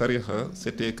njëkk ba tarixa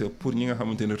c'était que pour ñi nga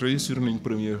xamante ne réussir nañ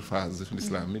première phase de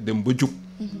l'islam bi dem ba jub.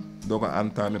 doo ko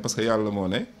entamé parce que yàlla moo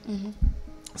ne.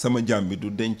 sama jaam bi du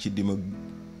denc di ma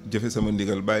jëfe sama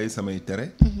ndigal bàyyi samay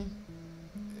tere.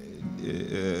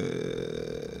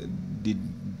 di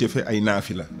defe ay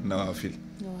nawaafil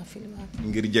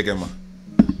ngir jege ma.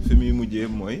 fi muy mujjee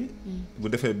mooy. bu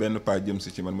defee benn pas jëm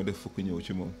si ci man ma def fukk ñëw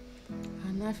ci moom.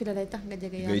 naafila day tax nga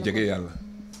jege yàlla. ngay jege yàlla.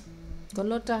 kon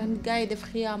loolu tax gars yi def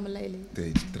xiyaam lay lay.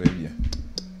 tey très bien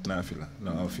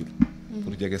nawaafil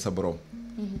pour jege sa borom.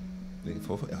 léegi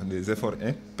foofu des efforts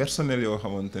personnels yoo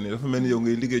xamante ni dafa mel ni yow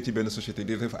ngay liggéey ci benn société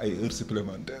di def ay heures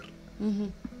supplémentaires.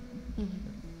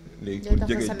 léegi pour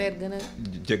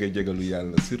jegelu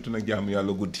yàlla surtout nag jaamu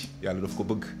yàlla guddi yàlla daf ko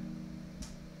bëgg.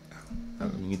 waaw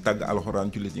ñu ngi tàgg alxuraan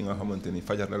jullit yi nga xamante ni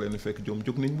fajar la leen fekk joom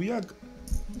jóg nañ bu yàgg.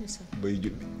 bay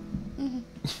julli.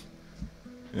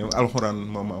 même alxuraan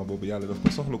moment boobu yàlla daf ko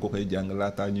soxla ko koy jàng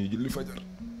laataa ñuy julli fajar.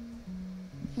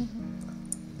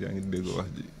 yaa ngi dégg wax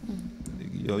ji.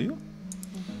 léegi yooyu.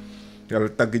 yàlla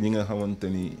tagg ñi nga xamante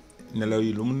ni nelaw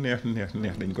yi lu mu neex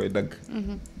dañ koy dagg.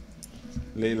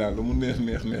 Layla lu mu neex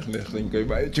dañ koy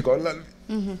bàyyi ci kaw lal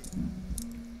bi.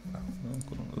 waaw donc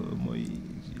mooy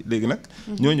léegi nag.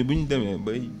 ñooñu bu ñu demee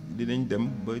ba dinañ dem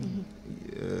ba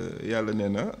yàlla nee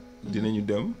na dinañu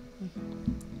dem.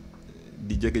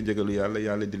 di jege-jegalu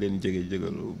yàlla di leen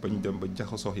jege-jegalu bañ dem ba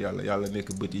jaxasoo yàlla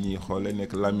nekk bët yi ñuy xoole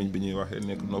nekk làmmiñ bi ñuy waxee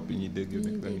nekk nopp yi ñuy dégg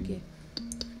nekk làmmiñ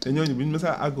te ñooñu bu ñu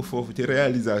mësaa àgg foofu ci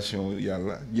réalisation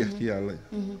yàlla jeex ci yàlla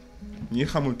ñi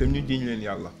xamul tam ñu jiñ leen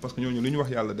yàlla parce que ñooñu lu ñu wax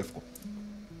yàlla def ko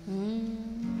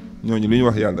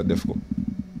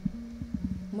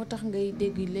moo tax ngay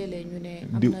dégg léeg-léeg ñu ne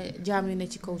am na jaam yu ne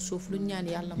ci kaw suuf lu ñu ñaan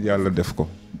yàlla def ko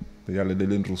te yàlla da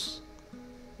leen ruus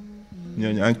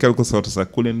ñooñu en quelque sorte sax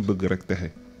ku leen bëgg rek texe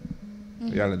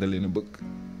yàlla da leen a bëgg.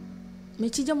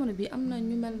 mais ci jamono bi am na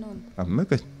ñu mel noonu. am na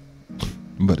kañ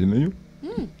bari nañu.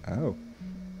 waaw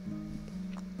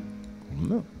am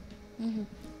na.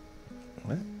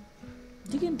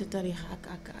 diggante tarixa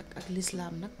ak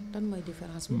l'islam nag lan mooy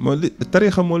différence bi.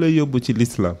 tarixa moo lay yóbbu ci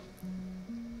l'islam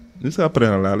jusqu'à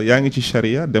présent laala yaa ngi ci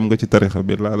charia dem nga ci tarixa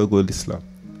bi laala goo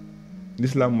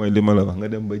l'islam mooy li ma la wax nga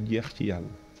dem ba jeex ci yàlla.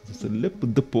 sa lépp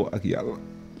dëppoo ak yàlla.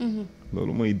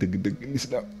 loolu mooy dëgg-dëgg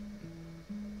lislaam.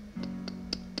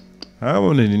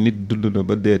 xamoon na ni nit dund na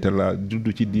ba dee te laa judd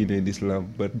ci diine lislaam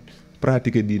ba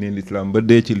pratiquer diine lislaam ba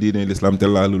dee ci diine lislaam te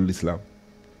laalul lislaam.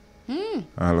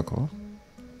 la ko wax.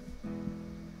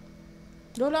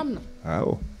 loolu am na.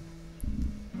 waaw.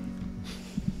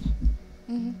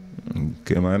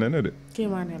 kéemaane na de.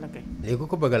 kéemaane la kay. léegi ku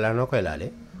ko bëgg laa noo koy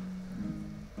laalee.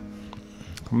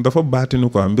 xam dafa baatinu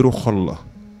quoi mbiru xol la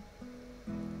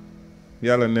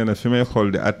yàlla nee na fi may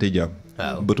xool di àtte jaam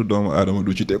bëtu doomu aadama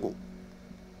du ci tegu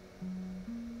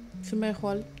fi may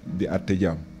xool di àtte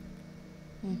jaam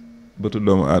bëtu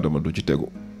doomu aadama du ci tegu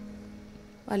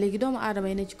waaw léegi doomu aadama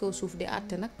yi ne ci kaw suuf di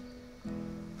àtte nag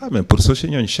mais pour soci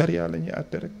ñooñ charia la ñuy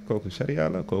àtte rek kooku charia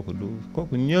la kooku du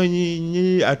kooku ñooñi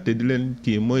ñiy àtte di leen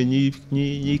kii mooy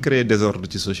ñiy créer désordre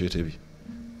ci société bi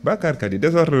bàkkaarkat yi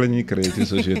désordre la ñuy créer ci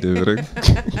société bi rek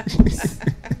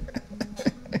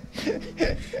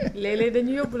léeg-léeg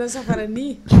dañu yóbbu la safara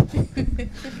nii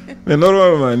mais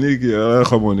normalement nii kii nga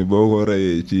xamoon ni boo ko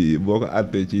reyee ci boo ko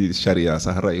àttee ci charia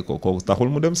sax rey ko kooku taxul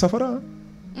mu dem safara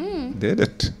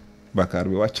déedéet bàkkaar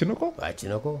bi wàcc na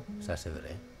ko ça c'est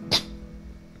vrai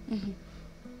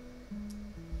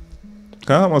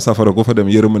kaa xamoo safara ku fa dem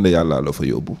yërmande yàlla la fa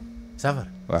yóbbu safara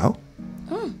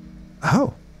waaw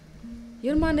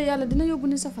yërmande yàlla dina yóbbu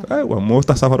ni safara ay waaw moo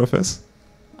tax safara fees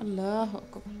allahu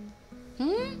akbar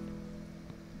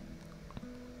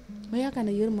ma yaakaar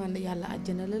ne yërmande yàlla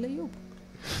àjjana la lay yóbbu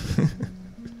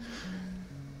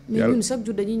mais ñun chaque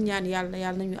jour dañuy ñaan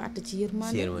yàlla nañu àtt ci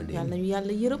yërmande yàlla nañu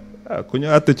yàlla yërëm ku ñu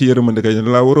àtt ci yërmande kay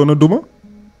laa waroon a duma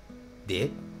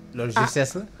déet loolu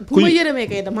justesse la bu ma yërëmee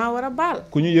kay damaa war a baal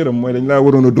ku ñu yërëm mooy dañ laa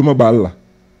waroon a duma baal la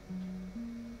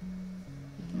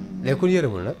léegi ku ñu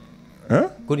yërëmul nag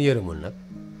ku ñu yërëmul nag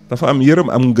dafa am yërëm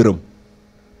am ngërëm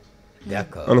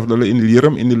d'accord olof da la indil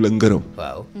yërëm indil la ngërëm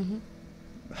waaw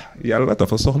yàlla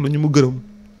dafa soxla ñu mu gërëm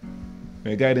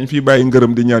mais gars yi dañ fiy bàyyi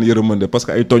ngërëm di ñaan yërëmande parce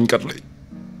que ay tooñkat lay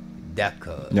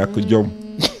d'accord ñàkk jom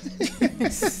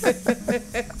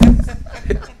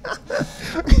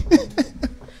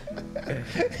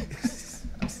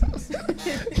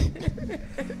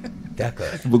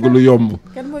d'accord bëgg lu yomb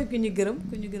kan mooy ki ñu gërëm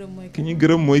mooy ki ñu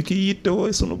gërëm mooy ki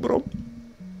yittewoo sunu borom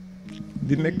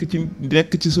di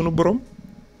nekk ci sunu borom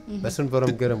ba sunu borom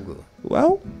gërëm ko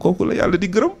waaw kooku la yàlla di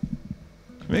gërëm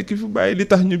mais ki fi bàyyi li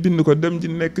tax ñu bind ko dem di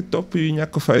nekk topp yu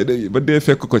ñàkk fayda yi ba dee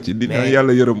fekk ko ci di naan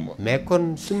yàlla yërëm ma mais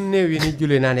kon suñu néew yi ni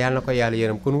jullee naan yàlla na ko yàlla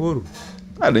yërëm kon wóorul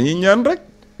dañuy ñaan rek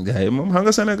gars yi moom xam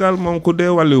nga Sénégal moom ku dee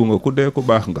wàlliwu nga ku dee ku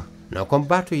baax nga non comme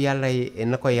baatu yàlla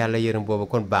na ko yàlla yërëm boobu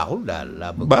kon baaxul daal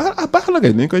laa bëgg baax la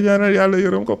kay nañ ko ñaanal yàlla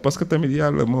yërëm ko parce que tamit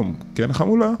yàlla moom kenn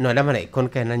xamula non dama ne kon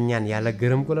kay nañ ñaan yàlla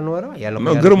gërëm ko lan war a yàlla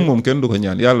non gërëm moom kenn du ko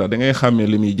ñaan yàlla da ngay xàmmee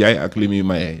li muy jaay ak li muy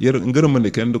mayee ngërëmande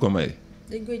kenn du ko maye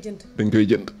dañ koy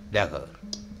jënd d'accord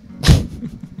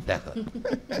d'accord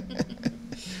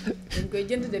dañ koy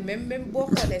jënd de même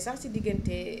boo xoolee sax ci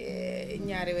diggante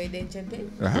ñaari way dencante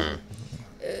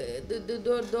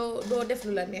doo def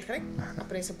lu la neex rek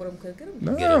après sa borom kër gërëm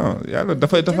non yàlla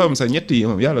dafa am sa ñett yi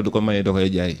moom yàlla du ko maye da koy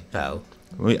jaay waaw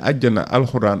muy àjjana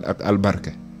alxuraan ak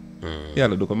albarke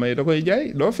yàlla du ko maye da koy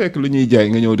jaay doo fekk lu ñuy jaay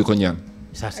nga ñëw di ko ñaan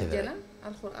ça c'est vrai àjjana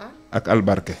alxuraan ak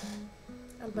albarke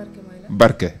mooy la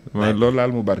barke mooy loolu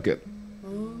laal mu barkeel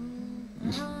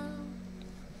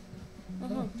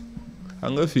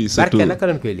xam nga fii surtout barke naka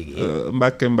lañ koy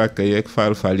liggéey mbàkke yeeg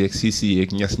faal yeeg siisi yeeg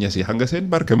ñas yi xam nga seen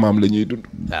barke maam la ñuy dund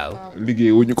waaw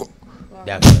liggéey wuñu ko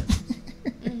d'accord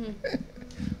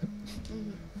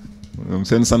moom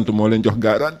seen sant moo leen jox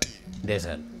garantie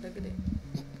ndeysaan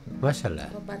macha allah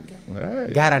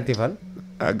garantie fan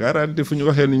garantie fu ñu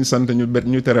waxee ni ñu sant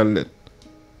ñu teral leen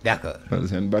d'accord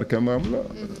seen barke maam la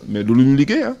mais du lu ñu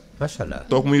liggéey macha allah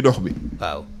toog muy dox bi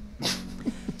waaw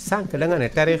sànq da nga ne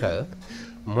tarixa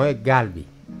mooy gaal bi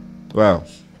waaw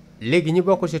léegi ñi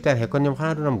bokkul ci tarixa kon ñoom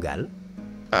xanaa du am gaal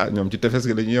ñoom ci tefes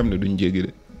gi dañuy yem ne duñ jéggi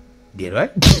de déet waay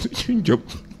duñ jóg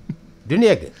duñ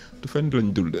yegg du fenn lañ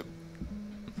dul dem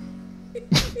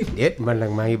déet man nag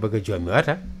maa ngi bëgg a jommi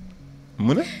waata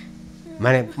mu ne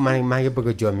maa ngi bëgg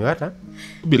a jommi waata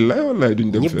billaay wallaay duñ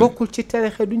dem ñi fenn bokkul ci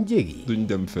tarixa duñ jéggi duñ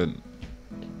dem fenn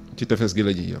ci tefes gi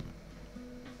la ñuy yem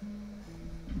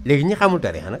léegi ñi xamul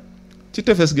tarixa nag ci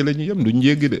tefes gi la ñuy yem duñ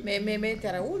jéggi de mais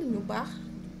terewul ñu baax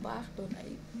doon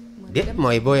ay déet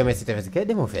mooy boo yemee ci tefes gi kay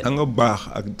demoo fenn a nga baax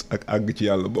ak àgg ci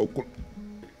yàlla bokkul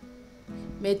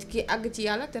mais ki àgg ci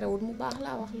yàlla terewul mu baax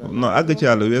laa wax loolu non àgg ci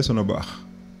yàlla weesu na baax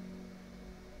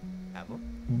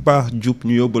baax jub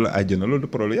ñu yóbbu la àjjana loolu du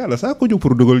problème yàlla saa ko jub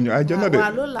pour dugal ñu àjjana de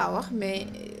waaw loolu laa wax mais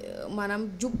maanaam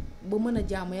jub ba mën a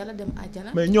jaamu yàlla dem àjjana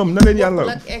mais ñoom na leen yàlla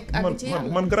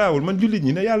man garaawul man jullit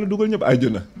ñi ne yàlla dugal ñëpp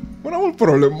àjjana man amul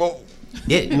problème moom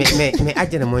mais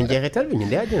àjjana mooy njeexital bi ñun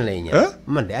de àjjana lay ñaan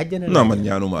man de àjjana non man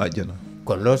ñaanuma àjjana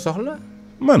kon loo soxla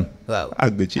man waaw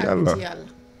àgg ci yàlla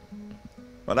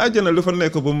man àjjana li fa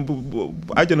nekk ba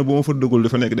àjjana bu ma fa dugal li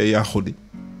fa nekk day yàqu di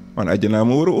man àjjanaa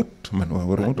ma war a ut man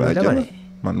war a ut àjjana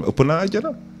man ëpp naa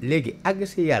àjjana. léegi àgg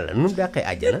si yàlla nu mu dàqee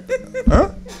àjjana.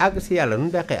 àgg si yàlla nu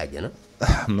mu dàqee àjjana.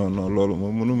 non loolu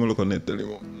moom mënuma la ko nettali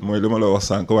moom. mooy li ma la wax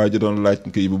sànq waa ji doon laaj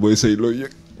kii bi booy sëy looy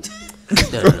yëg.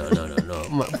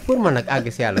 non pour man nag àgg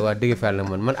si yàlla waa dëgg fa yàlla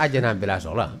man àjjanaam bi laa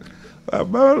soxla. waaw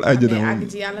baal àjjana moom àgg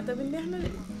ci yàlla tamit neex na de.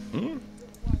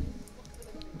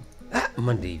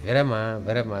 man de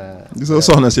vraiment. gisoo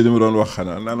soxna si li mu doon wax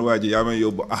xanaa naan waa ji yaa may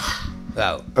yóbbu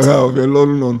waaw mais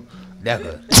loolu noonu.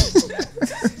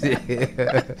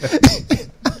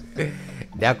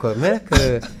 d'accord mais nag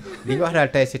li nga wax daal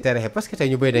tey si tarixe parce que tey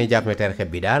ñu bëri dañuy jàpp ne tarixe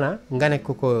bi daana nga ne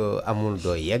ku ko amul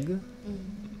doo yegg.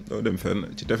 doo dem fenn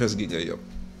ci tefes gi ngay yóbbu.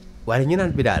 wala ñu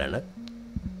naan bidaa la nag.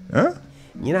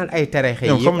 ñu naan ay tarixe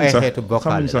ñoom yëpp ay xeetu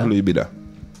bokkaale xamuñ sax luy bidaa.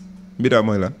 bidaa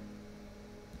mooy lan.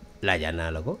 laajaat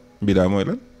naa la ko. bidaa mooy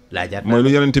lan. laajaat mooy lu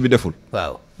yonent bi deful.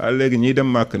 waaw léegi ñiy dem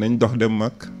màkk nañ dox dem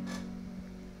màkk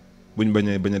buñ bañ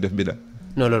a def bidaa.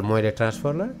 non loolu moyen de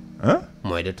transport la.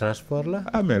 moyen de transport la.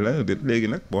 mais la léegi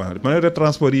nag bon moyen de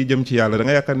transport yi jëm ci yàlla da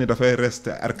nga yaakaar ni dafay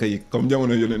rester archaïque comme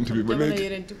jamono yonent bi ba léegi.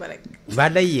 ba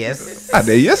day yees.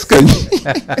 day yees kañ.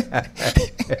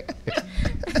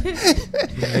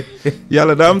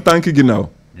 yàlla daa am tànk ginnaaw.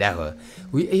 d'accord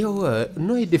oui yow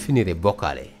nooy définir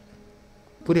bokkaale.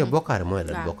 pour yow bokkaale mooy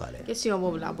lan bokkaale. question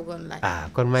boobu laa bëggoon laaj.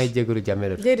 kon may jégalu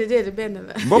jàmmee. déedéet benn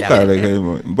la. bokkaale kay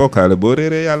mooy bokkaale boo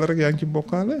réeree yàlla rek yaa ngi ci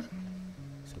bokkaale.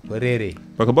 ba réeree.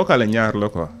 parce que bokkaale ñaar la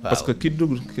quoi. parce que ki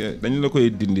dugg dañ la koy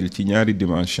dindil ci ñaari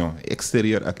dimension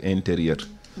extérieur ak intérieur.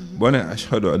 boo ne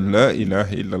ashhadu an laa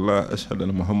ilaha illa allah ashhadu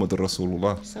anna muhammadu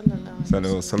rasulullah sallallahu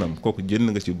alayhi wa sallam kooku jënd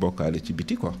nga ci bokkaale ci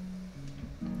biti quoi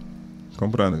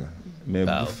comprendre nga. mais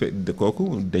bu fe kooku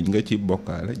dañ nga ci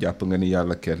bokkaale jàpp nga ni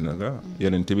yàlla kenn nga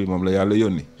yonent bi moom la yàlla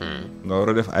yónni. nga war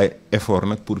a def ay effort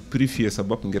nag pour purifier sa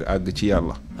bopp ngir àgg ci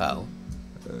yàlla. waaw.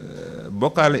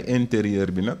 bokkaale intérieur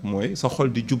bi nag mooy sa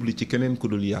xol di jubli ci keneen ku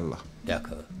dul yàlla.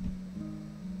 d'accord.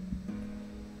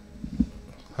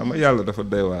 xam nga yàlla dafa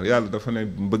doy waar yàlla dafa ne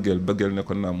bëggeel ne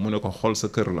ko naam mu ne ko xol sa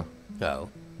kër la. waaw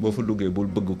boo fa duggee bul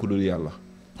bëgg ku dul yàlla.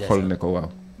 xol ne ko waaw.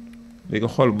 léegi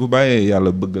xol bu bàyyee yàlla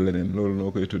bëgg leneen loolu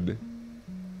noo koy tudde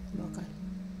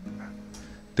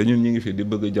te ñun ñi ngi fi di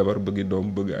bëgg jabar bëgg doom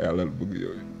bëgg yàlla bëgg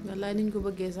yooyu. wallaay niñ ko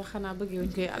bëggee sax xanaa bëggee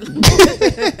wuñ ko yàlla.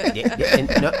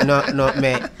 non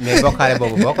mais bokkaale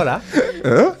boobu bokk la.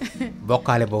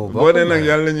 bokkaale boobu bokk boo nee nag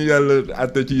yàlla ñu yàlla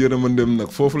àtte ci yërëmandeem nag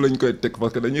foofu lañ koy teg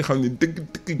parce que dañuy xam ni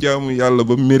dëgg jaamu yàlla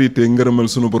ba mérité ngërëmal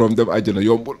sunu borom dem àjjana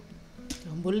yombul.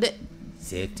 yombul de.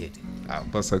 waaw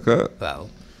parce que. waaw.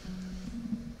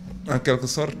 en quelque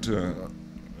sorte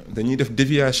dañuy def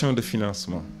déviation de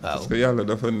financement. parce que yàlla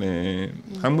dafa ne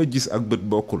xam nga gis ak bët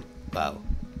bokkul. waaw.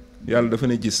 yàlla dafa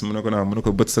ne gis mu ne ko naa mu ne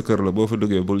ko bët sa kër la boo fa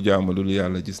duggee bul jaamu lu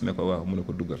yàlla gis ne ko waaw mu ne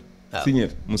ko duggal. signé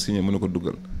mu signé mu ne ko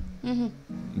duggal.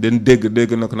 den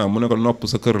dégg na ko naa mu ne ko nopp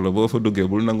sa kër la boo fa duggee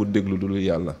bul nangu déglu lu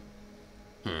yàlla.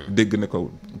 dégg ne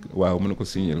ko waaw mu ne ko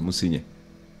signé mu signé.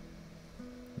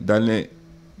 daal ne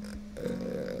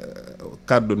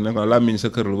kàddu ne ko làmmiñ sa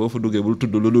kër la boo fa duggee bul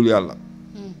tudd lu dul yàlla.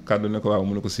 kàddu ne ko waaw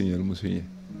mu ne ko signé mu signé.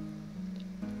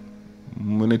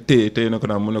 mu ne téye na ko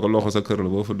naan mu ne ko loxo sa kër la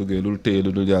boo fa duggee lul téye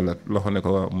lu dul yàlla loxo ne ko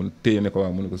waaw mu téye ne ko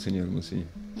waaw mu ne ko signé mu signé.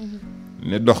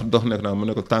 ne dox ne ko naan mu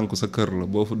ne ko tànk sa kër la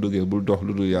boo fa duggee bul dox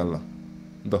lu dul yàlla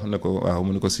dox ne ko waaw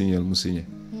mu ne ko signé mu signé.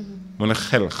 mu ne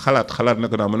xalaat ne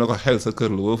ko naan mu ne ko xel sa kër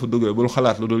la boo fa duggee bul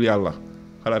xalaat lu dul yàlla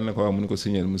xalaat ne ko waaw mu ne ko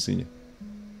signé mu signé.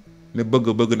 ne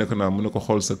bëgg ne ko naan mu ne ko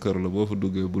xool sa kër la boo fa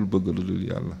duggee bul bëgg lu dul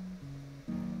yàlla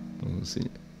mu signé.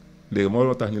 léegi moo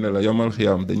la tax ñu ne la yomal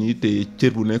xiyaam dañuy téye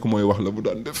cër bu nekk mooy wax la mu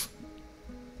daan def.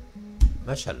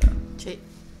 macha allah.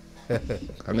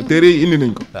 xam nga téere yi indi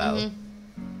nañ ko. waaw.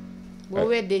 boo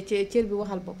weddee cër bi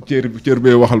waxal boppam. cër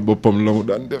bee waxal boppam la mu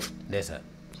daan def. ndeysaan.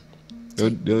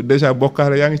 yow dèjà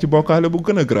bokkaale yaa ngi ci bokkaale bu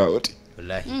gën a garaawati.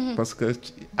 wallaahi. parce que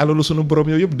alalu sunu borom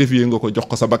yooyu yëpp dévier nga ko jox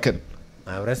ko sa bakken.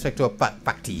 respecté woo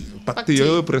pacte yi. pacte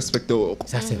yooyu yëpp respecté woo ko.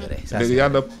 ça c'est vrai ça léegi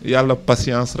yàlla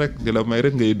patience rek di la may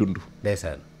rek ngay dund.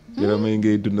 ndeysaan. di la may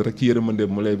ngay dund rek ci yërmande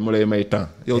mu lay may temps.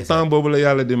 yow temps boobu la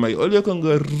yàlla di may au lieu que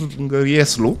nga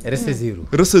yeeslu.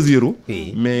 ressaisiru.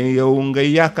 mais yow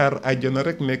ngay yaakaar àjjana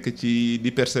rek nekk ci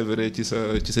di persévérer ci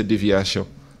sa déviation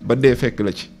ba dee fekk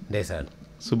la ci. ndeysaan.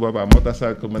 su boobaa moo tax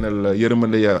sax ma ne la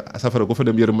yërmande safara ku fa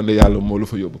dem yërmande yàlla moo la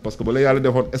fa yóbbu parce que ba la yàlla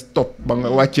defoon stop ba nga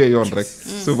wàccee yoon rek.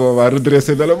 su boobaa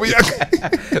redressé na la bu yàgg.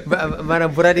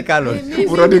 maanaam bu radicaloon.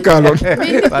 bu radicaloon.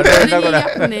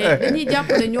 dañuy jàpp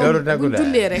ne ñoom buñ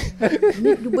jullee rek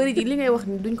nit ñu bëri li ngay wax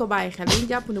ni duñ ko bàyyi xel dañuy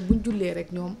jàpp ne buñ jullee rek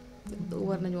ñoom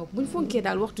war nañoo buñ fonkee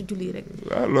daal waxtu julli rek.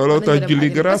 waaw looloo tax julli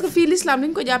grave parce que fii l'islam li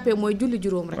ñu ko jàppee mooy julli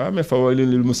juróom rek. waaw mais fa waylun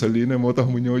lil musalliin moo tax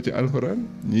mu ñëw ci alxuraan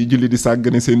ñiy julli di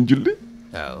sàggane seen julli.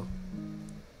 waaw.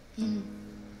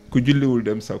 ku julliwul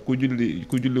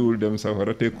dem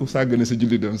safara te ku sàggane sa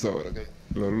julli dem safara kay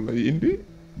loolu lay indi.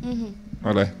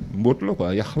 voilà mbóot la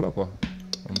quoi yàq la quoi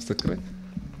am secret.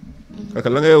 parce que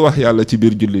la ngay wax yàlla ci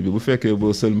biir julli bi bu fekkee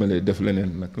boo sëlmalee def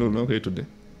leneen nag loolu noo koy tuddee.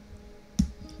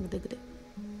 dëgg de.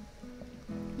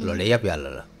 loolu yëpp yàlla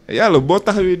la. yàlla boo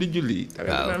taxawee di julli.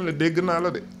 waaw naan la dégg naa la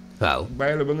de. waaw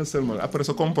bàyyi la ba nga sëlmal après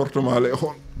sa comportement lay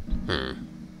xool.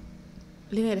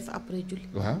 li ngay def après julli.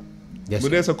 waaw bu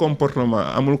dee sa comportement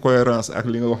amul cohérence ak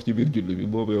li nga wax ci biir julli bi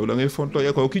boobu yow da ngay fontoo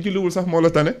ko ki julliwul sax moo la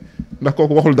tane ndax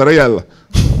kooku waxul dara yàlla.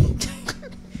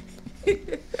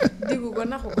 diggu ko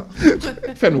naxu ko.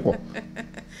 fenu ko.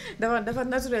 dafa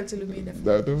naturel ci lu muy def.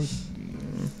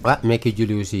 waaw mais ki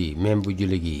julli aussi même bu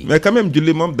julli gi. mais quand même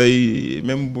julli moom day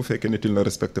même bu fekkee ne tu ne le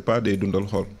respectes pas day dundal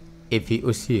xol. et puis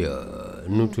aussi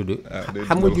nu tudd.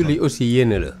 xam nga julli aussi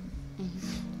yéene la.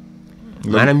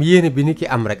 maanaam yéene bi nit ki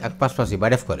am rek ak pas-pas yi ba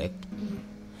def ko rek.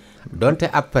 donte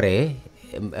après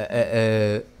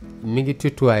mi ngi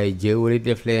tutoyé Dieu wala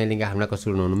def leneen li nga xam ne ko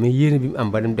sul noonu mais yéene bi mu am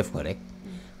ba dem def ko rek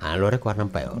loolu rek war na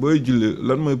payoor. booy julli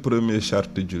lan mooy premier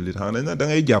charte julli xam nañ da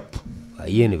ngay jàpp. waaw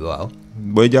yéene bi waaw.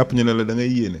 booy jàpp ñu ne la da ngay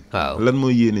yéene. waaw lan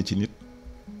mooy yéene ci nit.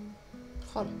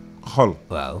 xol.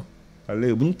 waaw. waaw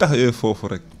léegi bu ñu taxawee foofu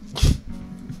rek.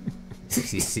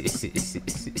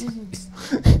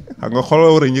 xam nga xol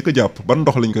war a ñi ko jàpp ban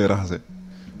ndox lañ koy raxase.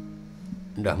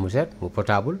 ndox mu set mu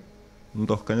potable.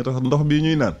 ndox kañ raxas ndox bii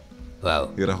ñuy naan. waaw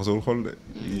yi raxasul xol de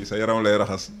yi sa yaram lay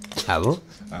raxas. ah bon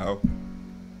waaw.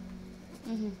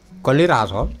 kon li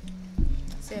raxas xol.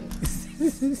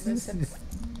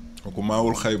 kooku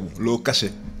maawul xaybu loo caché.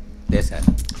 ndeysaan.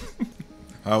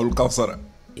 maawul kawsara.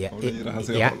 yaa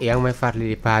ngi may fàttali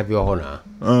di paa bi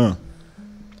waxoon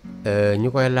ñu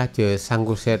koy laaj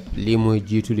sangu seet lii mooy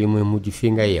jiitu lii mooy mujj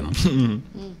fii nga yem.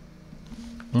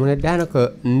 mu ne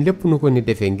daanaka lépp nu ko ni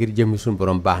defee ngir jëmmi suñu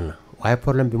borom baax na waaye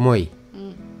problème bi mooy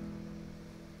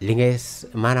li ngay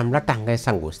maanaam la tax ngay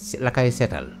sangu la koy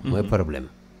seetal. mooy problème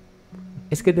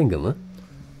est-ce que dégg nga ma.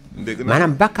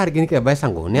 maanaam bàkkaar gi ni koy bay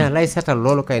sangu nee na lay seetal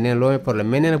loolu kay nee na loolu problème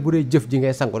mais nee na bu dee jëf ji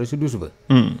ngay sangu rek si duus ba.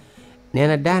 nee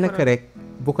na daanaka rek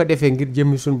bu ko defee ngir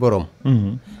jëmmi suñu borom.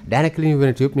 daanaka li ñu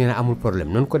wénati yëpp nee na amul problème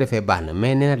noonu ko defee baax na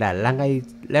mais nee na daal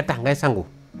la tax ngay sangu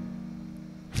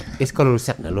est-ce que loolu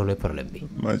set na loolu problème bi.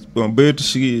 bon béyatu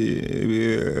si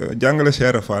jàngale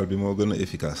Cheikh Fall bi moo gën a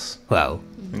efficace. waaw.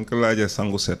 dañ ko laajee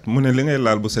sangu set mu ne li ngay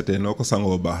laal bu setee noo ko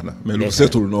sangoo baax na. mais lu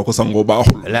setul noo ko sangoo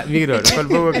baaxul. la mi ngi doon kon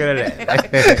boobu gën a leer.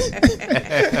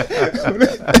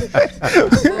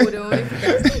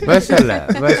 macha allah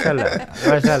macha allah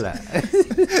macha allah.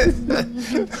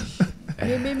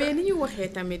 mais ni ñu waxee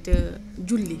tamit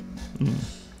julli.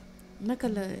 naka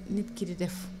la nit ki di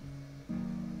def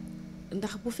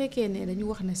ndax bu fekkee ne dañu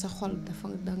wax ne sa xol dafa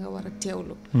da nga war a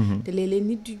teewlu. te léeg-léeg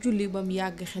nit di julli ba mu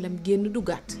yàgg xelam génn du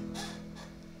gàtt.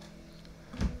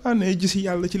 ne gis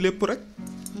yàlla ci lépp rek.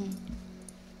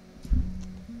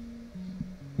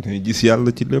 ne gis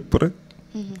yàlla ci lépp rek.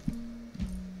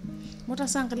 moo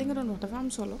tax sànq li nga doon wax dafa am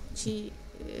solo ci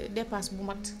dépasse bu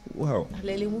mat. waaw ndax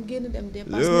léeg-léeg mu génn dem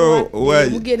dépasse ñëwaat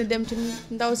mu génn dem ci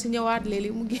ndaw si ñëwaat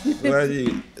léeg-léeg mu génn.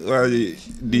 waa ji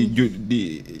di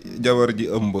jabar ji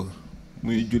ëmb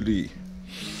muy julli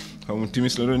xaw ma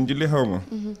timis la doon julli xaw ma.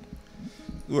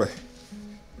 waay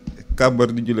kàbbar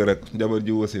di julli rek jabar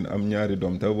ji wasin am ñaari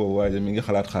doom te boobu waaja mi ngi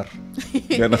xalaat xar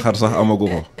benn xar sax amagu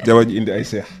ko jabar ji indi ay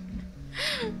seex.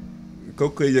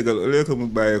 kooku koy yëgal au lieu que mu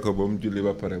bàyyee ko ba mu julli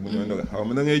ba pare mu ñëw ne xaw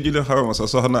ma da ngay julli xaw ma sa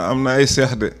soxna am na ay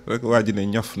seex de rek waa ji ne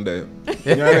ñaf ndeyo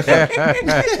ñaari xar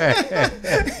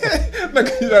nag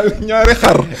ñaari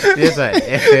xar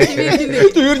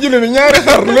ci biir julli bi ñaari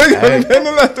xar léegi benn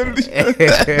laatal di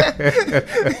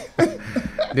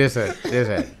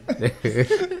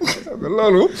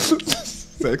loolu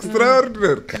c'est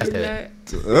extraordinaire.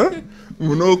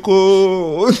 munoo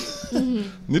ko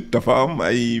nit dafa am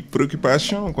ay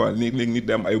préoccupation quoi léeg-léeg nit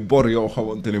da am ay bor yoo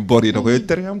xamante ne bor yi da koy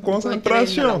tere am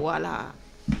concentration. voilà.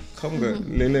 xam nga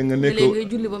léeg-léeg nga nekk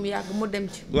léeg-léeg julli ba mu yàgg mu dem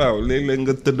ci. waaw léeg-léeg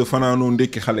nga tëdd fanaanoo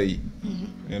ndékki xale yi.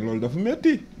 mais loolu dafa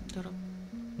metti.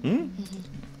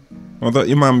 moo tax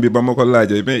imam bi ba ma ko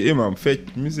laajee mais imam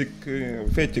fecc musique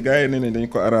fecc gars yi ne nañ dañ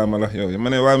ko araamal ak yow ma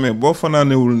ne waaw mais boo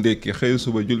fanaanewul ndékki xëy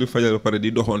suba julli fajar pare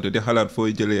di doxante di xalaat fooy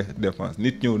jëlee dépense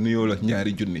nit ñëw nuyoo la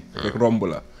ñaari junni rek romb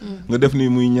la nga def nii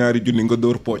muy ñaari junni nga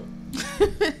dóor pooj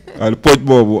waaw pooj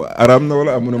boobu araam na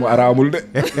wala amu ne mu araamul de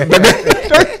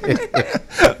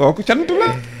kooku cant la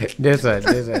ndeysaan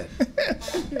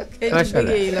macha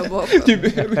allah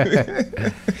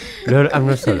loolu am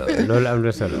na solo loolu am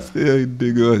na solo. yaa ngi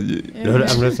dégg wax ji. loolu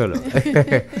am na solo.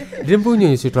 dinañ bëgg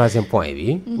ñëw si troisième point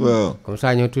bi. waaw comme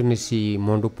ça ñoo tourné si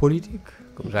monde politique.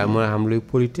 comme ça mën a xam luy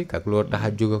politique ak loolu tax a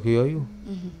jóg ak yooyu.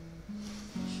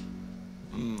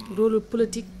 rôle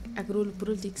politique ak rôle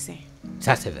politicien.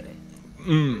 ça c'est vrai.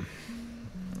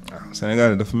 waaw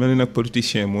Sénégal dafa mel ni nag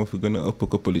politicien moo fi gën a ëpp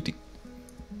ko politique.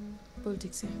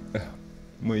 politicien.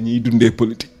 mooy ñiy dundee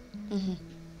politique.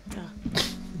 waaw.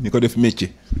 ñi ko def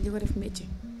métier. di ko def métier.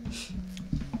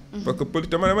 parce que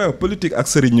politique ak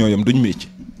sëriñ ñooyam duñ métier.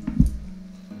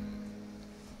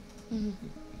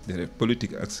 déedéet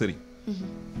politique ak sëriñ.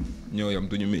 ñooyam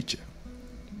duñu métier.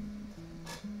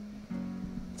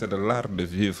 c'est de l'art de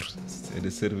vivre c'est de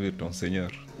servir ton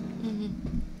Seigneur.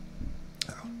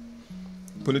 waaw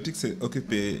politique c'est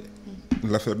occuper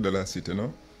l'affaire de la cité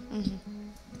non.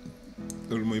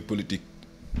 loolu mooy politique.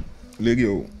 léegi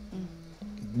yow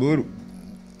boo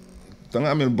da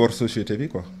nga ameel bor société bi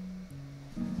quoi.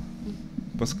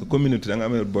 parce que communauté da nga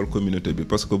ameel bor communauté bi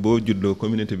parce que boo juddoo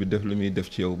communauté bi def lu muy def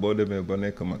ci yow boo demee ba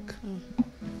nekk mag.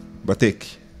 ba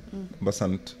tekki. ba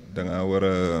sant da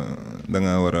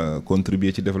ngaa war a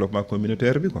contribuer ci développement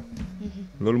communautaire bi quoi.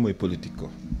 loolu mooy politique quoi.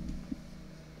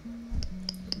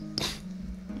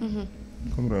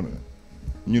 comprendre nga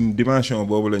ñun dimension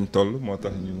boobu lañ toll moo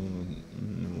tax ñu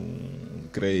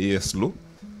créer Yeeslu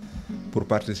pour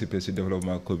participer ci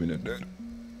développement communautaire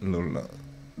loolu la.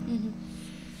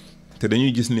 te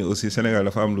dañuy gis ni aussi Sénégal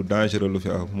dafa am lu dangereux lu fi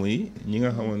am muy ñi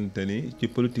nga xamante ni ci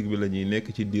politique bi la ñuy nekk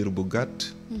ci diir bu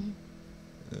gàtt.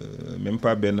 même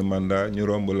pas benn mandat ñu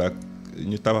romb la ak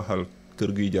ñu tabaxal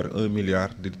kër guy jar 1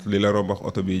 milliard li la romb ak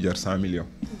oto biy jar 100 millions.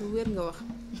 du wér nga wax.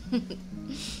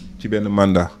 ci benn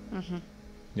mandat.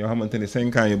 ñoo xamante ni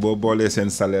 5 ans yi boo boolee seen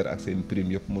salaire ak seen prime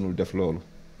yëpp mënul def loolu.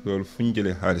 loolu fu ñu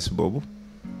jëlee xaalis boobu.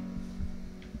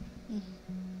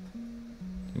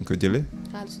 ñu ko jëlee.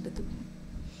 xaalisu dëkk bi.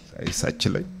 ay sàcc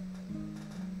lañ.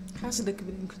 xaalisu dëkk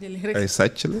bi dañ ko jëlee rek. ay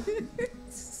sàcc la.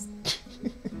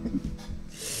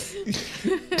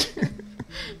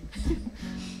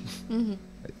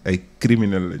 ay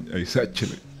criminel lañ ay sàcc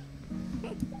lañ.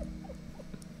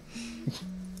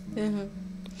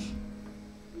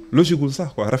 logiqueul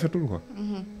sax quoi rafetul quoi.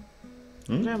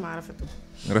 vraiment rafetul.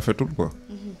 rafetul quoi.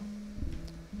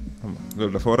 xam nga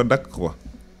loolu dafa war a dakk quoi.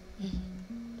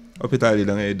 hôpital yi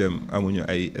da ngay dem amuñu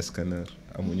ay scanner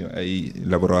amuñu ay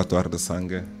laboratoire de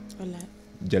sanguin. wallaay.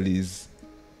 dialyse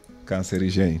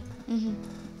cancérigène yi.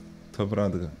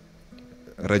 comprendre nga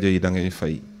rajo yi da ngay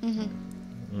fay.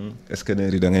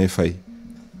 scanner yi da ngay fay.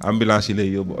 ambulance yi lay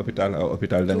yóbbu hôpital à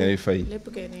hôpital da ngay fay. lépp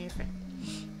kay da ngay fay.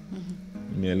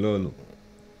 mais loolu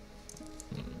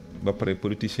ba pare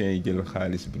politiciens yi jël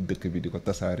xaalis bi dëkk bi di ko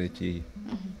tasaare ci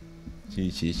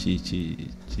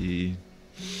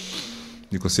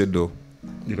di ko séddoo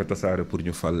di ko tasaare pour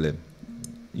ñu fal leen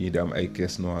ñii di am ay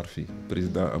caisse noire fii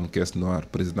président am caisse noire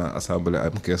président assemblée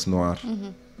am caisse noire.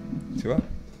 tu vois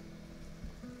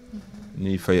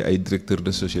ñuy fay ay directeur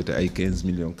de société ay 15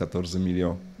 millions 14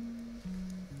 millions.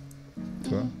 tu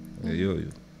vois yooyu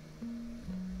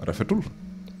rafetul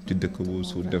ci dëkk bu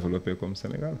sous-développé comme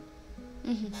Sénégal.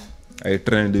 ay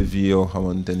train de vie yoo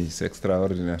xamante ni c'est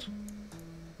extraordinaire.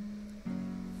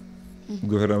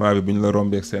 gouvernement bi bu ñu la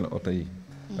rombeek seen oto yi.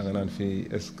 da nga naan fii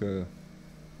est-ce que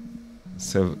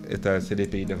c'est des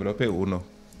pays développés ou non.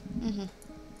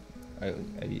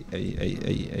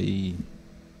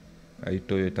 ay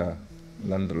Toyota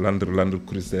Land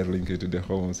Cruiser lañ koy tuddee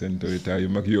xaw ma seen Toyota yu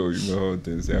mag yooyu nga xamante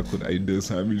ne ça coûte ay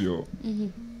 200 millions.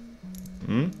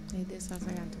 ay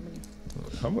 250 millions.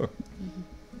 xam nga.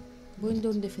 boo ñu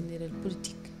doon définir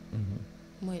politique.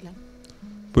 mooy lan.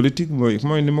 politique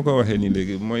mooy ni ma ko waxee nii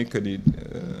léegi mooy que ni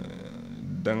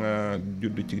da nga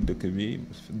judd ci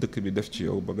dëkk bi def ci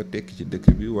yow ba nga tekki ci dëkk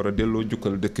bi war a delloo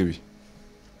jukkal dëkk bi.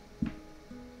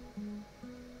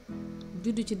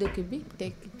 judd ci dëkk bi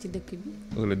tekki ci dëkk bi.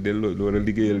 wala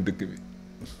liggéeyal dëkk bi.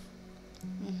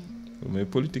 mais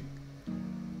politique.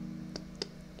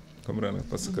 comprendre nga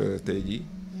parce que tey jii.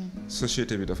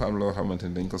 société bi dafa am loo xamante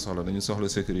ni dañ ko soxla dañu soxla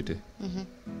sécurité.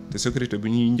 te sécurité bi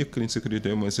ñuy njëkk liñ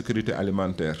sécurité mooy sécurité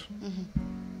alimentaire.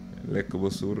 lekk ba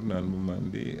suur naan ba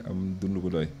màndi am dund bu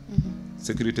doy.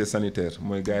 sécurité sanitaire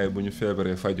mooy gars yi bu ñu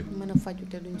feebaree faju. mën a faju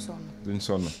te duñ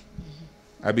sonn.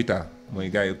 habitat mooy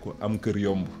gars yi ku am kër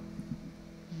yomb.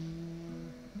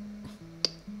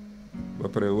 ba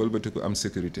pare wëlbatiku am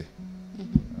sécurité.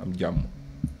 am jàmm.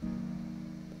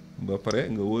 ba pare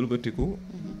nga wëlbatiku.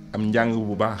 am njàng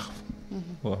bu baax.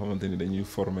 boo xamante ni dañuy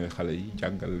former xale yi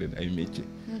jàngal leen ay métiers.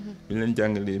 bu ñu leen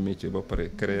jàngalee métier ba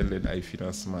pare créer leen ay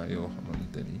financement yoo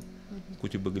xamante ni ku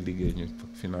ci bëgg liggéey ñu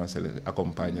financer la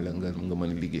accompagner la nga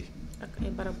mën a liggéey. ak ay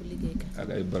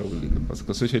barabu liggéey. parce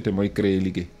que société mooy créer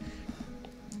liggéey.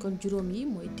 kon juróom yi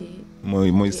mooy téye.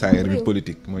 mooy saayir bi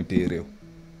politique mooy téye réew.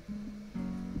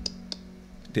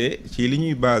 te ci li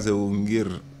ñuy basé wu ngir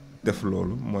def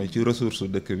loolu mooy ci ressource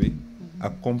dëkk bi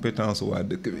ak compétence waa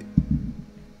dëkk bi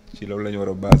ci loolu la ñu war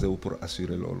a basé wu pour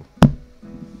assurer loolu.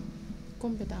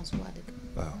 compétence waa dëkk.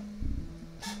 waaw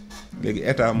léegi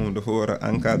état moom dafa war a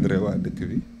encadrer waa dëkk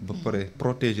bi ba pare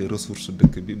protéger ressource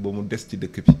dëkk bi ba mu des ci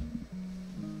dëkk bi.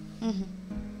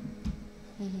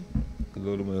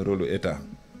 loolu mooy rôle état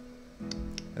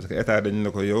parce que état dañ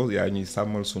la ko yow yaa ñuy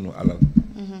sàmmal sunu alal.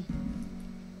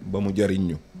 ba mu jariñ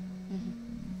ñu.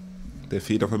 te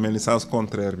fii dafa mel ni sens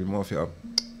contraire bi moo fi am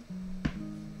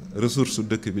ressource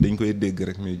dëkk bi dañ koy dégg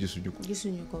rek mais gisuñu ko.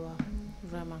 gisuñu ko waaw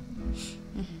vraiment.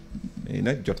 mais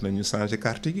nag jot nañu changer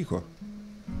carte gi quoi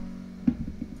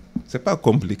c'est pas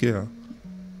compliqué ah.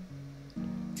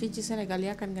 fii ci Sénégal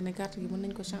yaakaar nga ne carte gi mën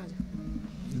nañ ko changer.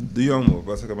 du yomb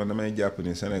parce que man damay jàpp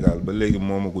ni Sénégal ba léegi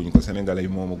moomaguñ ko Sénégalais yi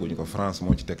moomaguñ ko France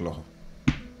moo ci teg loxo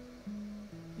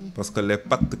parce que les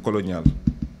pactes coloniaux.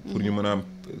 pour ñu mën a am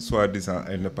soi-disant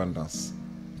indépendance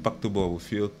pacte boobu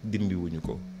fii ak dindiwuñu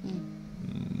ko.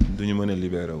 du ñu mën a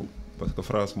libéré wu parce que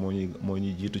France moo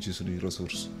ñuy jiitu ci suñuy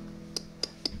ressources.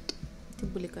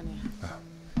 waaw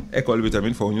école bi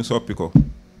tamit foofu ñu soppi ko.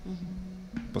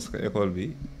 parce que école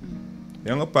bi.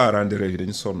 yaa nga parents d'élèves yi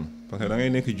dañu sonn parce que da ngay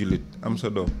nekk jullit am sa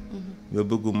doom. nga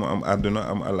bëgg mu am àdduna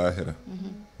am alaaxira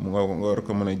mu nga war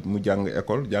ko mën a mu jàng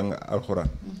école jàng alxuraan.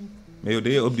 mais yow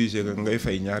day obligé que ngay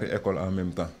fay ñaari école en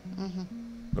même temps.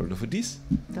 loolu dafa diis.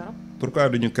 pourquoi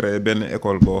duñu créer benn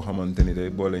école boo xamante ni day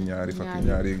boole ñaari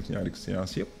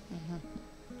science yëpp.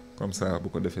 comme ça bu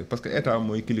ko defee parce que état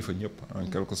mooy kilifa ñëpp en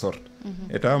quelque sorte.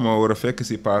 état moo war a fekk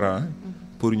ci parents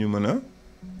pour ñu mën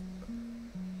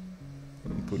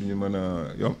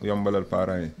a yombalal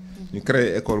parents yi. ñu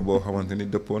créer école boo xamante ni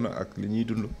dëppoo na ak li ñuy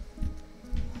dund.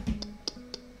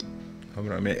 xam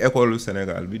nga mais école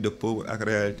Sénégal bi dëppoo ak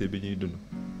réalité bi ñuy dund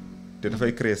te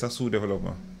dafay créer sax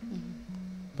sous-développement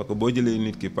parce que boo jëlee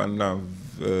nit ki pendant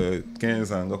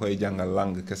 15 ans nga koy jàngal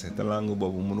langue kese te langue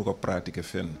boobu mënu ko pratiquer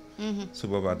fenn. su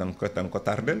boobaa da nga ko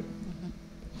tardel.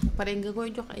 pare nga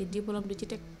koy jox ay diplôme di ci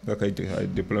teg. nga koy jox ay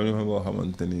diplôme boo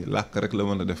xamante ni làkk rek la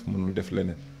mën a def mënul def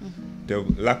leneen. te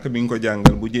làkk bi nga ko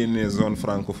jàngal bu jénnee zone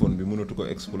francophone bi mënatu ko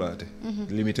exploiter.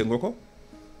 limité nga ko.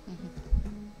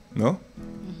 non.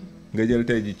 nga jël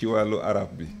tey ji ci wàllu arab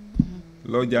bi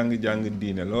loo jàng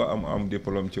diine loo am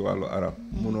diplôme ci wàllu arab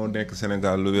munoo nekk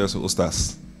Sénégal lu weesu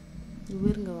ustaas. lu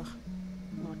wér nga wax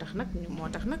moo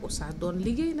tax nag ustaas doon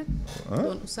liggéey nag.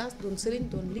 doon ustaas doon sëriñ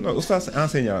doon liggéey. non ustaas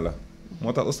enseignant la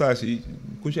moo tax ustaas yi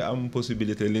ku ci am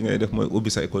possibilité li ngay def mooy ubbi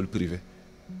sa école privée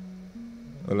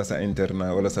wala sa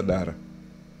internat wala sa daara.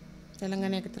 wala nga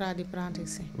nekk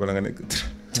tradipraticien. wala nga nekk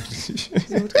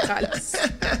xaalis.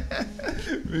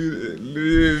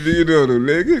 lii doonu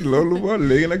léegi loolu bon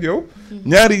léegi nag yow.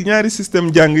 ñaari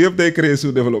système jàng yëpp day créer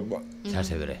sous-développement. ça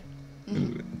c'est vrai.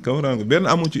 comprends nga benn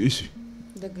amu ci issue.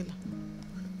 dëgg la.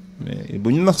 mais bu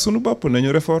ñu nax suñu bopp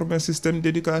nañu réformer système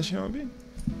d'éducation bi.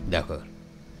 d'accord.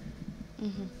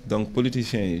 donc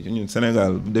politiciens yi ñun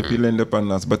Sénégal depuis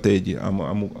l'indépendance ba tey ji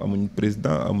amuñu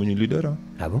président amuñu leader ah.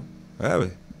 ah bon. waaw.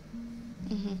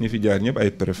 ñi fi jaar ñëpp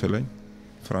ay préfet lañ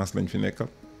France lañ fi nekkal.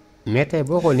 mais tey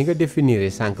boo xool ni nga définir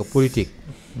sànq politique.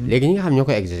 léegi ñi nga xam ñoo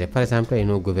koy exercer par exemple tey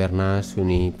nos gouvernants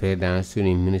suñuy président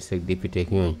suñuy ministre ak député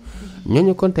ak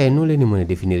ñooñu kon tey noo leen di mën a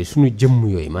définir suñu jëmm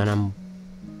yooyu maanaam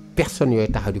personnes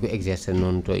yooyu taxaw di ko exercer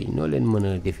noonu tooy noo leen mën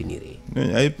a définir.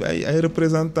 ñooñu ay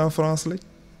représentants France lañ.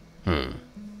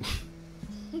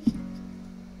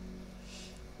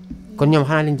 kon ñoom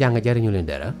xanaa liñ jàng jariñu leen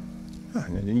dara.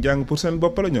 ñooñu ñu jàng pour seen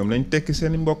bopp la ñoom lañ tekki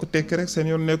seen i mbokk tekki rek seen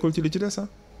yoon nekkul ci li ci des ah.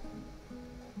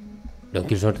 donc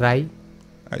ils ont trahi.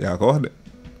 yaa ko wax de.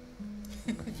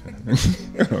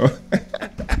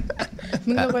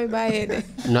 mu nga koy bàyyee de.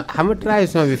 non xam nga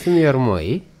trahison bi fi mu yor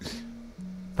mooy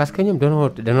parce que ñoom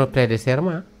danoo prêter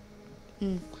serment.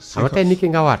 xam nga tey nit ki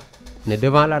nga waat ne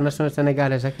devant la nation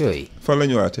sénégalaise ak yooyu. fan la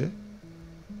ñu waatee.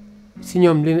 si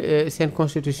ñoom li seen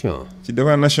constitution. ci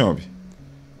devant nation bi.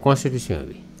 constitution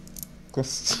bi.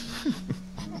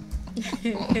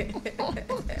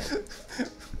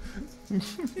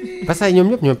 parce que ñoom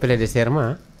ñëpp ñoom prêter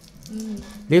serment.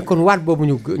 léegi kon waat boobu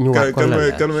ñu waat. kon lan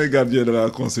la kan mooy gardien de la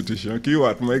constitution kii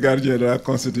waat mooy gardien de la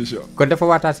constitution. kon dafa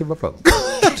waataat si boppam.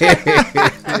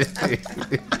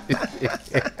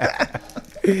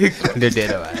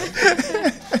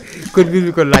 kon biir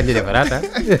bi kon laaj na defaraat ah.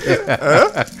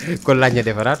 kon laaj na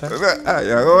defaraat ah.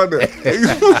 yaa ko wax de.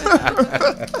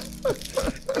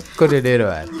 kon de dee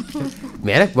waar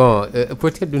mais nag bon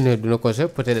peut-être duna conseil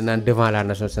peut-être naan devant la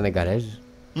nation sénégalaise.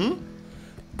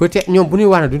 peut-être ñoom bu ñuy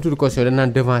wax ne duñu tudd caution dañ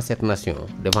naan devant cette nation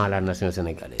devant la nation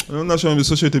sénégalaise. nation bi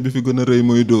société bi fi gën a rëy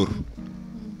mooy dóor.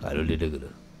 waaw loolu de dëgg la.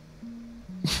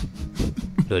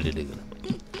 loolu de dëgg la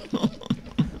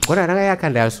kon da nga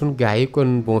yaakaar daal suñu gars yi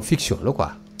kon bon fiction la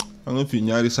quoi. xam nga fii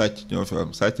ñaari sàcc ñoo fi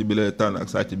am sàcc bi lay tànn ak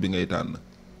sàcc bi ngay tànn.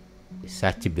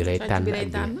 sàcc bi lay tànn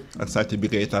ak sàcc bi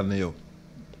ngay tànn yow.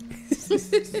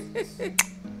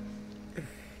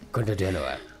 kon de dee na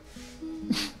waar.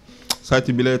 sàcc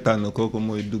bi lay tànn kooku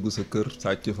mooy dugg sa kër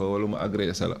sàcc fa wala mu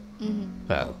agressé la.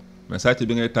 waaw mais sàcc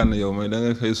bi ngay tànn yow mooy da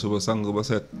ngay xëy suba sang ba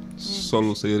set.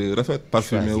 solu sa yére rafet.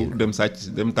 parfumé wu dem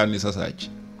sàcc dem tànni sa sàcc.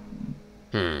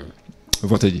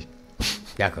 vote ji.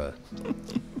 d'accord.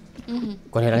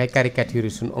 kon da ngay caricature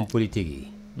suñu homme politique yi.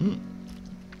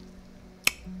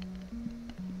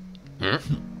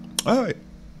 ah oui.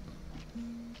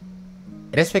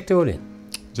 respecté wu leen.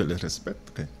 je les respecte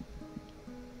kay.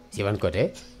 si ban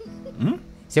côté.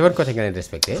 si ban côté nga leen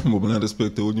respecté. boobu naa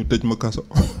respecté wu ñu tëj ma kaso.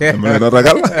 dama leen a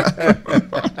ragal.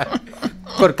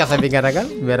 kon kaso bi nga ragal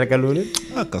mais ragaloo leen.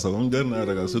 ah kaso moom jar naa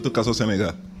ragal surtout kaso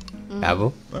Sénégal. ah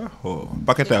bon.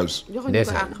 paquetage.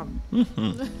 ndeysaan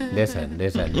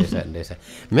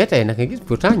mais tey nag nga gis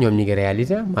pourtant ñoom ñi ngi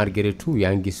réalisé malgré tout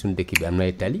yaa ngi gis suñu dëkk bi am na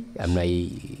ay tali am na ay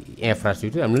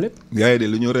infrastructure am na lépp. gars yi de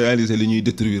li ñu réalisé li ñuy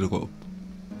détruire ko.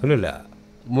 loolu la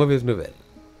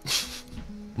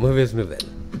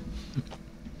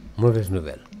mauvaise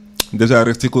nouvelle. déjà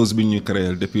rek ci cause bi ñuy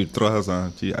créer depuis 3 ans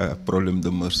ci problème de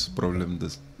mœurs problème de.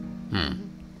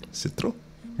 c'est trop.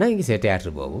 naa ngi gisee théâtre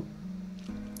boobu.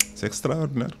 c'est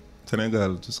extraordinaire.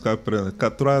 Sénégal jusqu'à présent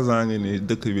 3 ans ngi ni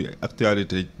dëkk bi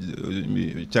actualité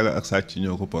bi caga ak sàcc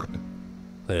ñoo ko porté.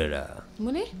 voilà.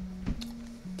 mu ne.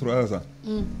 3 ans.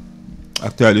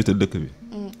 actualité dëkk bi.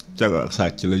 caga ak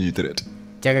sàcc la ñuy traité.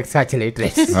 caga ak sàcc lay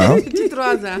traité. waaw ci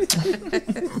 3 ans.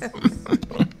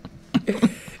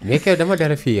 mais kew dama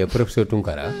dala fii professeur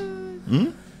Tunkara.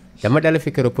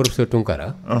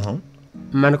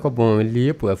 man ko bon lii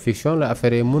yëpp fiction la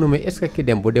affaire yi mënuma est-ce que ki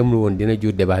dem bu demul woon dina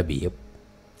jur débat bi yëpp.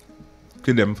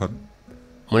 ki dem fan.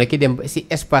 mu ne ki dem si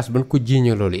espace ban ko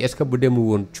jiiñee loolu est-ce que bu demul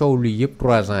woon coow lu yëpp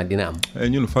 3 ans dina am.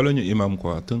 ñun faluñu imam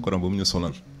quoi Tunkara ba mu ñu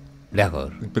sonal.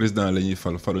 d'accord. président la ñuy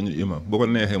faluñu imam bu ko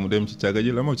neexee mu dem ci càgga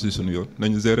ji la moo ci suñu yoon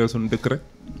nañu gérer suñu dëkk rek.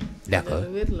 d'accord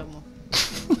wér la moom.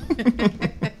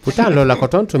 pourtant loolu la ko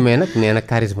tontu mais nag nee na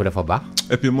charisme dafa baax.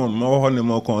 et puis moom moo waxoon ne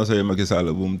moo conseillé Macky Sall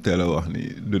bu mu teel a wax ni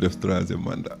du def 3e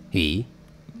mandat. oui.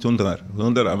 Tunkara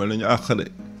amal nañu àq de.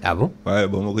 ah bon. waaye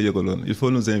boo ma ko yëgaloon il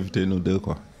faut nous inviter nous deux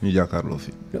quoi ñu jàkkaarloo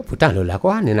fi. pourtant loolu laa ko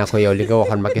wax nee naa ko yow li nga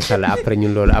waxoon Macky Sall après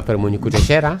ñun loolu après moo ñu coûté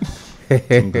cher ah.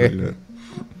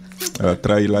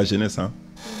 trahir la jeunesse hein.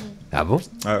 ah bon.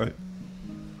 ah oui.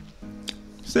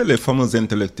 C'est les fameux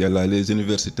intellectuels là, les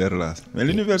universitaires là. Mais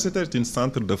l'université est un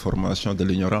centre de formation de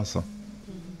l'ignorance. Hein.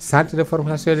 Centre de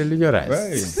formation de l'ignorance.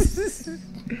 Oui.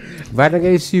 ba da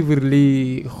ngay suivre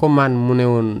li xumaan mu ne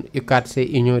woon UCAD c'est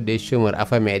union des chômeurs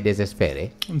affamés et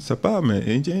désespérés. On ne sait pas mais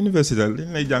université li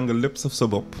lay jàngal lépp sauf sa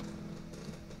bopp.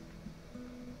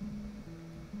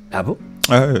 ah bon.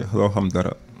 ah oui loo xam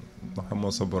dara. loo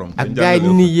xamoo sa borom. ak gars yi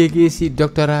ni yéegee si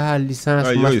doctorat licence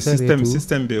master et tout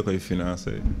système bi koy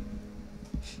financé.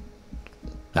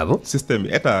 ah bon. système bi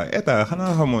état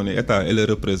xanaa xamoo ne état est le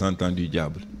représentant du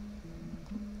diable.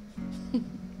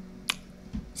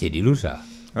 c'est du lourd ça.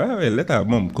 ah oui l'état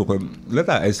moom kooku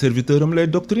l'état ay serviteurs am lay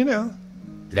doctriner ah.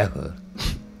 d'accord.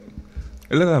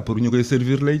 l'état pour ñu koy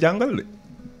servir lay jàngal de.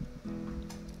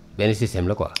 benn système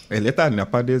la quoi. et l'état n'a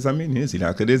pas des amis ni il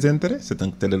n'a que des intérêts c'est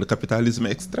le capitalisme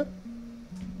extrême.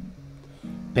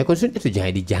 mais kon suñu étudiants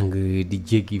yi di jàng di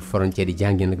jéggi frontière di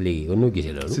jàngi nag léegi kon noo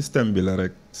gisee loolu. système bi la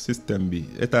rek système bi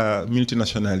état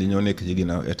multinational yi ñoo nekk ci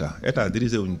ginnaaw état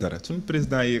dirigé wuñ dara suñu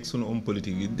président yi ak suñu homme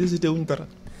politique yi décidé wuñ dara.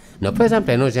 non par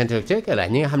exemple nos intellectuels que la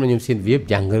ñi nga xam ne ñoom seen vie yëpp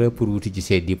jàng la pour wuti ci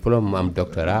seen diplôme am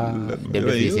doctorat. dem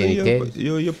defi seen i thèse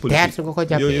yooyu yëpp théâtre nga ko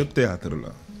jàppee yooyu yëpp théâtre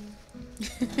la.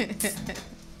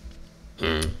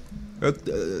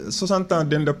 60 ans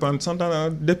d'indépendance 60 ans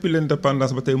depuis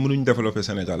l'indépendance ba tey mënuñ développer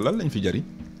Sénégal lan lañ fi jariñ.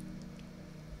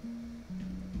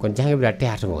 kon jàng bi daal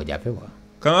théâtre nga ko jàppee quoi.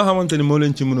 ka nga xamante ni moo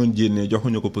leen ci mënoon jénnee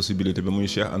joxuñu ko possibilité bi muy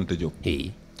Cheikh Anta Diop.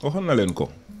 waxoon na leen ko.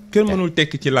 kenn mënul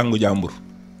tekki ci langue jàmbur.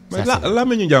 mais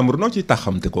làmmiñu jàmbur noo ciy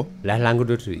taxamte ko. la langue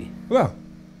d'autrui. waaw.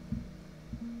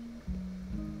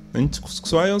 nañ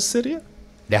soyons sérieux.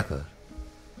 d'accord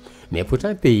mais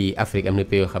pourtant pays Afrique am na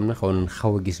pays yoo xam ne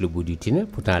xaw a gis le bout du tunnel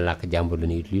pourtant làkk jàmbur la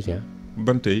ñuy utiliser ah.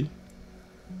 ban tey.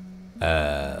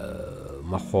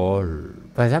 ma xool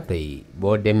par exemple tey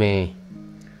boo demee.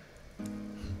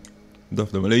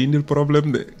 Dof dama lay indil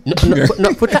problème de.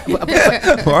 non pourtant.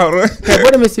 waaw rek. tey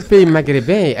boo demee si pays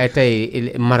maghrébin yi tey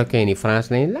marocain yi France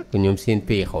lañuy làkk ñoom seen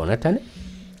pays xaw na tane.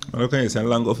 marocain yi seen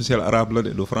langue officielle arabe la de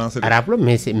du français de. arabe la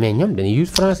mais ñoom dañuy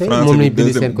use français. moom lañuy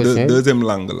bind seen question deuxième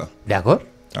langue la. d'accord.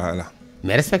 voilà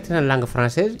mais respecté na langue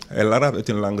française. et l'arabe est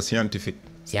une langue scientifique.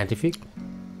 scientifique.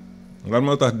 lan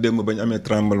moo tax démb ba ñu amee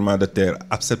tremblement de terre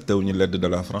accepté wuñu l'aide de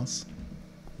la France.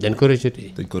 dañ ko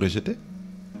rejeté. dañ ko rejeté.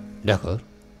 d'accord.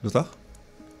 lu tax.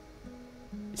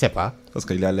 c'est pas. parce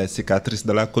que il y a les cicatrices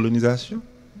de la colonisation.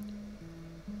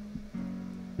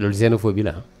 loolu xénophobie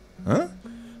la ah.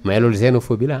 mais loolu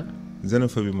xénophobie la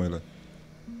xénophobie mooy la.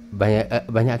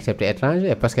 bañ a accepter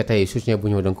étranger parce que tey soutien bu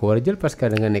ñëw da nga ko war a jël parce que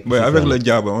da nga nekk. mais avec le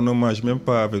diable on ne mange même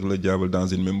pas avec le diable dans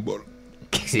une même bolle.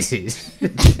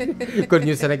 kon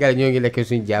ñu Sénégal ñoo ngi lekk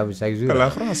suñu diable chaque jour. la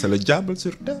France c'est le diable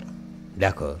sur terre.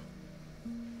 d'accord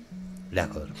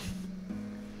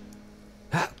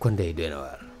ah kon day doy na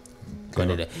waar. kon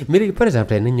day mais léegi par exemple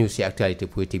tey nañ ñëw si actualité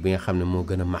politique bi nga xam ne moo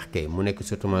gën a marqué mu nekk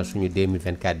surtout suñu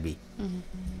 2024 bi.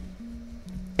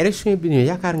 élection bi ñu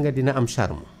yaakaar nga dina am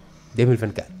charme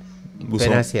 2024.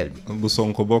 présidentielle bi bu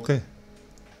Sonko bokkee.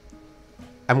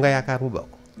 am nga yaakaar mu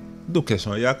bokk. du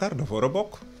question yaakaar dafa war a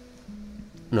bokk.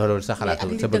 non loolu sa xalaat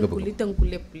sa bëgg-bëgg li tënku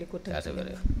lépp li ko tënk. c'est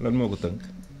vrai. lan moo ko tënk.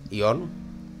 yoon.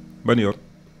 ban yoon.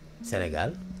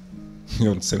 Sénégal.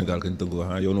 yoon Sénégal kañ tënk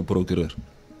wax yoonu procureur.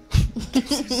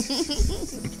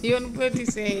 yoonu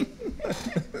politicien yi.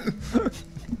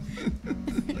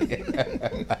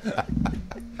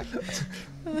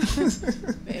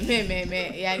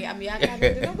 mais yaa ngi am yaakaar ne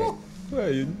dina bokk.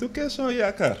 waaye du question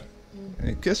yaakaar.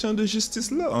 question de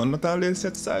justice là on attend les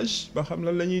 7 sages ba xam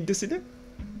lan la ñuy décider.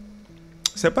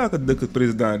 c'est pas que dëkk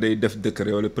président day def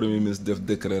décret wala premier ministre def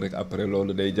décret rek après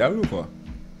loolu day jàll quoi.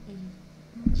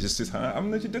 justice xanaa am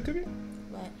na ci dëkk bi.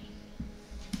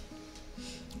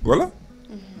 voilà.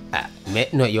 ah mais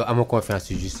non yow amoo confiance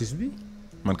ci justice bi.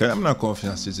 man kay am naa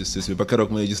confiance ci justice bi ba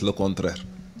keroog may gis le contraire.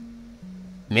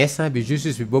 mais instant bi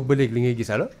justice bi boobu ba léegi li ngay gis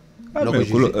alors. noo ko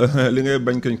jugee li ngay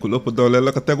bañ kañ ku lépp doole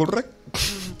la ko tegul rek.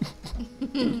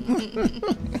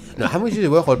 non xam nga justice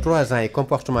booy xool 3 ans yi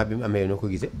comportement bi mu amee noo ko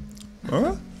gisee.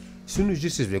 ah. suñu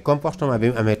justice bi comportement bi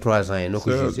mu amee 3 ans yi noo ko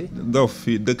gisee. Dof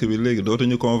fii dëkk bi léegi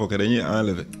dootuñu convoqué dañuy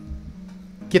enlever.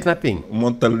 kidnapping.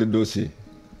 montal li dossier.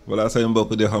 voilà say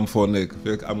mbokk di xam foo nekk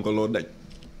fekk am nga loo daj.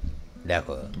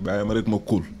 d'accord. bàyyi ma rek ma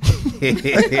kuul.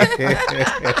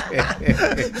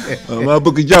 maa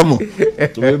bëgg jàmm.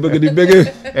 damay bëgg di bëggee.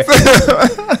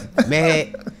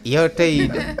 mais yow tey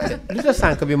lu tax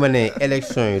sànq bi ma ne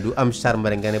élection yi du am charme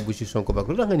rek nga ne bu ci Sonko bak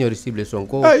lu tax nga ñëw di ciblé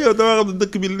Sonko. ah yow dama xam ne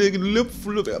dëkk bi léegi lépp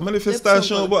lu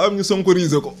manifestation boo am ñu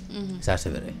sonkorisé ko. ça c'est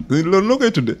vrai. loolu noo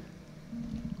koy tuddee.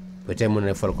 peut-être mën na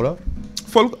ne folklore.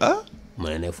 mën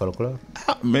na ne folklore.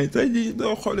 ah mais tey jii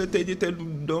doo xoolee tey jii te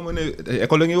doo ma ne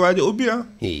école la ngi waaj a ubbi ah.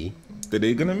 oui. te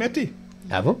day gën a metti.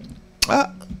 ah bon. ah.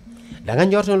 da nga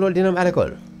njortoon loolu dina am à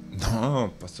l'école. non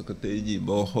parce que tey jii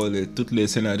boo xoolee tous les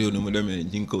scénarios ni mu demee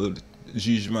ñi ngi ko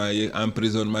jugement yeeg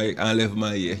emprisonnement yeeg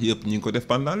enlèvement yeeg yëpp ñi ngi ko def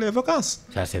pendant les vacances.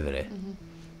 ça c'est vrai.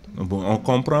 bon on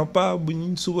comprend pas bu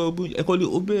ñu suba bu école yi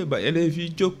ubbee ba élèves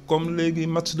yi jóg comme léegi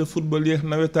match de football yeeg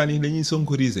nawetaan yi dañuy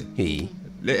sonkoriser. oui.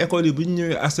 les écoles yi bu ñu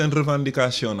ñëwee à seen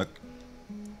revendication nag.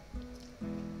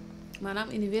 maanaam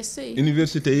université yi.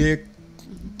 université yeeg.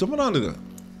 comprendre nga.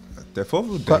 te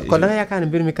foofu. kon da nga yaakaar ne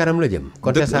mbir mi kanam la jëm.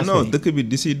 contestation non dëkk bi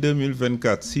d'ici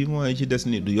 2024 6 mois yi ci des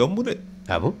nii du yomb de.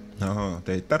 ah bon. non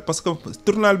tey tar parce que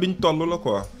tournal bi ñu toll la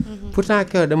quoi. pourtant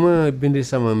que dama bind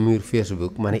sama mur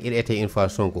Facebook ma ne il était une fois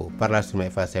Sonko par la suite ma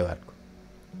effacé waat ko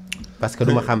parce que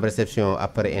du ma xam réception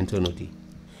après internaute yi.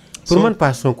 pour man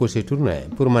pas Sonko c'est tourné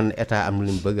pour man état am na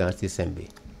li mu bëgg en système bi.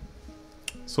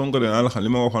 Sonko de naa la xam li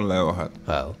ma waxoon lay waxaat.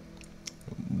 waaw.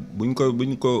 bu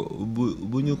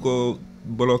ñu ko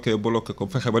bloqué ko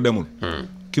fexe ba demul.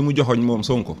 ki mu joxoñ moom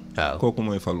Sonko. waaw kooku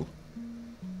mooy falu.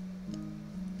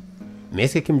 mais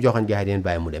est-ce que ki mu joxoñ gars yi deen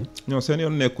bàyyi mu dem. ñoo seen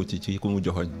yoon nekku ci ku mu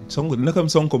joxoñ Sonko nakam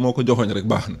Sonko moo ko joxoñ rek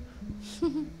baax na.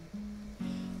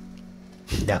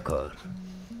 d'accord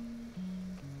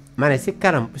ma ne si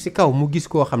kanam si kaw mu gis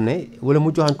koo xam ne wala mu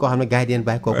joxoñ koo xam ne gars yi deen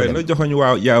bàyyi kooku dem. na joxoñ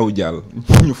waaw yaawu jàll.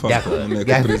 ñu fal d'accord mu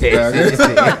nekk président.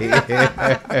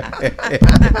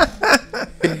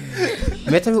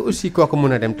 mais tamit aussi kooku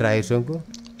mun a dem trahir Sonko.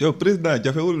 yow président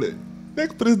jafewul de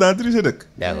nekk président dirigé dëkk.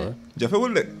 d'accord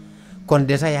jafewul de. kon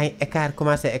déjà yaa ngi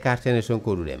commencé écarter ne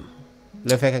Sonko du dem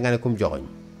la fekk nga ne kum joxoñ.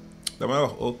 damay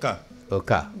wax au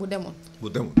cas. bu demoon.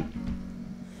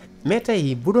 mais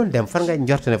tey bu doon dem fan nga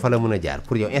njort ne fa la mën a jaar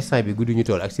pour yow instant bi guddi ñu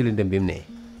tool ak si leen dem bi mu ne.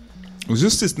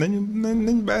 justice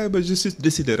nañ bàyyi ba justice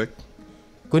décider rek.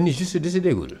 kon ni justice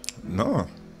décidé gul. non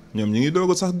ñoom ñu ngi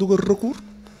doog sax dugal recours.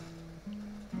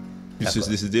 justice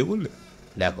décidé wul de.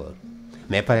 d'accord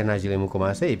mais parrainage la mu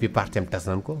commencé et puis partem tas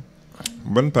nañ ko.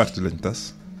 ban parti lañ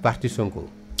tas. parti Sonko.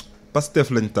 Pastef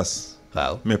lañ tas.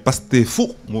 waaw mais Pastef fu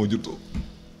moo jutoo.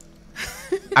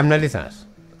 am na licence.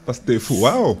 Pastef fu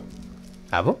waaw.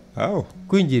 ah bon waaw.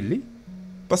 kuy njiit li.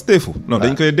 Pastefu non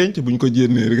dañ koy denc buñ ko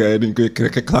jénnee gars yi dañ koy créé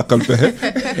kàkkal pexe.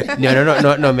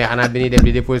 non mais xanaa bi ñuy dem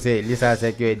di déposer licence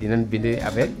ak yooyu dinañ bind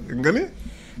affaire. nga ne.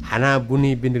 xanaa bu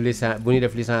ñuy bind licence bu ñuy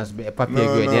def licence bi papier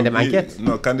yooyu dina dem enquête.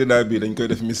 non candidat bi dañ koy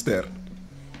def mystère.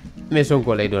 mais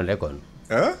Sonko lay doon rek kon.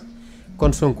 ah.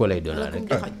 kon Sonko lay doon rek.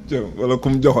 wala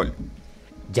kum joxoñ.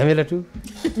 Jamilatu.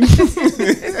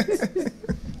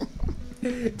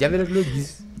 Jamilatu loo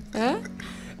gis. ah.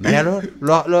 mais alors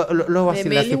loo wax ci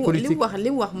l'aspect politique li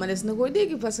mu wax ma des na koo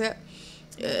dégg parce que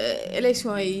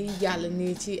élection yi jàll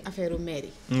nii ci affaire maire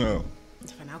yi. waaw.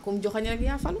 defe naa comme joxoñ rek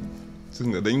yaa falu. gis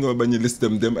nga dañ ko bañ a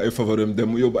listam dem ay favoram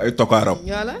dem yóbbu ay tokaaram.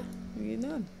 voilà mu ngi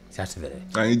noonu. ça c'est vrai.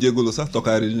 maa ngi jégalu sax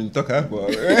tokaar yi ñu tokaar quoi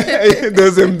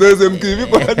deuxième kii bi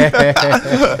quoi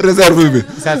réserve bi.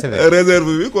 ça c'est vrai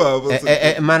réserve bi quoi.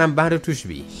 maanaam banc de touche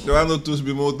bi. banc de touche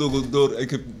bi moo dugg dóor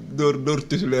équipe dóor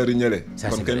titulaire yi ñële.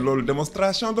 kon kañ loolu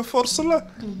démonstration de force la.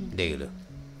 dégg la.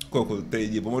 kooku tey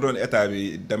jii bu ma doon état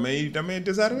bi damay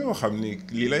désarmé yoo xam ni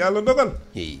lii la yàlla dogal.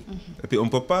 et puis on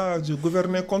peut pas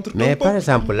gouverner contre. mais par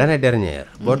exemple l'année dernière.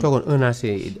 boo toogoon un an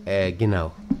si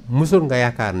ginnaaw. musul nga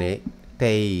yaakaar ne.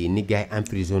 tey ni gars yi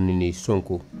emprisonné ni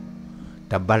Sonko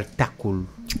te bal tàkkul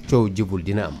coow jibul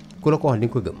dina am ku la ko wax di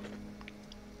nga ko gëm.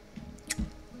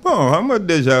 bon xam nga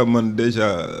déjà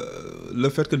le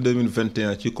fait que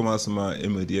 2021 ci commencement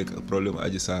émeute yeeg problème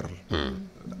Adji Sarr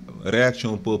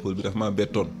réaction peuple bi daf maa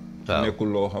bettoon. waaw nekkul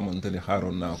loo xamante ni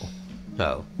xaaroon naa ko.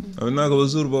 waaw. xam naa ko ba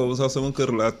jour boobu sax sama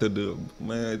kër laa tëdd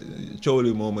mais coow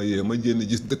li moo ma yee ma jénn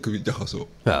gis dëkk bi jaxasoo.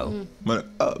 waaw. ma ne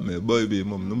mais booy bi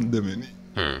moom nu mu demee nii.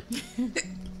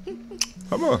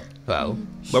 xam nga. waaw.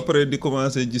 ba pare di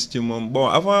commencer gis ci moom bon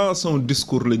avant son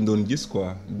discours lañ doon gis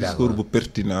quoi. discours bu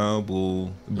pertinent bu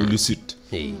lucide.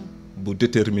 bu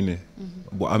déterminé.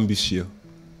 bu ambitieux.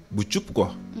 bu jub quoi.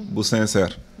 bu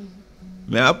sincère.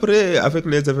 mais après avec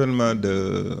les événements de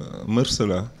mœurs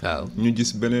là. waaw ñu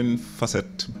gis beneen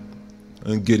facette.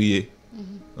 un guerrier.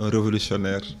 un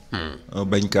révolutionnaire. un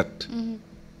bañkat.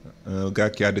 un gars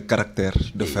qui a de caractère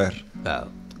de fer. waaw.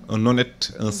 un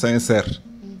honnête un sincère.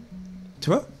 tu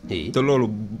vois. te loolu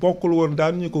bokkul woon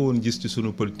daan ñu ko woon gis ci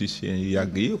sunu politiciens yi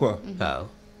yàgg yi quoi. waaw.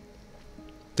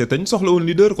 te dañ soxla woon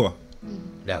leader quoi.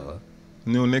 d'accord.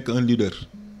 ñoo nekk un leader.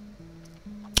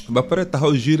 ba pare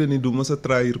taxaw juré ni du mës a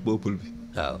trahir peuple bi.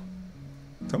 waaw.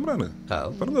 comprendre nga. waaw.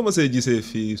 par nga mësee gisee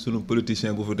fii sunu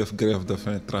politicien bu fi def grève de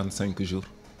faim 35 jours.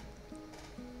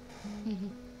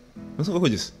 mës nga ko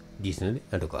gis. gis na de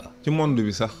en tout cas. ci monde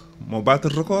bi sax moo battre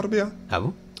record bi ah. ah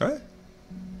bon. ouais.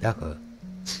 d'accord.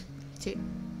 ci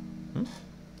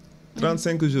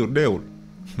 35 jours deewul.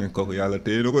 mais kooku yàlla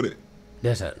téye na ko de.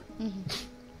 ndeysaan.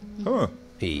 xam nga.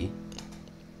 oui.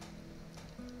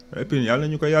 et puis yàlla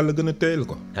ñu ko yàlla gën a téyel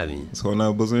quoi. amiin. parce qu'on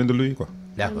a besoin de lui quoi.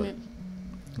 d'accord.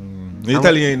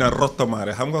 Italiens yi naan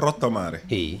rottamare xam nga rottamare.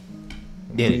 oui.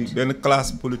 déedéet. benn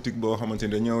classe politique boo xamante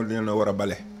ni dañoo leen a war a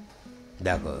bale.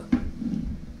 d'accord.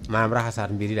 maanaam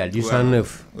raxasaat mbir yi daal du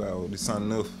 109. waaw du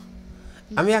 109.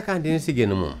 am yaakaar dina si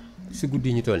génn moom. si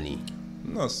guddi ñu toll nii.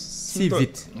 non si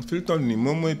vite. fi mu toll nii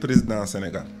moom mooy président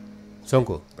Sénégal.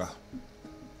 Sonko. waaw.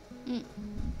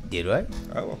 déedéet waay.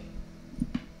 waaw.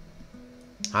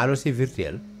 alors c'est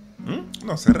virtuel.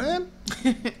 non c'est réel.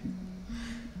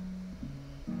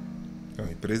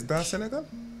 oui président Sénégal.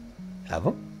 ah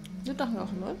bon. lu tax nga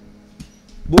wax lool.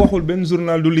 bu waxul benn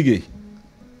journal du liggéey.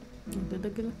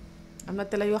 dëgg la am na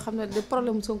télé yoo xam ne de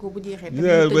problème Sonko bu jeexee.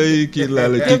 yaa bay kii laa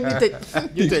la ci ñu tëj.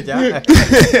 ñu tëj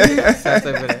ah. ça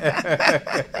c'est vrai.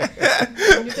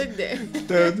 ñu tëj de.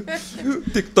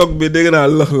 TikTok bi dégg naa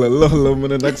lëx la mu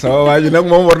ne nag sama waa ji nag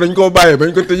moom war nañ koo bàyyi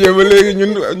bañ ko tëjee ba léegi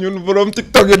ñun borom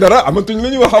TikTok yi dara amatuñ lu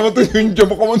ñu wax amatuñ lu ñu jëm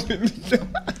xamatuñ lu ñu jëm.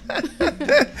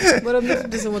 borom na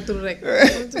tudd sama tur rek.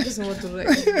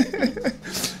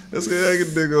 est-ce que yaa ngi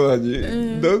dégg wax ji.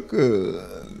 donc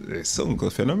Sonko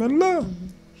phénomène la.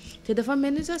 te dafa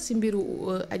mel ni sax si mbiru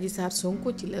Adji Sarr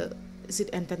Sonko ci la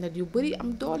site internet yu bëri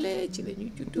am doole ci la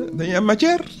ñuy judd. dañuy am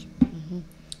matière.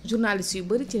 journaliste yu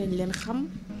bëri ci lañ leen xam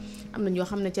am na ñoo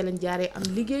xam ne ca lañ jaaree am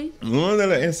liggéey. moo ne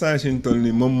la instant si ñu toll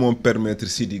nii moom moo permettre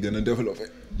site yi gën a développé.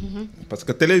 parce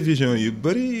que télévision yu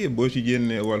bëri boo ci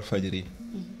génnee Walfadjri.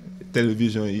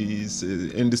 télévision yi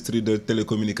industrie de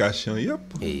télécommunication yëpp.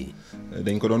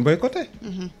 dañ ko doon boycotté.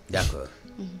 d'accord.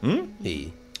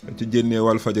 oui. ci génnee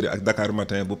Walfadjri ak Dakar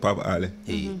Matin bu Pape Alé.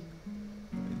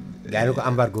 gaa yi ko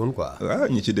embargo woon quoi. waaw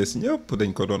ñi ci des ñëpp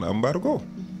dañ ko doon embargo.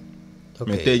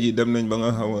 mais tey jii dem nañ ba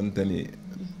nga xamante ni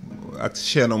ak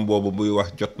chaîne am boobu buy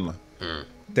wax jot na.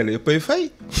 télé yëppay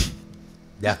fay.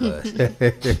 d'accord.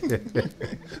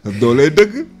 doo lay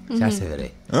dëgg. ça c'est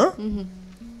vrai. ah.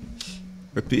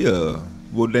 et puis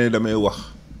boo dee damay wax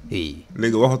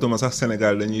léegi waxatuma sax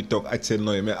Sénégal dañuy toog aj seen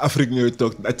nooy mais Afrique ñooy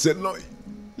toog aj seen nooy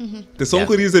te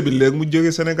sonkorisé bi léegi mu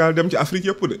jógee Sénégal dem ci Afrique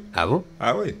yëpp de. ah bon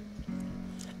ah oui.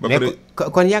 ba mais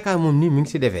pare kon yaakaar moom nii mi ngi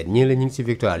si défaite ñii la ñu ngi si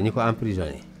victoire ñi ko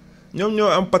emprisonné. ñoom ñoo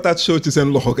am patate chaude ci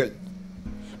seen loxo kay.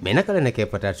 mais naka la nekkee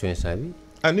patate chaude instant bi.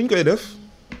 ah ni ñu koy def.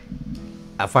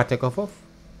 a fàtte ko foofu.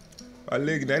 waaw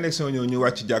léegi da élection ñëw ñu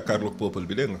wàcc jàkkaarloog peuple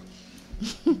bi dégg nga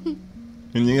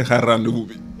ñun ñi ngi xaar rendez-vous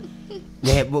bi.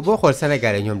 mais boo xool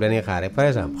Sénégalais ñoom dañuy xaare par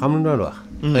exemple xam lu doon wax.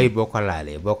 xëy boo ko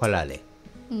laalee.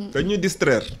 dañuy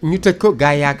distraire. ñu tëj ko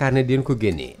gars yaakaar ne dinañ ko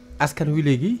génnee askan wi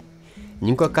léegi ñu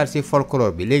ngi ko kal si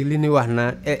folklore bi léegi li ñuy wax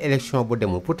na élection bu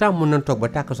demul pourtant mën nañ toog ba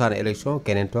tàkkusaan élection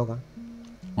keneen tooga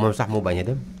moom sax mu bañ a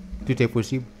dem tout est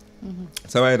possible.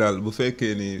 sa waay daal bu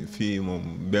fekkee ni fii moom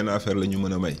benn affaire la ñu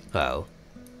mën a may. waaw.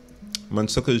 man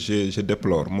ce que je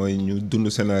déplore mooy ñu dund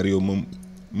scénario moom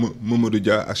Mamadou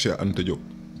Dia ak Cheikh Anta Diop.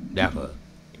 d'accord.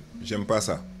 j'aime pas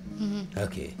ça.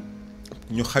 ok.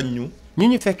 ñu xañ ñu.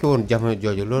 ñu fekkee woon jamono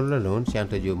jooju loolu la woon Cheikh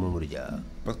Anta Diop Mamadou Dia.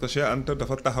 parce que Cheikh Anta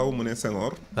dafa taxaw mu ne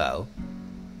Senghor. waaw.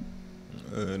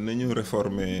 nañu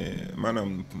réformer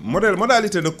maanaam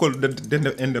modalité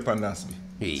de indépendance bi.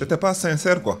 oui c'était pas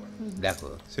sincère quoi.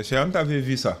 d'accord. c'est Cheikh Anta avait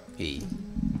vu ça. oui.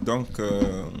 donc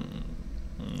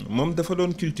moom dafa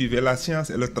doon cultiver la science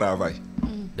et le travail.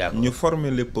 d'accord ñu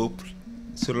former les peuples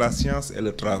sur la science et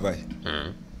le travail.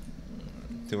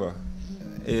 tu vois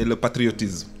et le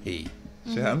patriotisme. oui.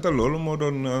 Cheikh Anta loolu moo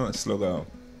doon slogan am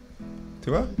tu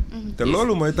vois. te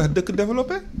loolu mooy tax dëkk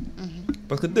développé.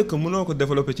 parce que dëkk mënoo ko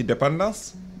développé ci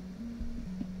dépendance.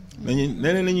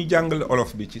 nañu jàngale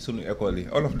olof bi ci sunu école yi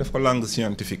olof def ko langue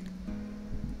scientifique.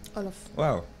 olof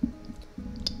waaw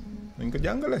nañ ko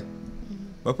jàngale.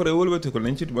 ba pare wëlbati ko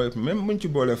nañ ci boole même buñ ci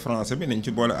boolee français bi nañ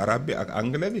ci boole arabe bi ak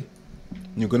anglais bi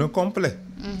ñu gën a complet.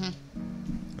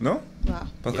 non. waaw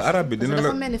parce que arabe bi dina la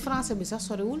dafa mel ni français bi sax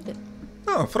soriwul de.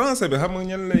 non français bi xam nga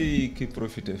ñan lay kii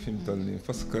profiter fi mu toll nii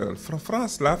parce que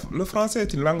le français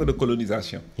est une langue de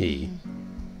colonisation. oui.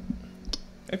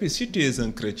 et puis si tu es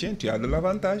un chrétien tu as de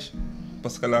l'avantage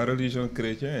parce que la religion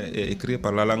chrétienne est écrite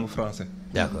par la langue française.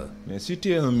 d'accord. mais si tu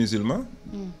es un musulman.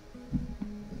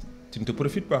 tu ne te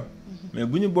profites pas. mais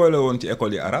bu ñu boole woon ci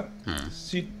école yi arabe.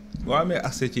 si boo amee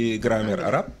accès ci grammaire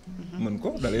arabe. mën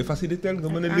ko da lay faciliter nga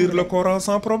mën a lire le Coran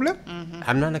sans problème.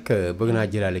 am naa nag bëgg naa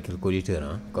jëlaale quelques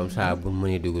auditeurs comme ça bu mu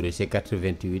mënee dugg ci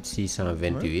 88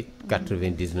 628.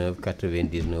 99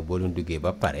 99 boo leen duggee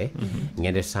ba pare.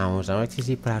 ngeen def 111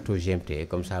 ci plateau GMT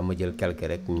comme ça ma jël quelque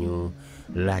rek ñu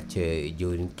laaj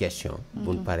Dieuwrine question.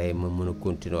 bu ñu paree ma mën a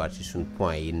continuer waat ci suñu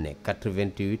point yi nekk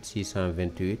 88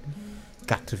 628.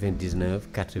 99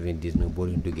 99 boo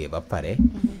leen duggee ba pare.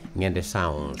 ngeen def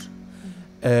 111.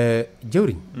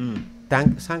 Dieuwrine.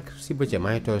 sànq si bëccëg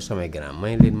maa ngi toog samay grand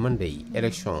maa ngi leen man day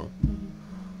élection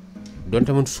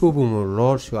donte man sóobuma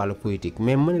lool si wàllu politique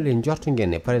mais mën na leen njortu ngeen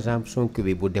ne par exemple Sonko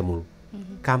bi bu demul.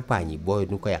 campagne yi booy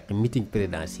nu ko yàq meeting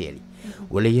présidentiel yi.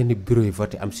 wala yenn bureau yi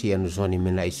voté am si yenn zone yi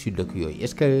mel na ay sud ak yooyu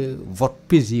est-ce que vote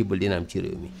paisible dina am ci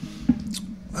réew mi.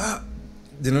 ah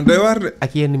dina doy waar de.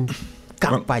 ak yenn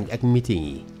campagne ak meeting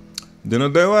yi. dina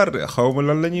doy waar de xaw ma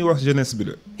lan la ñuy wax jeunesse bi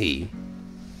de.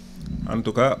 en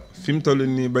tout cas fi mu toll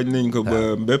nii bañ nañ ko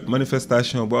ba bépp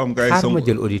manifestation boo am. gars yi ma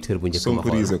jël auditeur bu njëkk ma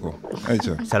sonkorisé ko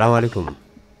ayca. salaamaaleykum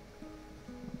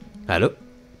allo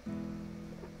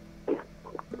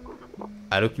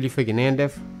allo kilifa gi na ngeen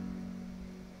def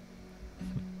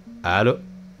allo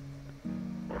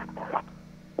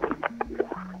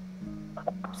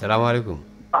salaamaaleykum.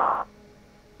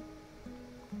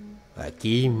 waaw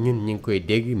kii ñun ñu ngi koy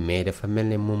dégg mais dafa mel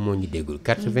ne moom moo ñu déggul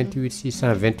 88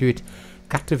 628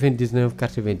 99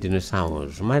 99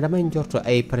 111 man damay njorto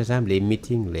ay par exemple les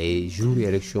meetings les jours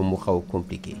élection mu xaw a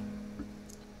compliqué.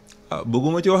 ah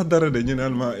bëgguma ci wax dara de ñu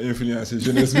naan maa influencé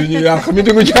jeunesse bi ñu yàq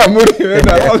meetingu jàmbur yi mais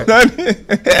daal wax naa ni.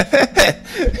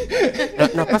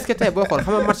 non parce que tey boo xool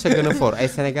xam nga match gën a fort ay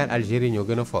Sénégal Algérie ñoo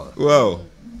gën a fort. waaw.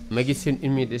 ma gis seen 1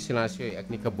 minute de silence yooyu ak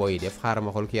ni ko booy yi def xaaral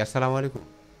ma xool kii asalaamaaleykum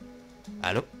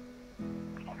allo.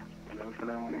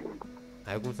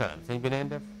 maaleykum salaam sëñ bi na ngeen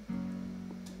def.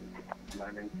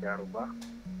 maa leen ziar bu baax.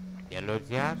 delloo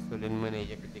ziar soo leen mënee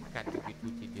yëkkati kàddu gi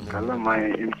tuuti dina. kàlla maa ngi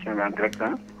émission bi en direct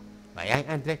ah. waaw yaa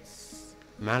ngi en direct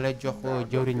maa ngi lay jox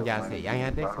Dieuwrine Ndiasse yaa ngi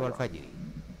en direct si Walfadjri.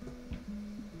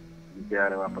 di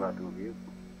ziare waa plateau bi yëpp.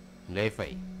 lay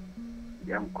fay.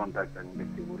 di am contact ak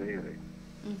mbégte bu rëy a rëy.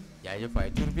 jaajëf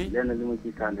waay tur bi. lenn li ma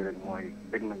ciy sànni rek mooy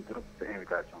dégg nañ trop sa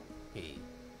invitation.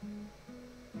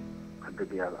 wax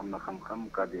dëgg yàlla am na xam-xam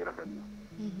kàddu yi rafet na.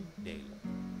 dégg nga.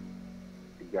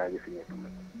 di jaajëf ñëpp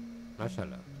nag. macha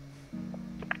allah.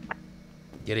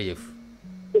 jërëjëf.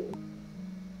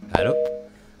 allo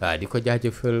waaw di ko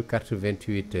jaajëfal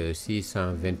 88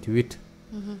 628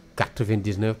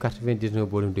 99 99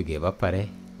 boo leen duggee ba pare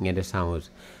ngeen de 111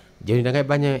 jëriñ da ngay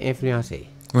bañ a influencer.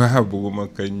 waaw bëgguma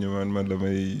kañ man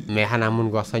damay. mais xanaa mun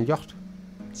nga wax sa njoxt.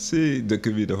 si dëkk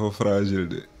bi dafa fragile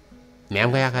de. mais am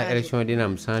nga yaakaar élection dina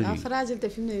am sans lui. fragile te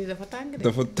fi mu ne nii dafa tàng de.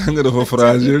 dafa tàng dafa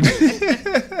fragile de.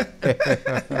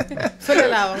 fële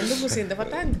laa wax Ndungu Sine dafa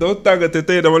tàng. dafa tàng te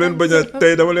tey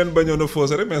dama leen bañoon a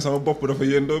fausse rek mais sama bopp dafa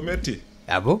yëndoo metti.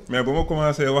 ah bon mais ba ma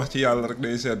commencé wax ci yàlla rek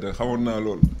day sedd xamoon naa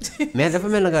loolu. mais dafa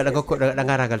mel na da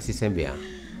nga ragal système bi ah.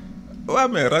 waaw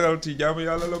mais ragal ci jaamu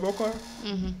yàlla la bokk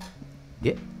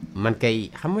de man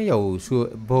kay xam nga yow su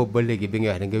boobu ba léegi bi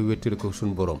nga wax da nga wéttali ko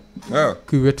suñu borom. waaw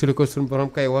ku wéttali ko suñu borom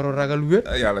kay warul ragal wét.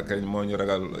 yàlla kay moo ñu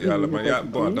ragal yàlla man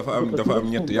bon dafa am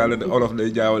ñett yàlla de olof day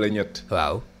jaawale ñett.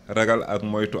 waaw ragal ak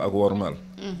moytu ak wormaal.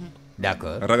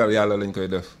 d'accord ragal yàlla lañ koy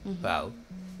def. waaw.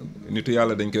 nitu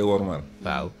yàlla dañ koy wormaal.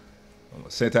 waaw.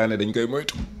 seytaane dañ koy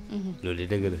moytu. loolu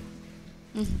dëgg la.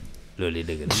 loolu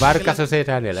dëgg la. mbaaru kaso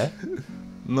seytaane la.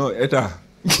 non état.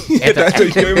 état dañ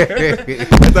koy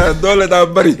état doole daa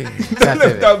bari.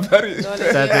 daa bari.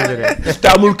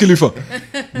 état amul kilifa.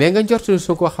 mais nga njortu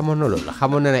Sonko xamoon na loolu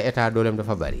xamoon na ne état dooleem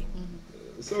dafa bari.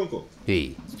 Sonko.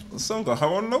 oui. Sonko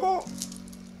xamoon na ko.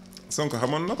 Sonko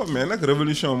xamoon na ko mais nag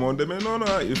révolution moo demee noonu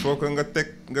il faut que nga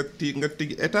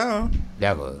tig état.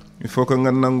 d'accord. il faut que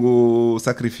nga nangu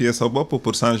sacrifier sa bopp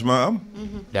pour changement am.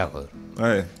 d'accord.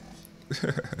 waaye.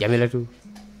 Jamilatu.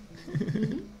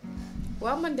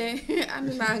 waaw man de ànd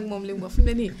naa ak moom li mu wax fi mu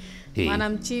ne nii.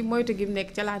 maanaam ci moytu gi mu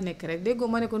nekk ca laa nekk rek déggoo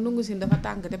ma ne ko Ndungu Sine dafa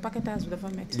tàng te paquetage bi dafa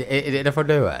métti. dafa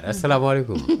doy waar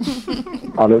asalaamaaleykum.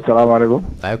 allo salaamaaleykum.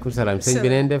 waaleykum salaam sëñ bi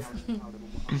neen def.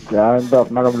 yaa ngi dof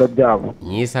nagam la jaamu.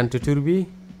 ñii sant tur bi.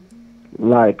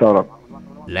 Laay Kaolack.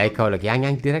 Laay Kaolack yaa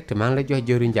ngi direct maa ngi la jox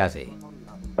Dieuwrine Ndiasse.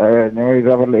 ñu ngi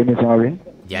rafetlu émission bi.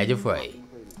 jaajëf waay.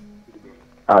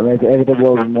 ah mais ci invité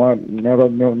boobu moo ne ko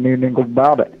nii nañ ko bu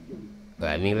baax de.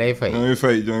 waaw mi ngi lay fay. ñoo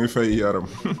ngi fay yaram.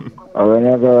 waaw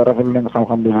nee ko rafetlu nañ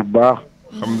xam-xam bi bu baax.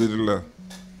 alhamdulilah.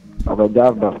 ok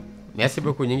jaar dof. merci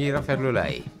beaucoup ñu ngi rafetlu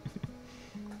laay.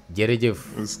 jërëjëf.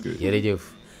 jërëjëf.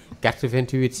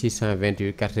 88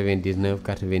 628 99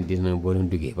 99 boo leen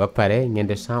duggee ba pare ngeen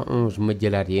de 111 ma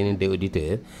jëlaat yeneen des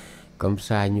auditeurs comme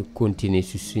ça ñu continuer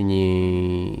si suñu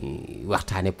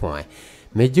waxtaane point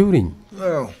mais jëwriñ.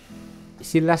 waaw.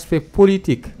 si l'aspect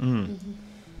politique.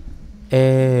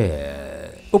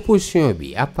 Opposition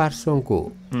bi à part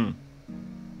Sonko.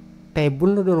 tey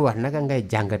buñ la doon wax naka ngay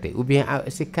jàngate ou bien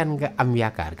si kan nga am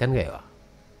yaakaar kan ngay wax.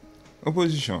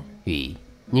 opposition. oui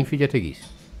ñu ngi fi jot a gis.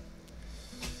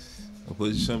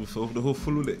 opposition bi foofu dafa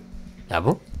fulu de. ah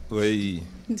bon. oui.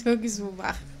 doo gis bu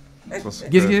baax.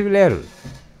 gis-gis bi leerul.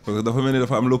 parce que dafa mel ni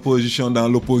dafa am l'opposition dans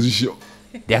l'opposition.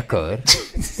 d'accord.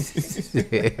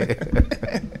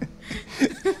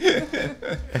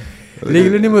 léegi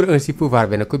le numéro 1 si pouvoir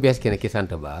bi nag ku bees ki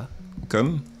sant ba.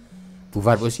 kan.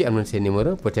 pouvoir bi aussi am nañ seen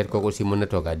numéro peut-être kooku aussi mën na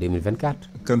toog à 2024.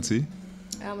 kan si.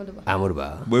 Amadou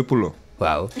Ba. Boy Pulo.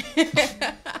 waaw.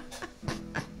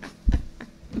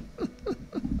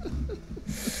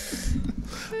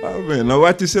 waaw mais na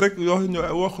wàcc si rek wax ñu.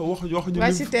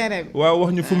 wàcc si terrain bi. waaw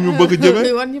wax ñu fu mu ñu bëgg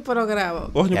jëmee. wax ñu programme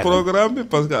wax ñu programme bi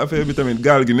parce que affaire bi tamit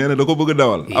gaal gi nee na da ko bëgg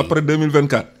dawal. après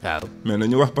 2024. waaw mais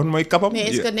nañu wax ban mooy kapam. mais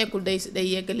est-ce que nekkul day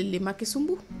yeggali li Macky sumb.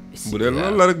 bu dee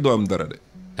loolu la rek doo am dara de.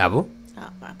 ah bon.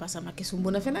 waaw parce que Macky sumb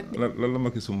na fi nag de. lan la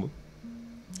Macky sumb.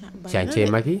 chantier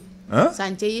Macky. ah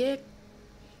chantier yeeg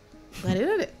bari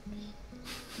na de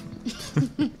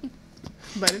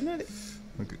bari na de.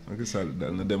 Macky Sall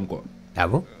daal na dem ko. ah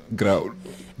bon. grawul.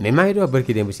 mais maa ngi doon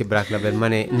barki démb si Braque Label ma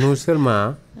ne non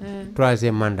seulement.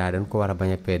 troisième mandat dañ ko war a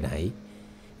bañ a pédant yi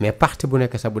mais parti bu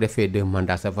nekk sax bu defee 2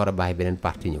 mandats sax war a bàyyi beneen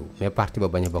parti ñëw mais parti ba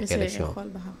bañ a bokk élection.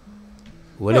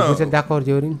 wala vous êtes d'accord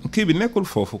Dieuwrine. kii bi nekkul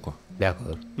foofu ko.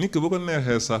 d'accord. nit ki bu ko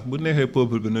neexee sax bu neexee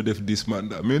peuple bi na def 10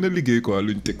 mandats mais na liggéey quoi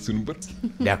luñ teg suñu bët.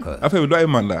 d'accord affaire bi du ay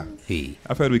mandat. oui.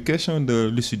 affaire bi question de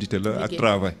lucidité la ak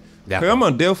travail. d'accord vraiment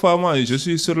des fois moi je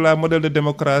suis sur la modèle de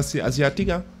démocratie asiatique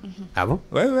ah. ah bon.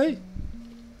 oui.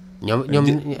 ñoom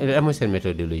amoo seen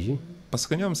méthodologie. parce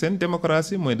que ñoom seen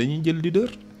démocratie mooy dañuy jël leader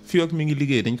fii ak mi ngi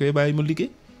liggéey dañ koy bàyyi mu liggéey.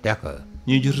 d'accord.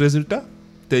 ñuy jël résultat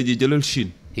tey ji jëlal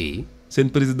Chine. oui. seen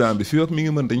président bi fii ak mi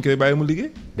ngi mën dañ koy bàyyi mu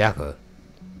liggéey. d'accord.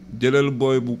 jëlal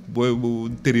booy bu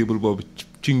terrible boobu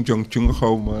Ching Chong Chung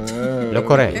xaw ma. le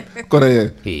coréen.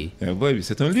 coréen. oui. booy bi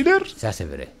c'est un leader. ça c'est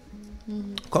vrai.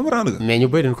 comprendre nga. mais ñu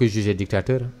bëri dañ koy juger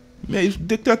dictateur. mais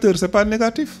dictateur c'est pas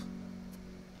négatif.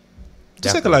 Tu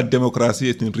sais que la démocratie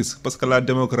est un risque parce que la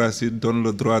démocratie donne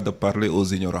le droit de parler aux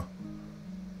ignorants.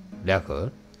 D'accord.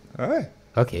 Ah ouais.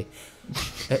 ok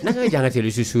naka nga jàngatee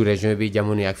lu si sous région bi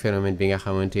jamono yi ak phénomène bi nga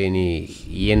xamante ni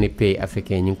yenn pays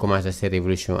africains ñu ngi commencé cette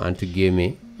révolution entre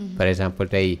guillemets par exemple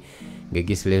tey nga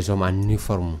gis les hommes en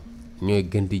uniforme ñooy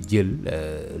gën di jël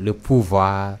le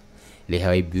pouvoir li xew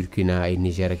ay Burkina ay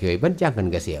Niger ak yooyu ban jàngat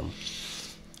nga si am.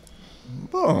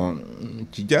 bon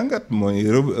ci jàngat mooy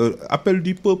appel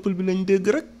du peuple bi lañ dégg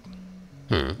rek.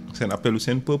 seen appelu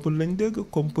seen peuple lañ dégg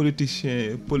comme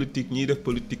politique ñiy def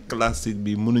politique classique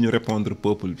bi mënuñu répondre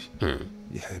peuple bi.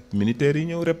 militaires yi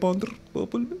ñëw répondre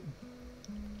peuple bi.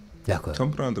 d'accord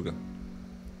comprendre nga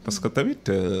parce que tamit.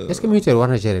 est-ce que militaire war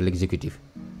na gérer l'exécutif.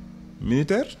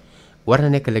 militaire. war na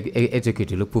nekk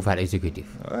l'exécutif le pouvoir exécutif.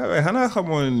 waaw xanaa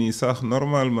xamoon ni sax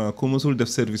normalement ku mësul def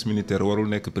service militaire warul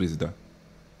nekk président.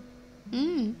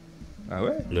 ah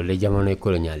ouais. loolu la jamonoy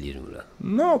colonialisme la.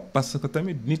 non parce que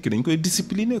tamit nit ki dañ koy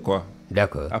discipliner quoi.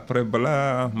 d'accord après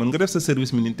balaa mën nga def sa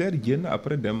service militaire génn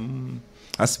après dem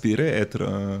aspirer être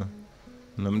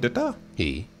un homme d'état.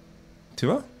 oui. tu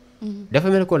vois. dafa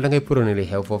mel ni kon da ngay prôner li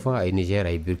xew foofu ay Niger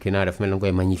ay Burkina dafa mel ni nga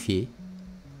koy magnifier.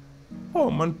 oh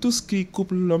man tout ce qui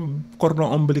coupe le cordon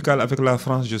ombilical avec la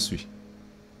France je suis.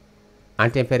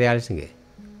 anti-impérialiste nga.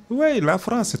 oui la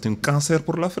France c'est un cancer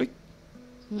pour l'Afrique.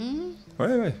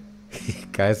 oui.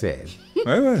 cancer.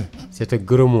 oui. c'est un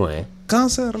gros mot hein.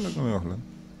 cancer la nga may wax la.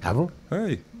 ah bon.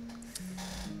 oui.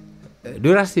 du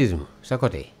racisme sa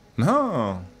côté.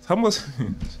 non xam nga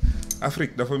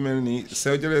Afrique dafa mel ni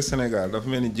soo jëlee Sénégal dafa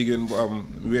mel ni jigéen bu am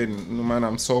ween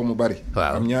maanaam soow mu bari.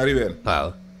 waaw am ñaari ween.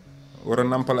 waaw. war a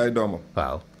nampal ay doomam.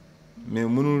 waaw. mais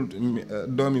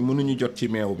doom yi mënuñu jot ci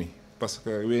meew mi parce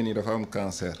que ween yi dafa am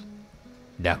cancer.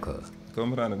 d'accord.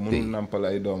 comprendre nga mënul nampal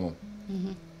ay doomam.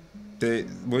 te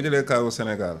boo jëlee kaawu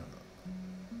Sénégal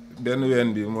benn ween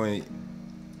bi mooy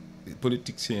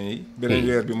politiciens yi. beneen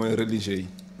weer bi mooy religieux yi.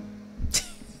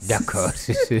 d'accord.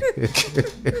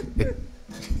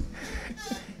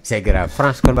 c'est grave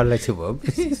France kon la ci boobu.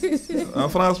 en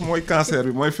France mooy cancer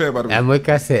bi mooy feebar bi. ah mooy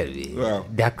cancer bi. waaw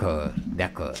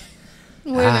d'accord.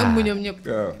 mooy nag mu ñoom ñëpp.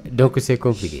 waaw donc c'est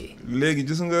compliqué. léegi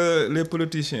gis nga les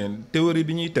politiciens théorie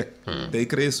bi ñuy teg. day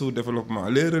créer sous-développement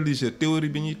les religieux théorie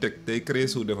bi ñuy teg day créer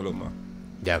sous-développement.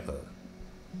 d'accord.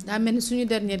 daa mel ni suñu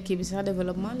dernière kii bi sax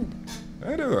développement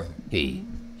la de.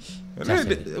 yaa ngi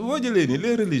dégg wax. oui. boo jëlee nii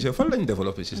les religieux fan lañ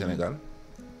développé ci Sénégal.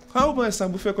 xaw ma sax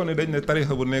bu fekkoon ne dañ ne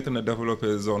tarixa bu nekk na développé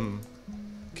zone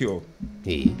kii woo.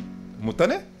 oui. mu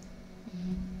tane.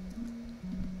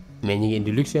 mais ñi ngi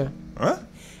indi luxe ah.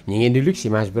 ñi ngi indi luxe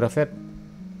image bu rafet.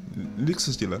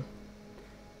 luxe ci la.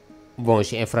 bon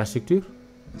ci infrastructure.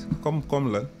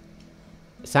 comme la.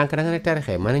 sànq da nga ne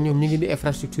tarixee ma ne ñoom ñu ngi indi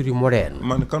infrastructure yu moderne.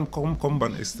 man comme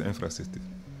ban infrastructure.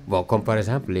 bon comme par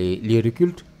exemple les lieux de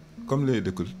culte. comme lieux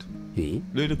de culte. oui.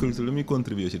 lieux de culte lu muy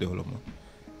contribuer ci développement.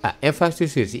 ah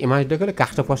infrastructure ci image dëgg la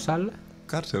carte postale la.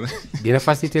 carte la. dina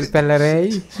faciliter pèlerin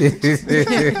yi.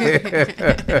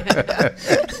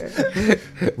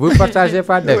 vous partagez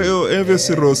pas de. yow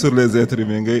investir sur les êtres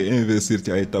humains ngay investir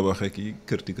ci ay tabax ak i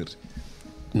kërti.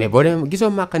 mais boo dem gisoo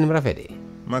màkk ni mu rafetee.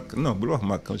 Màkk non bul wax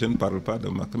Màkk je ne parle pas de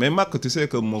Màkk mais Màkk tu sais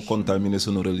que moo contaminé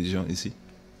sunu religion ici.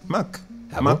 Màkk.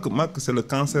 Ah bon? Màkk c'est le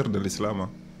cancer de l'islam.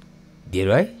 Dis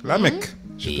waay. La Mecque.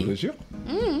 Je te le jure.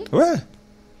 Ouais.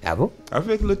 ah bon.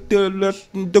 Avec la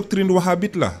doctrine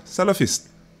wahhabite là, salafiste.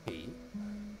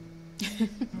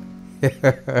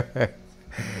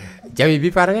 jami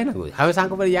bi pare nga nangu xam nga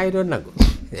sànq ba yaa ngi doon nangu.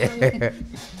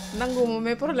 nangu moom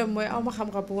mais problème mooy aw ma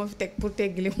xam-xam bu ma fi teg pour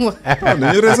teggi li mu wax.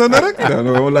 dañuy raisonné rek.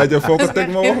 daanaka ma laajee foo ko teg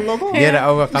ma wax la ko. nee na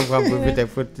aw nga xam-xam bu fi teg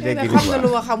pour teggi li mu xam na wax. lu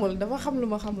ma xamul dafa xam lu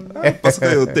ma xamul. parce que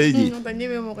yow tey jii. te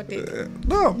ñemee moo ko teg.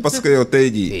 non parce que yow tey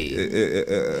jii.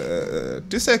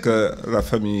 tu sais que la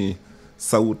famille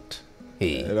Saoud.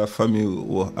 la famille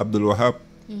Abdul Wahab.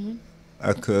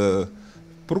 ak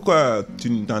pourquoi tu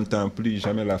n'entends plus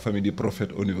jamais la famille du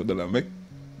prophète au niveau de la Mecque.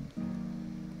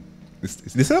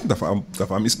 l'islam dafa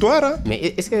am histoire ah.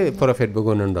 mais est-ce que prophète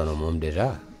bëggoon na ndono moom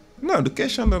déjà. non du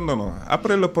question de ndono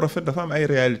après le prophète dafa am ay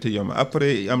réalités yom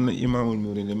après am na imaamul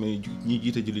Mouride may ñi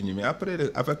jiite jullit ñi mais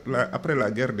après la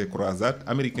guerre des croisades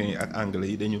américains yi ak anglais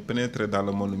yi dañu pénétrer dans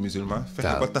le monde musulman.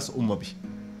 fexe ba tas umma bi.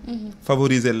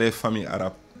 favoriser les familles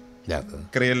arabes. d'accord.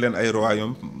 créer leen ay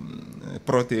royaumes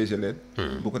protéger leen.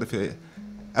 bu ko defee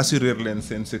assurer leen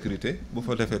seen sécurité bu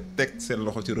fa defee teg seen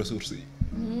loxo ci ressources yi.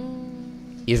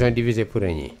 ils ont divisé pour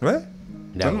régner. ouais.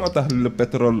 kon moo tax le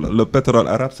pétrole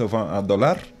arabe se vend en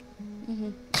dollars.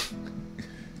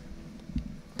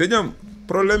 te ñoom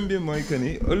problème bi mooy que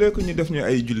ni au lieu que ñu def ñu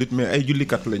ay jullit mais ay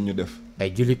jullikat lañ ñu def. ay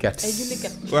jullikat. ay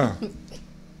jullikat. waaw.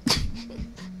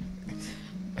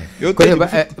 yow kon tey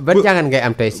ban jàngat ngay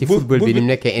am tey si football bi ni mu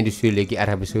nekkee industrie léegi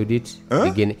Arabie Saoudite di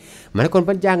génne ma ne kon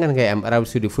ban jàngat ngay am Arabie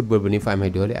Saoudite football bi ni mu fa amee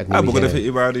doole ak bu ko defee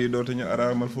ibaadu yi dootuñu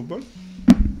araamal football.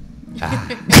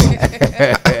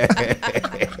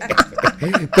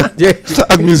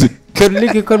 ak musique. kon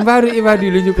léegi kon mbaaru ibaadu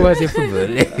yi la ñu commencé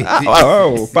football.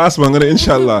 waaw passe ma nga ne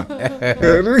incha allah.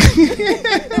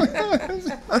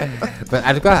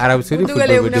 en tout cas Arabie Saoudite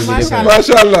football bi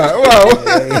macha allah waaw.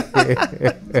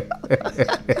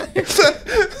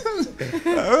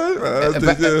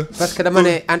 parce que dama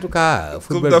ne en tout cas.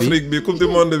 football bi coupe d'Afrique bi coupe du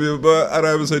monde bi ba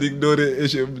Arabie Saoudite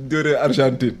doore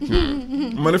Argentine.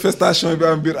 manifestation bi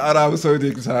am biir Arabie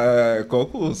Saoudite ça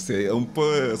kooku c'est un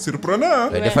peu surprenant.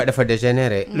 dafa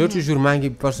dégénéré. L'autre jour maa ngi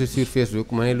posté sur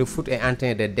Facebook ma ne le foot est en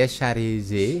train de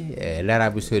décharger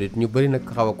l'Arabie Saoudite ñu bëri nag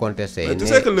xaw a contesté. Tu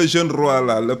sais que le jeune roi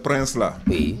là le prince là.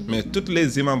 Oui. mais toutes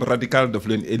les imams radicales daf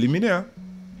leen éliminer ah.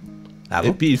 Ah bon?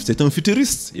 Et puis c'est un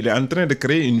futuriste. Il est en train de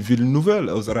créer une ville nouvelle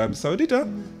aux Arabes Saoudites ah.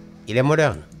 Il est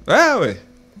moderne. Ouais.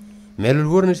 mais loolu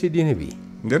wóor na si diine bi.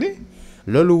 nga ni.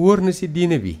 loolu wóor na si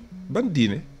diine bi. ban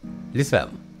diine. l'islam.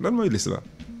 lan mooy l'islam.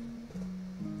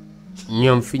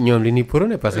 ñoom li ñuy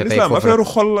prôné parce que tey l'islam foofu affaire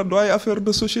xol la doy affaire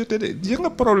de société de ji nga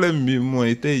problème bi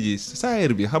mooy tey jii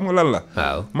saayir bi xam nga lan la.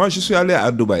 waaw moi je suis allé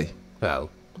à Dubaï. waaw.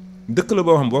 dëkk la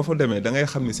boo xam boo fa demee da ngay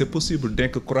xam ni c'est possible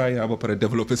d'être croyant ba pare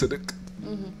développer sa dëkk.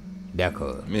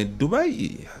 d'accord. mais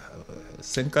Dubaï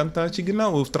 50 ans ci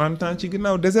ginnaaw ou 30 ans ci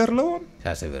ginnaaw désert la woon.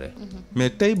 ça c'est vrai. mais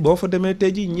tey boo fa demee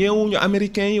tey jii ñeewuñu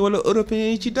américains yi wala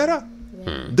européens yi ci dara.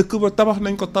 dëkk ba tabax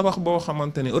nañ ko tabax boo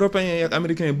xamante ni européens yi ak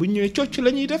américains yi bu ñu ñëwee cocc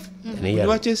la ñuy def. bu ñu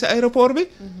wàccee si aéroport bi.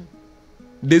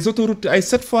 des autoroutes ay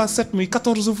 7x7 muy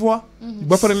 14 voies.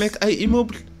 ba pare nekk ay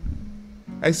immeubles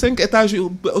ay 5 étages yu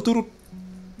autoroute.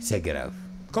 c'est grave.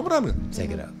 comprendre nga. c'est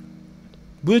grave.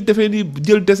 bu ñu defee ni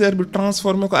jël désert bi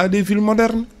transformer ko à des villes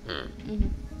modernes.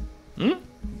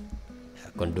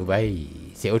 kon Dubaï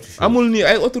c'est autre chose. amul nii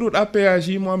ay autoroute à péage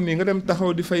yi moo am nii nga dem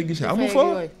taxaw di fay guichet amul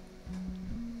foofu.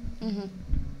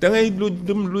 da ngay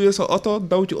dem louer sa oto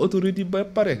daw ci autoroute yi ba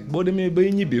pare boo demee bay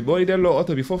ñibbi booy delloo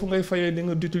oto bi foofu ngay fayee li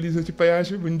nga d'utiliser ci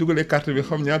péage bi bu ñu dugalee carte bi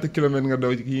xam ñaata kilomètre nga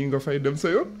daw yi nga fay dem sa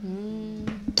yoon.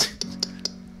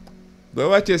 ba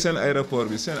wàccee seen aéroport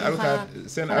bi seen.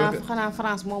 xanaa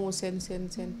France moomul seen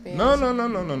péage. non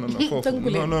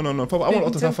foofu non foofu amul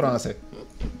oto sax français.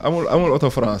 amul oto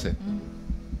français.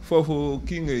 foofu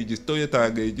kii ngay gis Toyota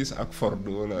ngay gis ak Ford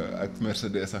wala ak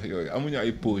Mercedes sax yooyu amuñu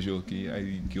ay Peugeot kii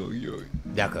ay yooyu.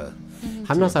 d'accord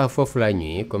xam naa sax foofu laa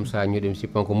ñëwee comme ça ñu dem si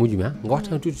ponk mujj mi nga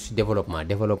waxtaan tuuti si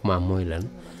développement mooy lan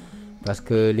parce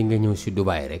que li nga ñëw si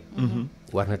Dubaï rek.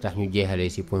 war na tax ñu jeexalee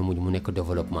si point mujj mu nekk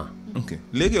développement. ok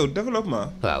léegi yow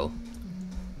développement. waaw.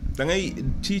 da ngay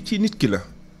ci nit ki la.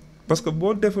 parce que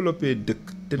boo développé dëkk.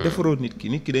 te defaroo nit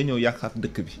ki day ñëw yàqaat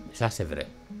dëkk bi. ça c'est vrai.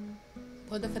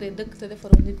 boo defaree dëkk te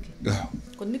defaroo nit ki. waaw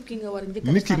kon nit ki nga war a njëkk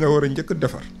nit ki nga war a njëkk a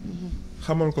defar.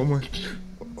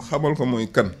 xamal ko mooy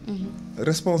kan.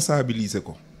 responsabiliser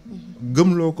ko.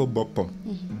 gëmloo ko boppam.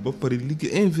 ba pare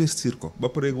liggéey investir ko. ba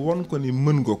pare won ko ni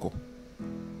mën nga ko.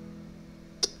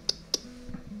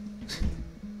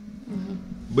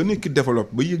 ba nit ki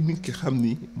développe ba yëg nit ki xam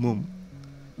ni moom.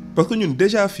 parce que ñun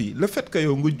déjà fii le fait que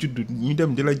yow nga judd ñu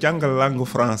dem di la jàngal langue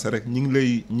français rek ñu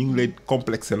ngi lay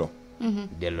complexé loo.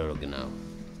 delloo ginnaaw.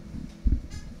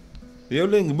 yow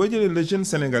léegi boo jëlee le jeune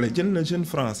sénégalais jël le jeune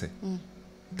français.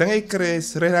 da ngay créer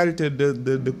réalité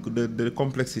de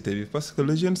complexité bi parce que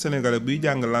le jeune sénégalais buy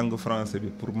jàng langue français bi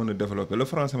pour mën a développer le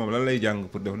français moom lan lay jàng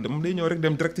pour développer moom day ñëw rek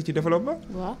dem direct ci développement.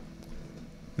 waaw.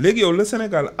 léegi yow le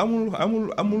Sénégal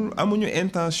amuñu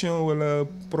intention wala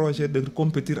projet de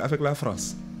compétir avec la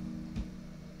France.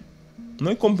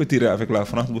 nooy compétir avec la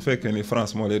France bu fekkee ni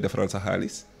France moo lay defaral sa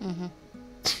xaalis.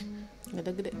 nga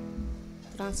dëgg de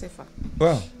français fa.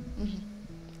 waaw.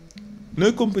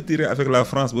 nooy compétir avec la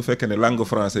France bu fekkee ne langue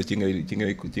français ci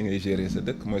ngay gérer sa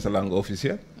dëkk mooy sa langue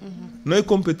officielle. nooy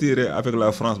compétir avec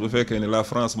la France bu fekkee ne la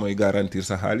France mooy garantir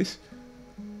sa xaalis.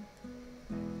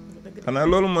 xanaa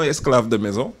loolu mooy esclave de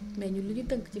maison. mais ñun lu ñu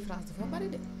tënk ci France dafa bari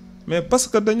de. mais parce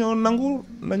que dañoo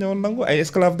nangu ay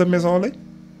esclave de maison lañ.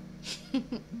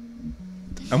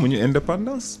 amuñu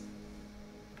indépendance.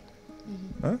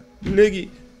 ah léegi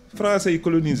français yi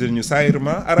coloniser ñu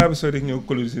saayirement Arabie Saoudite ñoo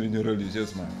coloniser ñu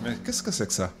religieusement mais qu'est-ce que c'est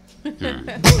que ça.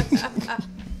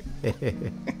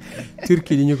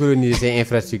 Turquie li ñu coloniser c'est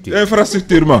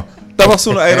infrastructurement tabax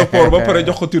sunu aéroport ba pare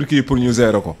jox ko Turquie pour ñu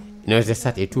gérer ko. non c'est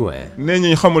ça et tout hein. nee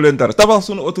ñu xamu leen dara tabax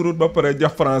sunu autoroute ba pare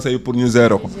jox français yi pour ñu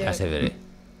gérer ko. ah c'est vrai.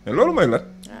 mais loolu mooy lan.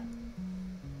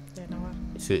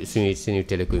 suñu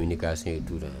télécommunication et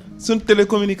tout. suñu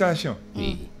télécommunication.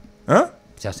 oui. ah.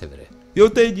 ça c'est vrai. yow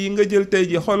tey jii nga jël tey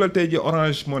jii xoolal tey jii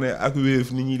Orange Money ak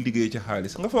Wave ni ñuy liggéey ci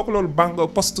xaalis nga foog loolu banque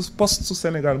poste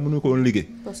Sénégal mënu ko woon liggéey.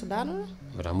 poste daanu la.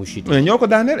 moo tax mu chuté. mais ñoo ko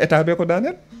daaneel état bee ko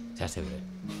daaneel. ça c'est vrai.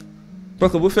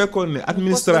 parce que bu fekkoon ne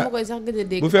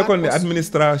bu fekkoon ne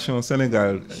administration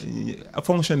Sénégal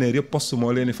fonctionnaire yëpp poste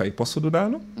moo leen di fay poste du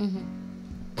daanu.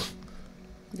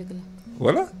 dëgg la.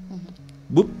 voilà.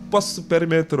 bu poste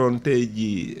permettre woon tey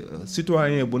jii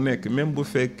citoyen bu nekk même bu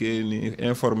fekkee ni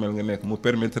informel nga nekk mu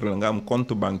permettre la nga am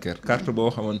compte bancaire carte boo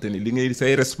xamante ni li ngay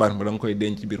say respar ba da nga koy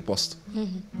denc ci biir poste.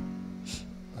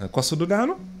 poste du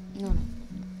daanu.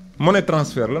 monnaie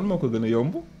transfert lan moo ko gën a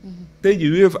yomb. tey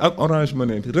jii Wave ak Orange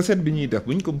Money recette bi ñuy def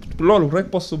buñ ko loolu rek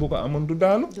poste bu ko amoon du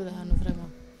daanu. du daanu vraiment.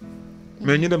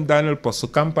 mais ñu dem daaneel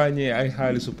poste campagne ay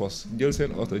xaalisu poste jël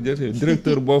seen oto jël seen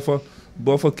directeur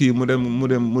boo fa kii mu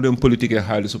dem politique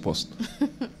xaalisu poste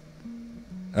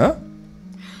ah.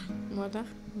 moo tax.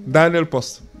 daaneel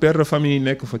poste père de famille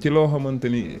nekk fa ci loo xamante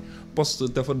ni poste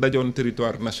dafa dajoon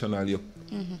territoire national yëpp.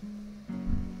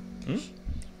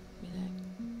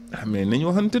 mais nañ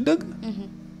waxante dëgg.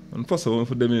 man poste ba ma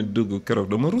fa demee dugg keroog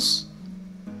dama rus.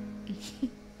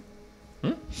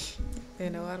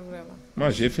 dina war vraiment. moi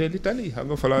j'ai fait l'Italie xam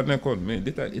nga fa laa nekkoon mais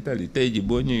l'Italie tey jii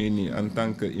boo ñëwee nii en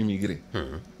tant que immigré.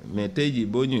 mais tey jii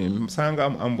boo ñëwee saa nga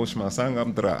am embauchement saa nga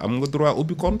am droit am nga droit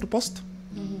ubbi compte poste.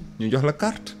 ñu jox la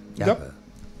carte. jàpp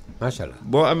macha allah.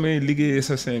 boo amee liggéeyee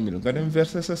sa 5000 nga dem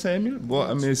verser sa 5000 boo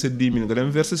amee sa 10 000 nga dem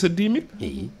verser sa 10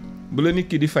 000. bu la nit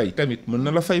ki di fay tamit mën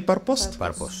na la fay par poste.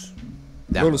 par poste.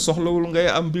 loolu soxlawul ngay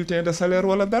am bulletin de salaire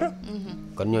wala dara.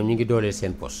 kon ñoom ñu ngi dooleel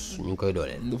seen poste ñu ngi koy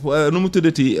dooleel. nu mu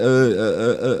tuddati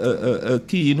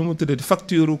kii yi nu mu tuddati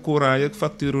facture courant yeeg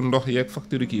facture ndox yeeg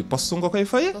facture kii poste nga koy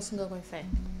fayee. poste nga koy fay.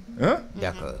 ah.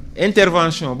 d'accord.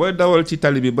 intervention booy dawal ci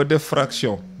tali bi ba def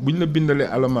fraction buñ la bindalee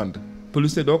amende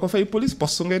police doo ko fay police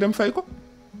poste ngay dem fay ko.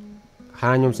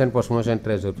 xanaa ñoom seen poste mooy seen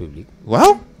trésor public.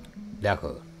 waaw.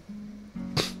 d'accord.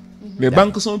 les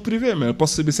banques sont privées mais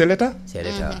poste bi c'est l'État. c'est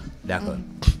l'État d'accord.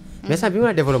 mais sax bi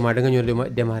ma développement da nga ñëw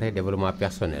démarrer développement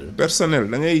personnel. personnel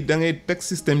da ngay teg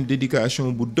système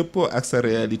d'éducation bu dëppoo ak sa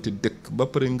réalité dëkk ba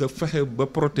pare nga fexe ba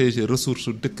protéger ressource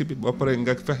dëkk bi ba pare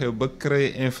nga fexe ba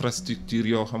créer infrastructure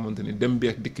yoo xamante ni dem bi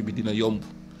ak dëkk bi dina yomb.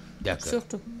 d'accord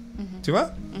surtout. tu vois.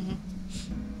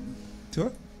 tu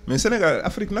vois mais Sénégal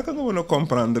Afrique naka nga mën a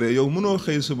comprendre yow mënoo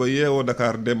xëy suba yeewoo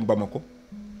Dakar dem Bamako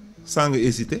sans nga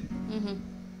hésiter.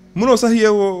 mënoo sax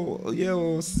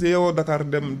yeewoo Dakar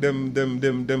dem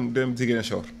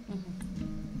Ziguinchor.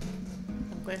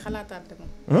 da koy xalaataat de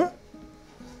moom.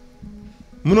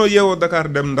 mënoo yeewoo Dakar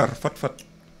dem Ndar fat.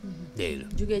 dégg la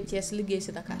jugee Thiès liggéey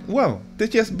si Dakar. waaw te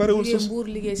Thiès bariwul. jugee Mbour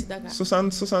liggéey si Dakar.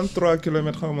 63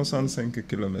 kilomètres xaw ma 65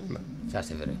 kilomètres la. ça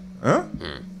c'est vrai.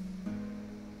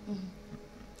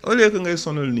 au lieu que ngay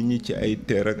sonal nit ñi ci ay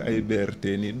TER ak ay BRT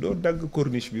nii doo dagg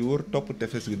corniche bi wër topp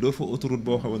tefes bi doo fa autoroute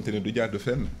boo xamante ne du jàdd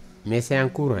fenn. mais c'est en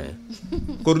cours hein.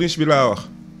 corniche bi laa wax.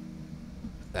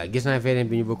 waaw gis naa feneen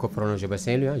bi ñu bëgg ko prolonger ba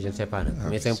Saint-Louis je ne sais pas nag.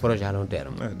 mais c'est un projet à long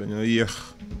terme. dañoo yéex.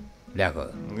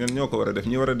 d'accord. ngeen ñoo ko war a def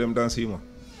ñi war a dem dans 6 mois.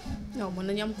 non mën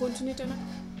nañu am continuité nag.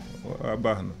 waaw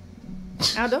baax na.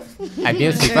 ah Dof. ah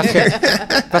bien sûr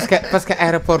parce que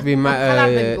aéroport bi ma. xalaat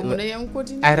nañ ko mën nañu am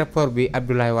continuité. aéroport bi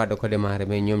Abdoulaye Wade ko démarré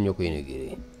mais ñoom ñoo ko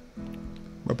inauguré.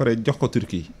 ba pare jox ko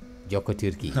Turquie. jox ko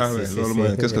Turquie. ah oui loolu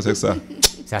mooy qu'est-ce que c'est que ça.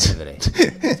 ça c'est vrai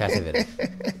ça c'est vrai.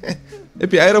 et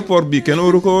puis aéroport bi kenn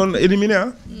waru ko woon éliminer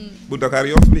ah. bu Dakar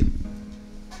Yoff bi.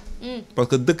 parce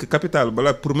que dëkk capitale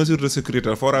balaa pour mesure de sécurité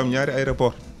dafa war a am ñaari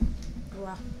aéroport.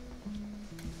 waaw.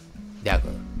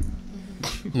 d'accord.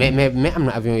 mais am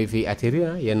na avion yu fiy atterrir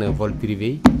ah yenn vol privé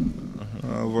yi.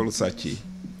 vol sàcc yi.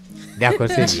 d'accord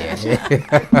c'est bien.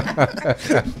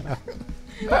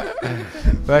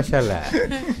 macha allah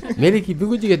mais léegi bi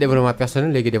nga jógee développement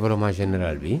personnel léegi développement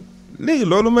général bi. léegi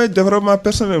loolu mooy développement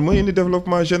personnel mooy indi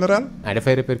développement général. ah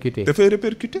dafay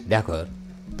répercuter. d'accord.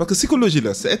 parce que psychologie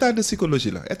la c'est état de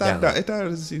psychologie la. état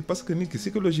parce que nit ki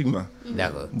psychologiquement.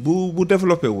 d'accord bu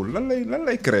développé wul lan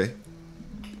lay créer.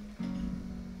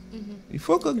 il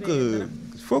faut que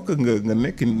nga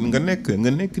nekk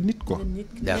nit quoi.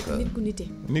 d'accord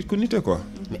nit ku nite quoi.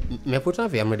 mais pourtant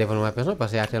fi am na développement personnel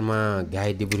parce que y a tellement gars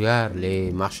yi débrouillards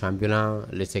les marchands ambulants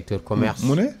le secteur commerce.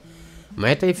 mu ne.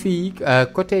 mais tey fii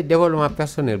côté développement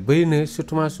personnel bëri na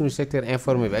surtout suñu secteur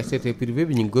informel bi ak secteur privé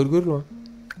bi ñu ngi góorgóorlu ah.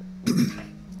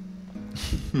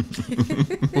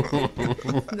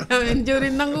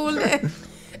 Dieuwrine nanguwul de.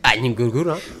 ah ñu ngi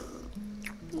góorgóorlu ah.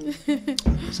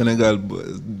 Sénégal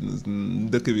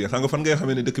dëkk bi xam nga fan ngay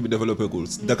xamee ne dëkk bi développé gul.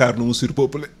 Dakar nu mu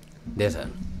surpeuplé. déjà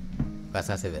waaw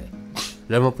ça c'est vrai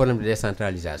loolu moom problème de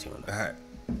décentralisation la.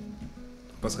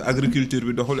 parce que agriculture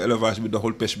bi doxul élevage bi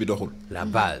doxul pêche bi doxul. la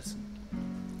base.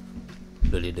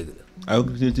 loolu dëgg la.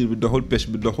 agriculture bi doxul, pêche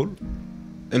bi doxul,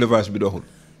 élevage bi doxul.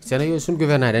 Sénégal yooyu suñu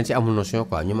gouvernement dañ ci amul notion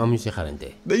quoi ñoom amuñu si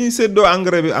xarañte. dañuy séddoo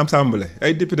engrais bi ensemble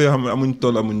ay député yoo xam ne amuñ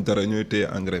tool amuñ dara ñooy téye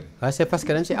engrais bi. waaw c'est parce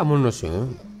que dañ ci amul notion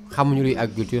xamuñu luy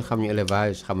agriculture xamuñu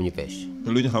élevage xamuñu pêche.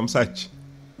 lu ñu xam sàcc.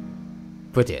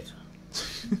 peut-être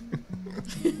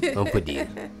on peut dire.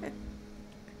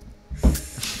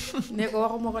 ne ko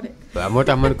waxuma ko de. waaw moo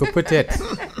tax man ko peut-être.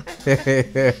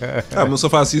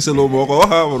 Moustapha Cissé Lo moo ko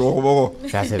wax waxuma ko.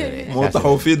 ça c'est vrai moo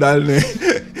taxaw fii daal ne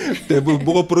te bu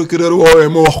ko procureur woowee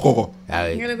mu wax ko ko. ah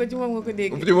oui nga ne ko ci moom nga ko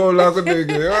dégg. ci moom laa ko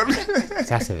déggee woon.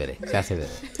 ça c'est vrai ça c'est vrai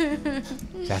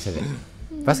ça c'est vrai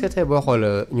parce que tey boo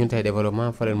xool ñun tey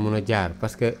développement fa leen mun a jaar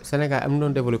parce que Sénégal am na doon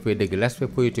développé dëgg l'aspect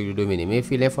politique du dominer mais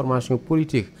fii l'information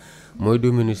politique mooy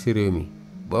dominer si réew mi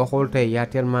boo xool tey y a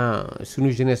tellement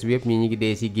suñu jeunesse bi yëpp ñi ngi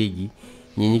dee si géej gi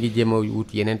ñi ngi jéem a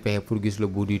wut yeneen pexe pour gis le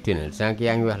bout du tunnel sànq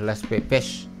yaa ngi wax l'aspect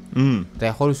pêche.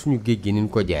 tey xool suñu géej gi ni ñu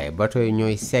ko jaayee bateau yi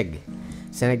ñooy segg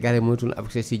Sénégalais mootul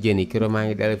accès si jën yi kiro maa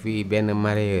ngi dala fii benn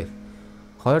mareyeur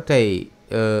xool tey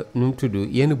nu mu tudd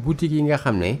yenn boutiques yi nga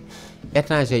xam ne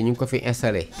étranger ñu ngi ko fi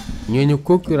installé ñoo ñu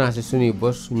concurrence suñuy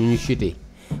bos ñu ñu chuté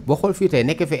boo xool fii tey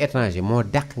nekk fi étranger moo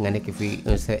dàq nga nekk fi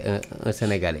un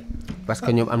Sénégalais parce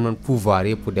que ñoom am nañ pouvoir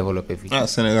yëpp pour développer fii.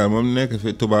 Sénégal moom nekk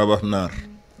fi tubaab ak naar.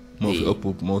 moo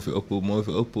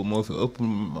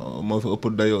fi ëpp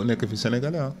dayoo nekk fi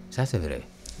Sénégalais ah. ça c'est vrai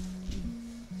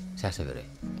ça c'est vrai.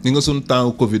 ni nga suñ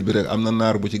temps Covid bi rek am na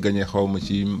naar bu ci gagné xaw ma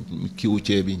ci kiiwu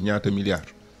ceeb bi ñaata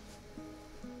milliards.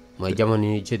 mooy jamono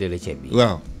ñuy séddale ceeb bi.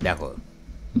 waaw d'accord.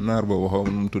 naar boobu xaw ma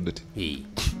nu mu tuddati. oui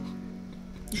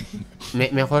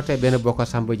mais xool tey benn bokk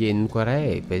Samba Dieye ni ñu ko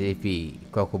rayee et puis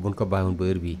kooku buñ ko bàyyiwoon ba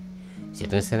heure bii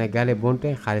c'est un Sénégalais bon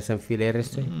tey xaalisam fii lay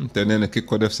resté. te nee na ki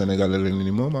ko def Sénégalais la ni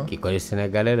moom ah. ki ko def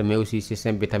Sénégalais la mais aussi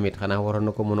système bi tamit xanaa waroon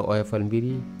na ko mën a oyofal mbir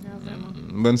yi.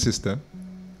 ban système.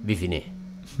 bi fi ne.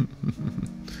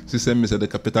 système bi c'est de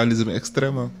capitalisme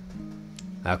extrême.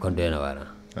 ah kon doy na waar.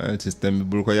 système bi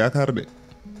bul ko yaakaar de.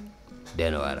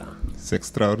 doy na waar. c'est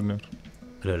extraordinaire.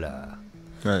 loolu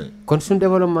waay kon suñu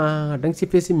développement da nga si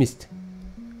pessimiste.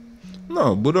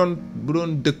 non bu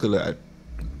doon dëkk la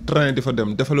train di fa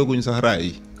dem defalaguñ sax raay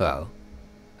yi. waaw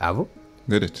ah bon.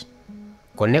 déedéet.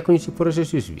 kon nekkuñu si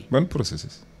processus bi. ban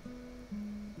processus.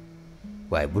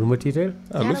 waaye bul ma tiital.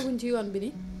 jaaraguñ ci yoon bi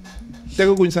ni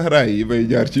tegaguñ sax raay yi bay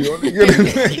jaar ci yoon yi.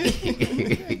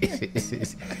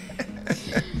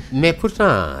 mais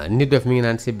pourtant nit def mi ngi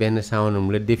naan si benn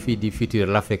sawanam le défi du futur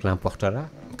l'Afrique l'emportera.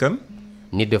 kan.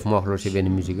 nit def moo wax loolu si benn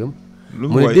musique am. lu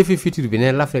mu ne défi futur bi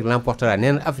neen l'Afrique l'emportera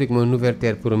neen Afrique mooy nouvelle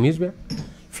terre promise bi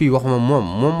fii waxuma moom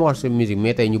moo wax sa musique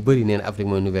mais tey ñu bëri neen Afrique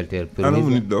mooy nouvelle terre promise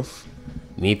anamu nit dof.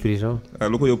 mii prison.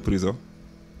 lu ko yóbbu prison.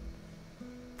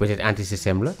 peut-être anti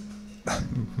système la.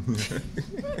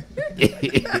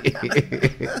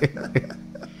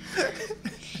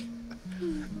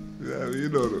 waaw yii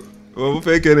loolu. bu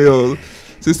fekkee ne yow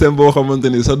système boo xamante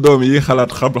ni sa doom yi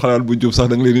xalaat bu jub sax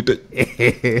da nga leen di tëj.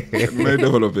 may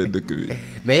développé dëkk bi.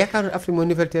 mais yaakaaroon Afrique mooy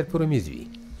nouvelle terre promise bi.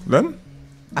 lan.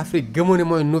 Afrique gëmoo ne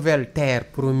mooy nouvelle terre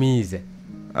promise.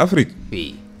 Afrique.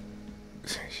 oui.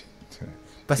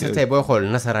 parce que tey booy xool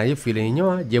nasaraan yëpp fii la ñuy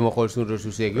ñëw jéem a xool suñu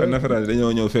ressources yeeg yooyu. nasaraan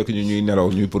dañoo ñëw fekk ñu ñuy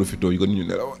nelaw ñuy profité yu gën ñu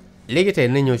nelaw. léegi tey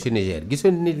nañ ñëw si Niger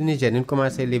gisoon ni Niger ni ñu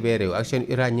commencé libéré wu ak seen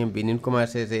uranium bi ni ñu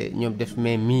commencé ñoom def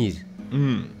mainmise.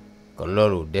 kon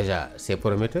loolu déjà c'est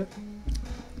prometteur.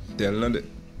 teel na de.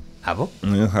 ah bon.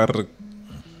 ñu xaar rek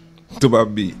tubaab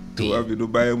bi du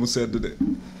bàyyi mu sedd de.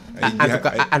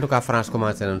 en tout cas France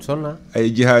commencé nañ sonn na.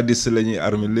 ay jihadistes la ñuy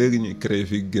armé léegi ñuy créer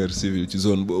fi guerre civile ci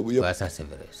zone boobu yëpp. waaw ça c'est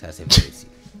vrai aussi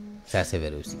ça c'est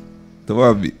vrai aussi.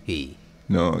 tubaab bi. oui.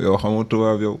 non yow xamoo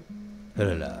tubaab yow.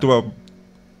 voilà tubaab.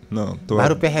 non tubaab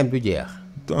baaru pexeem du jeex.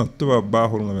 tubaab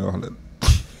baaxul nga may wax leen.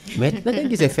 mais da nga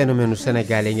gisee phénomène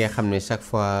Sénégalais yi nga xam ne chaque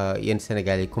fois yenn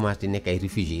Sénégalais yi commencé di nekk ay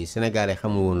réfugiés Sénégalais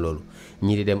xamul woon loolu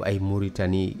ñii di dem ay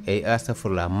Mauritanie ay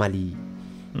astafurlah Mali.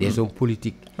 des hommes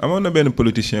politiques. amoon na benn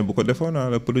politicien bu ko defoon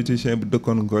la politicien bu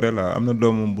dëkkoon Gorée la am na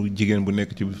doomam bu jigéen bu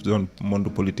nekk ci zone monde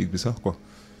politique bi sax quoi.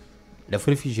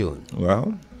 dafa réfugié woon. waaw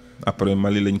après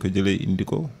Mali lañ ko jëlee indi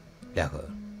ko. d'accord.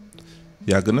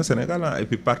 yàgg na Sénégal et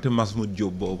puis parti Masmoud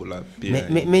Diop boobu la.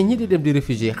 mais ñi di dem di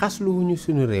réfugié xas lu wuñu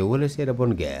suñu réew wala c'est de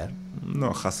bonne guerre.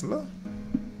 non xas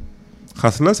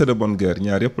la c'est de bonne guerre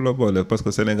ñaar yëpp la boole parce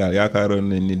que Sénégal yaakaaroon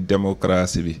nañ ni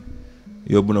démocratie bi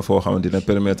yóbbu na foo xamante dina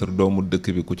permettre doomu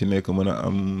dëkk bi ku ci nekk mën a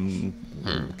am.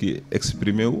 kii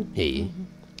exprimer wu.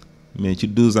 mais ci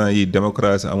 12 ans yi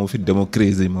démocratie amu fi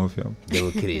démocratie moo fi am.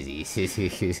 démocratie si.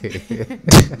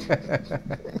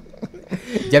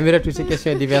 Jamiratu si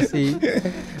question diverses yi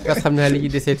parce que xam naa li ñu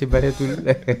deseeti bareetul.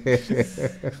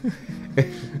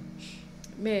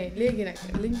 mais léegi nag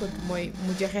liñ bëgg mooy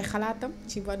mu joxe xalaatam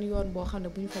ci ban yoon boo xam ne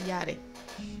bu ñu fa jaaree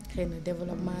xëy na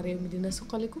développement réew mi dina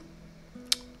suqaliku.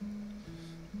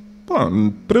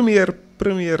 bon première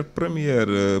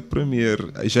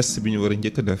geste bi ñu war a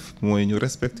njëkk a def mooy ñu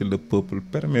respecter le peuple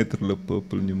permettre le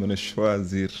peuple ñu mën a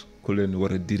choisir ku leen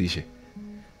war a diriger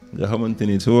nga xamante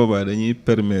ni su boobaa dañuy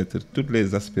permettre tous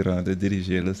les aspirants de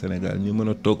diriger le Sénégal ñu mën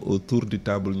a toog autour du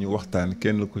table ñu waxtaan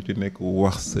kenn ku ci nekk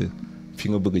wax sa fi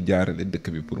nga bëgg a jaarale dëkk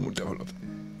bi pour mu développer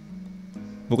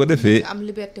bu ko defee am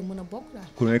liberté mën a bokk daal.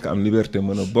 ku nekk am liberté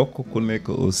mën a bokk ku nekk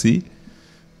aussi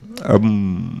am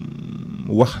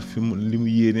wax fi mu li mu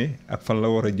yéene ak fan la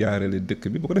war a jaarale dëkk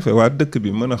bi bu ko defee waa dëkk bi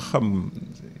mën a xam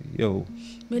yow.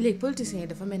 mais léegi politiciens yi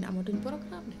dafa mel ni amatuñ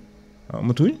programme de.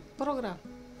 amatuñ. programme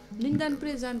ni ñu daan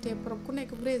présenté ku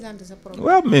nekk présenté sa programme.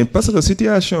 waaw mais parce que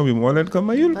situation bi moo leen ko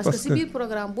mayul. parce que si biir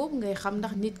programme boobu ngay xam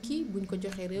ndax nit ki buñ ko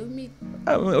joxee réew mi.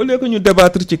 au lieu que ñu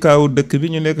débattre ci kaawu dëkk bi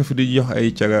ñu nekk fi di jox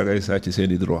ay cagaag ay sàcc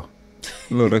seeni droit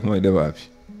loolu rek mooy débat bi.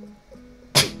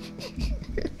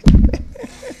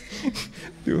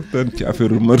 di waxtaan ci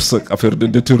affaire mœurs ak affaire de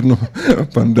détournement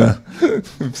pendant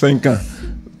 5 ans.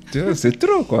 C'est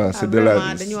trop quoi, c'est de la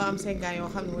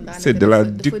c'est de la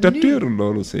dictature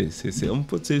loolu c'est un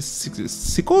peu c'est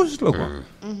psychose la quoi.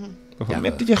 dafa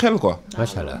metti ci xel quoi.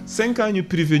 macha allah 5 ans ñu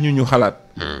privé ñu xalaat.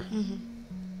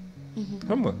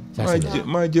 xam nga.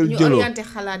 maa jël jëloo ñu orienté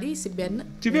xalaat yi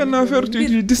ci benn affaire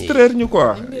ci distraire ñu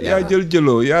quoi. yaa jël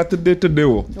jëloo yaa tëddee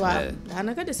woo. waaw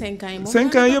daanaka de 5 ans yi moom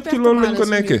 5 ans yëpp ci loolu lañ ko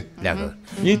nekkee. d'accord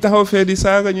ñiy taxaw fee di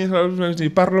saaga ñuy taxaw ci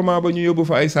parlement ba ñu yóbbu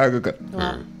fa ay saagakat.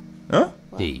 ah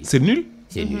c'est nul.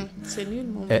 c'est nul c'est nul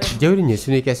moom. jawriñ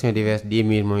suñuy question diverses 10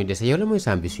 minutes moo ñu dese yow la mooy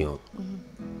sa ambition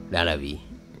dans la vie.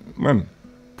 man.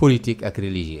 politique ak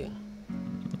religieux.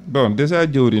 bon déjà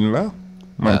jawriñ la.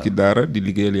 maa ngi ci daara di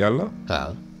liggéeyal yàlla.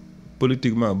 waaw.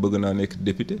 politiquement bëgg naa nekk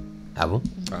député. ah bon.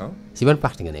 waaw. si ban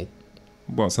parti nga nekk.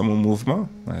 bon sama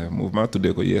mouvement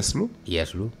tuddee ko yeeslu.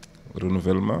 yeeslu.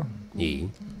 renouvellement. oui.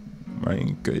 maa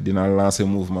ngi koy dinaa lancer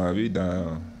mouvement bi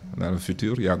dans le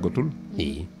futur yàggatul.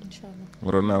 oui.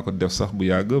 waroon naa ko def sax bu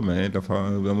yàgg mais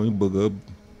damay bëgg a.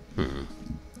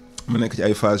 mu nekk ci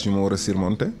ay phases yu ma war a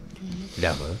surmonter.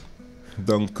 d'accord.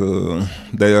 donc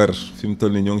d'ailleurs fi mu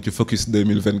toll nii ñoo ngi ci focus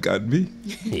 2024 bi.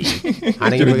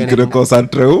 xanaa ci lañ gën a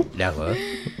concentré wu. d'accord.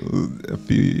 et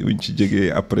puis buñ ci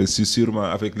jógee après si sûrement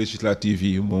avec législative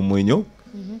yi moom mooy ñëw.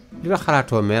 li la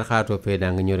xalaatoo maire xalaatoo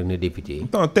président nga ñëw rek na député.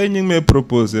 non tey ñu ngi may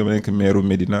proposé ma nekk maire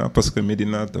Médina parce que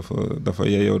Médina dafa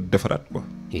yeyoo defaraat quoi.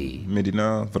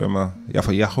 Médina vraiment yaa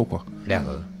fa yàqu quoi.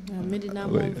 d'accord. Médina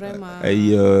moom vraiment. ay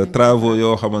travaux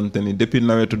yoo xamante ni depuis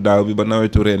nawetu daaw bi ba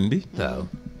nawetu ren bi. waaw.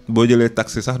 boo jëlee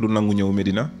taxi sax du nangu ñëw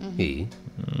Médina. oui.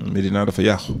 Médina dafa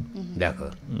yàqu.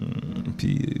 d'accord.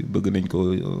 puis bëgg nañ ko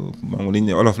maanaam li ñu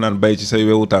ne olof naan bay ci say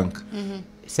wewu tànk.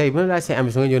 say mën laa say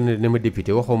ambition nga ñëw ne ma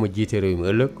député waxoo ma jiite réew mi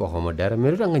ëllëg waxoo ma dara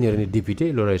mais lu tax nga ñëw ne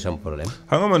député loolooy sam problème.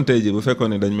 xam nga man tey jii bu fekkoon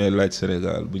ne dañ may laaj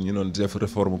Sénégal bu ñu doon def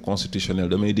réforme constitutionnelle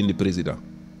damay dindi président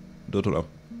dootul am.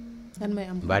 lan may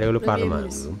am baaree lu parlement.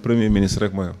 premier ministre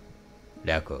rek mooy am.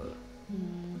 d'accord.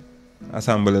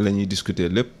 assemblée la ñuy discuter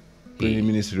lépp. premier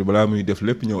ministre bi balaa muy def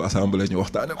lépp ñëw assemblée ñu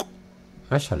waxtaane ko.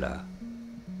 macha allah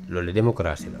loolu de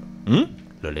démocratie la.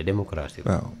 loolu de démocratie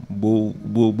la. waaw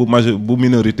bu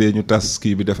minorité ñu tas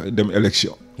kii bi def dem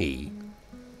élection.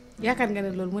 yaakaar nga ne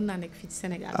loolu mën naa nekk fii ci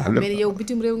Sénégal. mais yow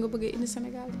bitim réew nga bëggee indi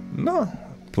Sénégal. non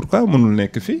pourquoi mënul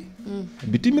nekk fii.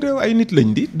 bitim réew ay nit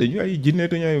lañ di dañu ay jinne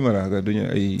dañu ay malaaka dañu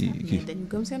ay kii. dañu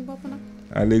gëm seen bopp nag.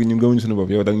 léegi ñu gëmuñu suñu bopp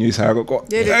yow da nga ñuy saaga ko.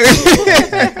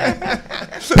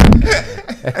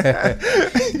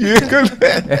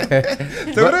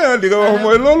 c'est vrai li nga wax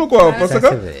mooy loolu quoi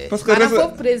parce que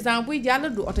foofu président buy jàll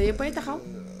du oto yëpp ay taxaw.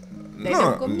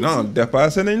 non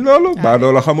dépassé nañ loolu. baa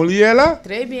loola xamul yee la.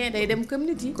 très bien day dem comme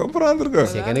nit yi. comprendre que.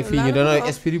 c'est que ne fii ñu doon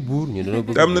esprit buur ñu doon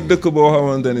bëgg. am na dëkk boo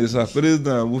xamante ni sax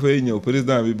président bu fay ñëw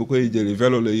président bi bu koy jëli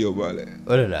vélo lay yóbbaale.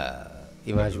 oh là là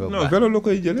image boobu. non vélo la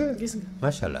koy jëlee. gis nga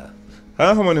macha allah.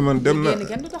 xanaa xam ne man dem na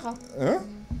kenn du taxaw.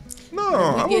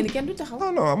 non kenn du taxaw.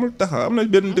 non amul taxaw am na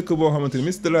benn dëkk boo xamante ni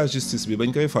ministre de la justice bi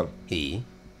bañ koy fal.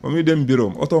 ba muy dem bureau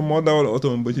am oto moo dawal oto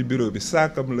ba ci bureau bi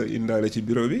saakam la indaale ci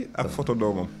bureau bi ak photo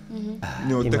doomam.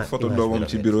 ñëw teg photo doomam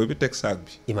ci bureau bi teg saak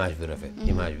bi. image bi rafet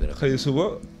image bi rafet. xëy suba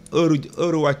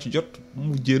heure wàcc jot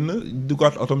mu génn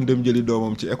dugaat otom dem jëli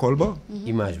doomam ci école ba.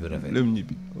 image bi rafet. lem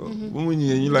ñibbi. ba mu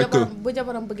ñëwee ñu laaj ko bu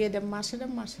jabaram bëggee dem marché.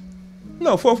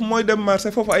 non foofu mooy dem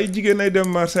marché foofu ay jigéen ay dem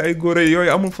marché ay góor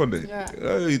yooyu amul fa de.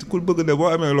 ku bëgg de boo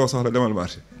amee loo soxla demal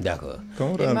marché. d'accord.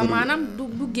 maanaam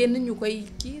du génn ñu koy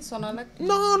kii sonal ak.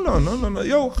 non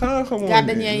yow xanaa xamoo.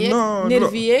 gardien yeeg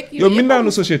nervi yeeg yow mindaanu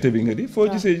société bi nga di foo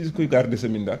gisee kuy garder sa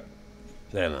mindaan.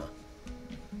 vraiment.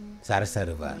 ça reste à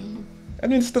revoir.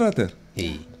 administrateur.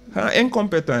 oui.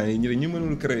 Incompétent yi ñu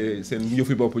mënul créer seen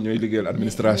yëfi bopp ñooy liggéeyal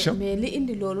administration. mais li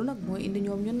indi loolu nag moo indi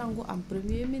ñoom ñu nangu am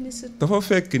premier ministre. dafa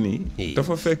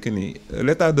fekk ni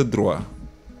l'état de droit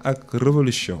ak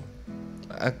révolution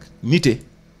ak nité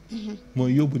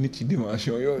mooy yóbbu nit ci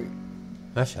dimension yooyu.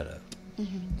 macha allah.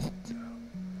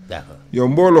 d'accord. yow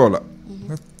mbooloo la.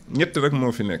 ñett rek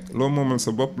moo fi nekk loo moomal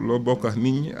sa bopp loo bokk ak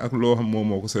nit ñi ak loo xam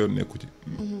moo ko sa yoon nekku ci.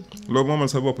 loo moomal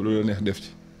sa bopp lu la neex def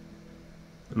ci.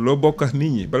 loo bokk ak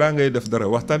nit ñi balaa ngay def dara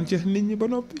waxtaan ci nit ñi ba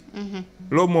noppi.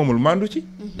 loo moomul màndu ci.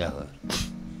 d'accord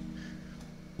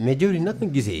mais Dieuwrine naka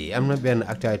nga gisee am na benn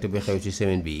actualité bi xew ci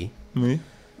semaine bii. oui.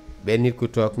 benn nit ku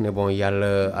toog ne bon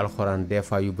yàlla alxuraan des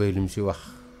fois yu bëri lu mu si wax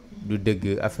du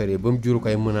dëgg affaire yi ba mu juru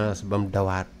koy menace ba mu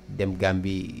dawaat dem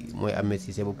Gambie mooy Ahmed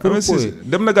Cissé ba. Cissé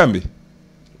dem na Gambie.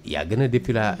 yaa gën a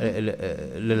depuis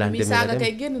le lendemain. mi saaga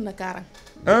kay génn na kaarang.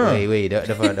 oui oui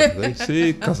dafa koy.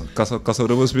 si kaso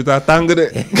Rebeuss bi taa tàng de.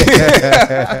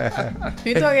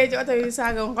 ñu toogee ci oto yi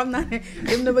saaga moom xam naa ne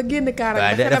dem na ba génn kaarang.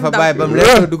 waaw dafa bàyyi ba mu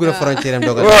lekk dugg na frontière am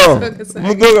doog a. waaw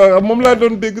mu doog a moom laa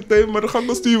doon dégg tey man xam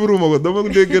nga suivre ma ko dama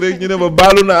dégg rek ñu ne ma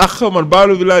baalu na ak man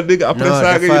baalu bi laa dégg. après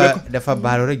saaga yi dafa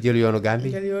baalu rek jël yoonu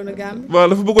Gambie. waaw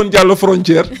dafa bëggoon jàll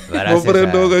frontière. voilà c'est ça ba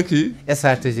pare doog a kii.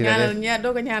 stratégie la def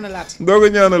doog a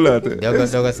ñaanalaat.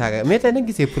 doog a saaga mais tey nag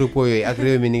gisee propos yooyu ak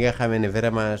réew mi ni nga xamee ne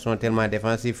vraiment sont tellement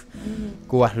défensifs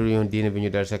ku wax lu yoon diine bi ñu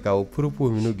dal sa kaw propos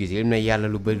mi nu gisee ne yàlla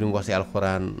lu bëri lu mu wax si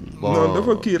alxuraan. bon non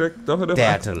dafa kii rek dafa def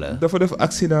théâtre la dafa def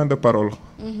accident de parole.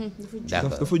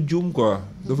 d'accord dafa juum quoi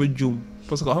dafa juum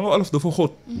parce que xam nga olof dafa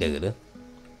xóot. dëgg la.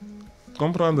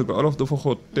 comprendre que olof dafa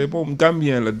xóot te moom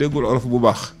Gambien la déggul olof bu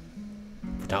baax.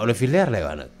 pourtant olof yi leer lay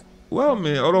wax nag. waaw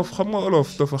mais olof xam nga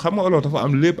olof dafa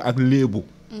am léeb ak léebu.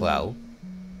 waaw.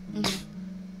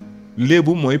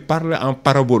 léebu mooy parler en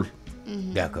parabole.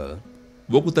 d'accord.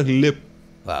 bokkut ak lépp.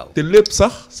 waaw te lépp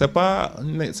sax c'est pas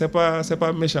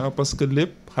méchant parce que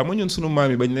lépp xam nga ñun sunu maam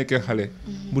yi bañ nekkee xale.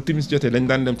 bu timis jotee dañ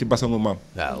daan dem ci basangu maam.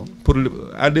 waaw pour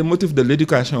à des motifs de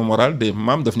l'éducation morale des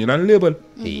maam daf ñu daan léebal.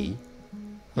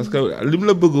 parce que lim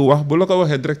la bëgg wax bu la ko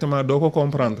waxee directement doo ko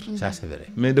comprendre. ça c'est vrai.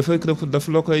 mais daf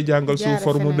la koy jàngal sous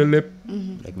forme de lépp.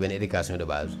 ak benn éducation de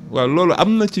base. waaw loolu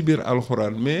am na ci biir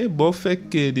alxuraan mais boo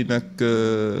fekkee di nag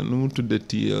nu mu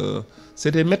tuddati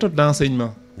c'est des méthodes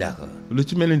d'enseignement. d'accord lu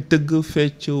ci mel ni tëgg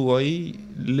fecc woy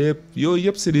lépp yooyu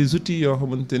yëpp c'est des outils yoo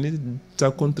xamante ni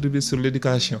ça contribue sur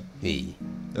l'éducation. oui.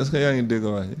 est-ce que yaa ngi dégg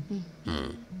wax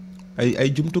ay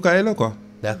jumtukaay la quoi.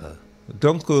 d'accord.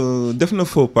 donc def na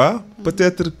faux pas.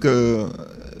 peut-être que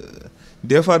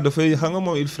des fois dafay xam nga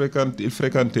moom il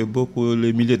fréquentait beaucoup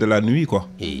les milieux de la nuit quoi.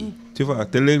 oui. tu vois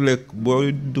te léeg-léeg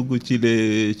booy dugg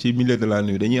ci milieu de la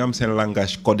nuit dañuy am seen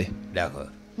langage codé. d'accord.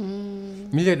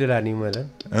 milieu de la nuit mooy lan.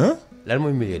 hein lan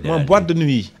mooy milieu de la nuit moom boîte de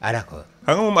nuit. ah d'accord.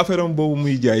 xam nga moom affaire am boobu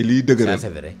muy jaay liy dëgëral.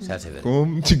 ça c'est vrai.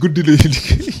 moom ci guddi lay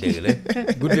liggéey. dëgg la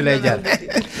guddi lay jàll.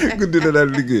 guddi la daal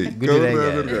liggéey. guddi lay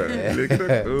jàll léegi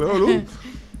nag loolu.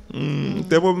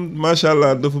 te moom macha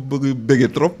allah dafa bëgg bëgge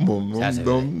trop moom. ça c'est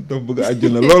vrai moom dafa bëgg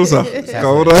àjjana lool sax.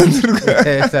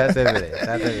 ça c'est vrai.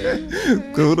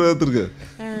 comprendre nga.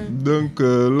 donc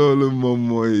loolu moom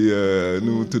mooy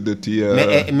nu mu tuddati.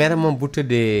 mais moom bu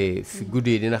tëddee fi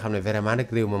guddi yi dina xam ne vraiment nag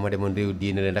réew ma demoon réew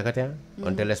diine la ndakate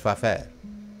on te laisse pas faire.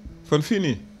 fan fii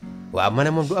nii. waaw ma ne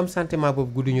moom du am sentiment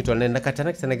boobu guddi ñu toll ne ndakate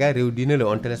nag Sénégal réew diine la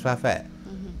on te laisse pas faire.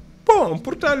 bon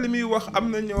pourtant li muy wax am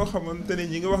na ñoo xamante ne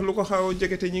ñi ngi wax lu ko xaw a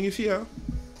jege te ñi ngi fii ah.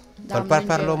 kon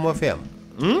parparloo moo fi am.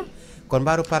 kon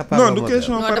mbaaru parparloo non du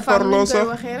question parparloo sax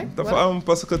dafa am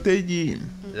parce que tey jii.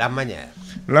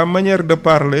 la manière de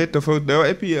parler dafa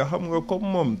et puis xam nga comme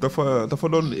moom dafa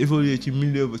doon évoluer ci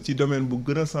milieu ci domaine bu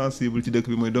gën a sensible ci dëkk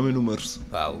bi mooy domaine u mœurs.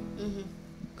 waaw.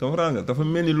 comprends nga dafa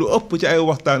mel ni lu ëpp ci ay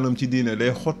waxtaanam ci diine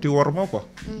day xotti worma quoi.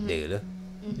 dëgg la.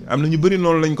 am na ñu bëri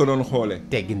noonu lañ ko doon xoolee.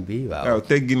 teggin bi waaw. waaw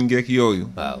teggin ngeek yooyu.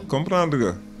 waaw comprendre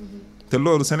nga. te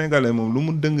loolu sénégalais moom lu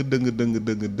mu dëng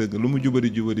lu mu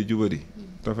jubadi.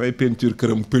 dafay peinture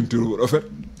këram peinture bu rafet.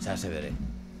 ça c'est vrai.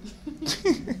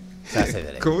 ça c'est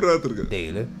vrai. comprendre nga.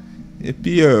 dëgg la. et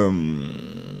puis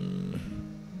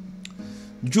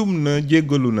juum na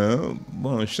jéggalu na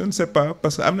bon je ne sais pas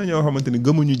parce que am na ñoo xamante ni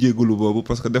gëmuñu jéggalu boobu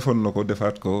parce que defoon na ko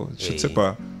defaat ko. je ne sais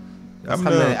pas. am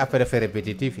na après fait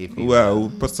répétitif et puis waaw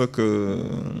parce que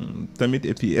tamit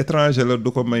et puis étranger la du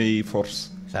ko may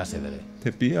force. ça c'est vrai.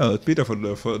 et puis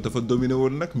dafa dominer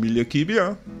woon nag milieu kii bi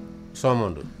ah. son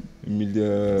monde.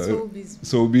 milieu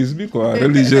showbiz bi quoi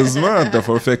religieusement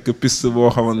dafa fekk piste boo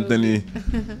xamante ni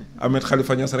Ahmed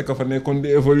Khalifa Niass rek a fa nekkoon di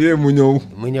évoluer mu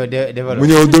ñëw développé mu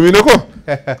ñëw dominer ko.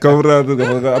 comprendre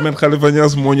nga Ahmed Khalifa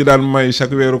Niass moo ñu daan may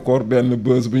chaque weeru koor benn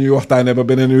bës bu ñuy waxtaanee ba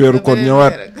beneen weeru koor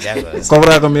ñëwaat.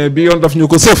 comprendre mais bi yoon daf ñu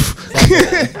ko sëf.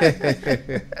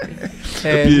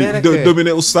 et puis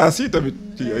dominer oustaz yi tamit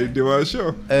ci ay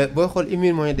dimension. booy xool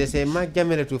Emile mooy dese maag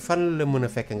Jamelatu fan la mën a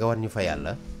fekk nga war ñu fa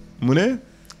yàlla. mu ne.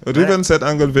 rue 27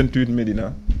 angle 28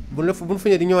 Médina. bu ñu fa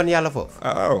ñëwee di ñu wan yàlla foofu.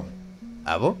 waaw.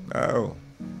 ah bon. waaw.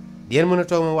 yéen mën a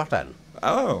toog moom waxtaan.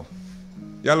 waaw.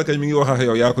 yàlla kay mi ngi wax ak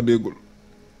yow yaa ko déggul.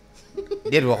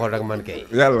 déet waxoon ak man kay.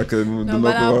 yàlla kay mu dina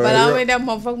ko balaa muy dem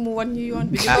moom foog mu wan ñu yoon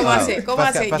bi. di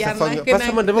commencé jaar parce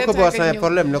que man dama ko bëggoon sama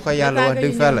problème ne ko yàlla wax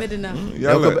dëgg fa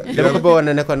yàlla. dama ko bëggoon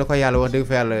ne ko yàlla wax dëgg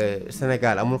fa yàlla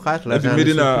Sénégal amul xaas. la daan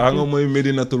Médina xam nga mooy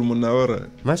Médinatul Munawwara.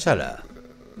 macha allah.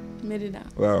 Médina.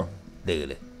 waaw. dëgg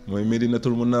la. mooy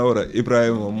Médinatul Munawwara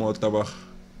Ibrahima moo tabax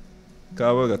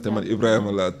Kaaba ga te man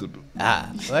Ibrahima laa tudd. ah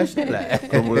macha allah.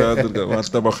 comme laa tudd ma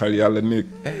tabaxal yàlla néeg.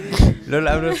 loolu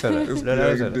am na solo loolu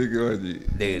am na solo dégg nga wax ji.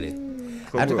 dëgg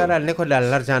la en tout cas daal ne ko daal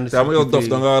l'argent. te am yow dof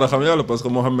da nga war a xam yàlla parce que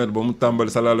Mohamed ba mu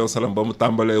tàmbali sallallahu alayhi wa sallam ba mu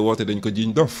tàmbalee woote dañ ko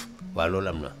jiiñ dof. waaw loolu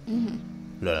am na.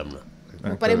 loolu am na.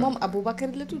 bu pare moom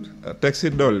Aboubacar la tudd. teg si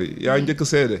dolli yaa njëkk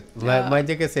seede. maa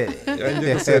njëkk a seede. yaa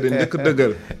njëkk seede njëkk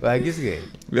dëggal. waa gis nga.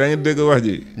 yaa ngi dégg wax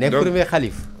ji. nekk premier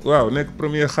xalif. waaw nekk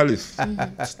premier xalif.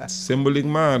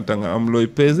 symboliquement da nga am looy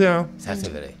peser ah. ça c'est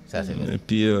vrai ça c'est vrai. et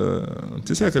puis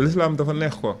tu sais que l'islam dafa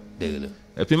neex quoi. dëgg la.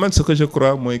 et puis man ce que je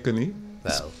crois mooy que ni.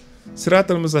 waaw.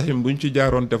 siraatal mustaqim bu ñu ci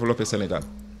jaaroon développé Sénégal.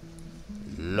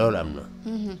 loolu am na.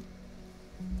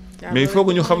 mais il faut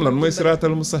que ñu xam lan mooy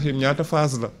siraatal mustaqim ñaata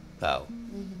phase la. waaw.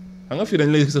 xam nga fii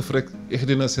dañ lay sëf rek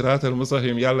ihdina siraatal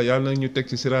mustaqim yàlla na ñu teg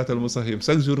ci siraatal mustaqim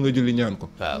chaque jour nga julli ñaan ko.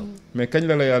 waaw. mais kañ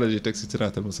la yàlla di teg ci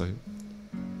siraatal mustaqim.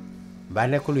 mbaa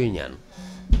nekk luy ñaan.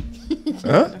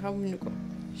 ah. xamuñu ko.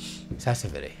 ça c'est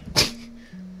vrai.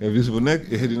 mais bis bu nekk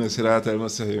ihdina siraatal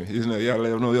mustaqim yàlla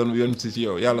yoon si ci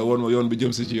yow yàlla woon ma yoon bi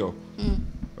jëm si ci yow.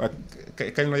 ak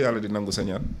kañ la yàlla di nangu sa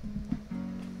ñaan.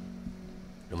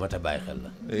 lu mat a bàyyi xel la.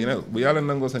 léegi nag bu yàlla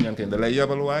nangoo sa ñaan kañ da lay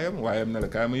yebal waayam ne la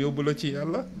kaay ma yóbbu la ci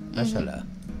yàlla. macha allah.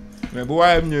 mais bu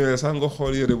waayam ñëwee sax nga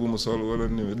xool yére bu mu sol wala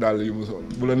ni dàll yu mu sol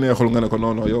bu la neexul nga ne ko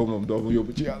non non yow moom doo ma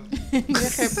yóbbu ci yàlla.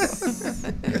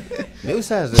 mais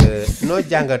oustaz noo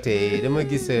jàngatee dama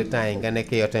gis temps yi nga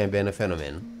nekk yow tamit benn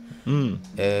phénomène.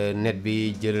 net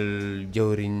bi jëlal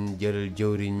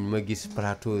jëwriñ ma gis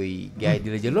plateau yi gars yi di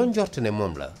la jël loo njort ne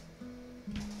moom la.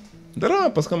 dara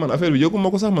parce que man affaire bi yëguma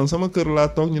ko sax man sama kër laa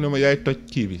toog ñu ne ma yaay toj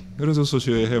kii bi réseaux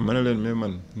sociaux yi ma ne leen mais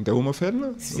man ndewuma fenn.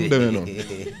 mu demee noonu.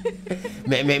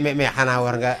 mais xanaa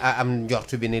war nga am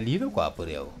njort bi ne lii la quoi pour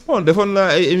yow. bon defoon naa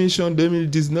ay émission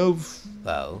 2019.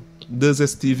 waaw.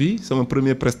 2STV sama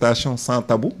première prestation sans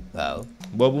tabou. waaw.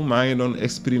 boobu maa ngi doon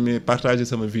exprimer partager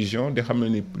sama vision di xam ne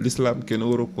ni l'islam kenn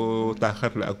waru ko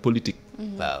taaxatle ak politique.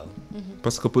 waaw.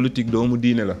 parce que politique doomu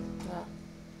diine la.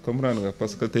 comprendre nga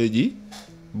parce que tey jii.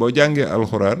 boo jàngee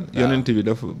alxuraan. yonent bi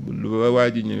dafa ba waa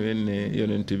ji ñëwee ne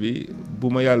yonent bi bu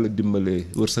ma yàlla dimbalee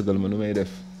wërsëgal ma nu may def.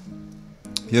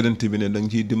 yonent bi ne da nga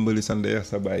ciy dimbali sa ndey ak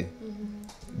sa baay.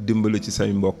 dimbali ci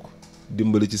say mbokk.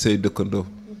 dimbali ci say dëkkandoo.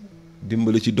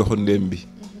 dimbali ci doxandéem bi.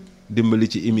 dimbali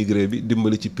ci immigré bi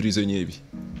dimbali ci prisonnier bi.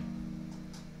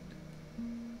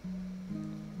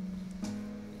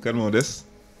 kan moo des.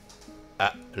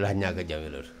 ah laa ñàkk a jame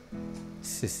loolu.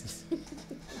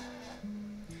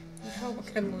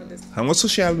 xam nga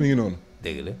social mi ngi noonu.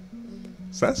 dëgg la.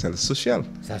 ça c'est le social.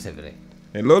 ça c'est vrai.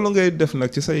 mais loolu ngay def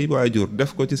nag ci say waajur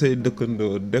def ko ci say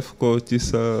dëkkandoo def ko ci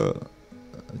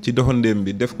doxandéem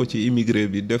bi def ko ci immigré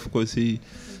bi def ko ci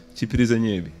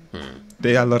prisonnier bi. te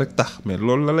yàlla rek tax mais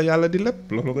loolu la yàlla di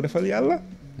lépp loolu ko defal yàlla.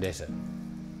 ndeysaan.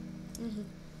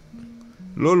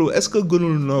 loolu est-ce que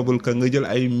gënul noble ka nga jël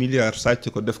ay milliards sàcc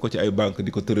ko def ko ci ay banque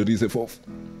di ko terroriser foofu.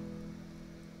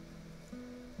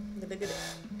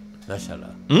 macha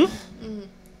allah.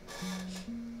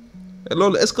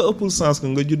 loolu est-ce que ëppul sens que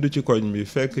nga judd ci koñ bi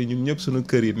fekk ñun ñëpp suñu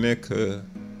kër yi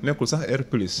nekkul sax R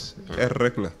plus. R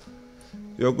rek la.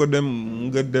 yow ko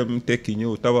nga dem tekki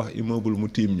ñëw tabax immeuble mu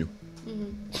tiim ñu.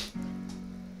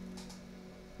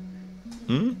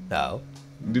 waaw.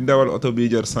 di dawal oto bi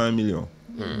jar 100 millions.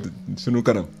 suñu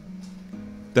kanam.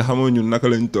 te xamoo ñun naka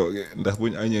lañ toogee ndax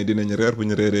buñ añee dinañ reer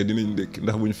buñ reeree dinañ ndékki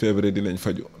ndax buñ feebaree dinañ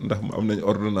faju ndax mu am nañ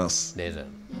ordonnance. déjà.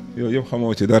 yooyu yëpp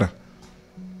xamoo ci dara.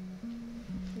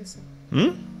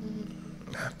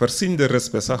 par signe de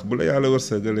respect sax bu la yàlla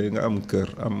wërsëgalee nga am kër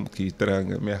am kii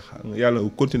teraanga mais yàlla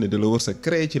continuer de la wërsëg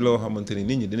créer ci loo xamante ni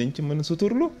nit ñi dinañ ci mën a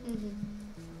suturlu.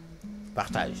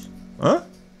 partage. ah.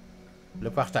 le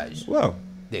partage. waaw.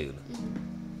 dégg la.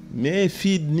 mais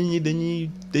fii nit ñi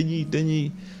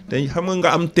dañuy xam nga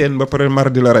am teen ba pare mar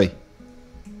di la rey.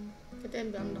 teen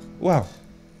bi am ndox. waaw.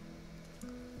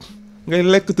 ngay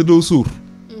lekk te doo suur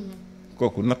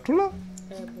kooku nattu la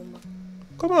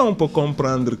comment on peut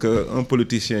comprendre que un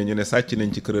politicien ñu ne sàcc nañ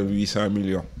ci këram 800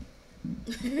 millions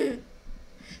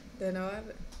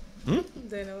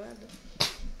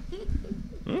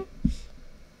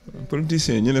un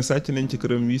politicien ñu ne sàcc nañ ci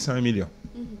këram 800 millions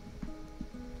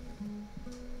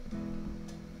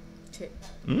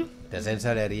te seen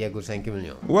salaire yeggul 5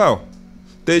 millions. waaw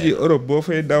tey ji Europe boo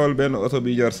fay dawal benn oto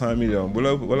bi jar 100 millions bu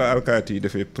la wala alkaati yi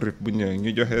defee prix bu ñëwee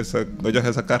ñu nga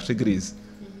joxe sa carte grise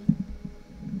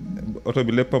oto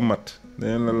bi lépp a mat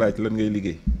dañu la laaj lan ngay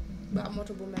liggéey. ba am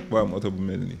oto bu mel nii ba am oto bu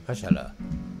mel nii. macha allah.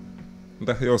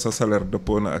 ndax yow sa salaire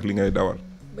dëppoo na ak li ngay dawal.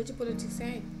 ba ci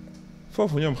politiciens yi.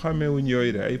 foofu ñoom xàmmeewuñ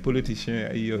yooyu de ay politiciens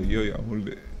ay yooyu amul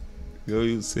de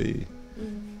yooyu c'est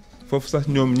foofu sax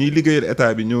ñoom ñiy liggéeyal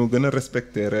état bi ñoo gën a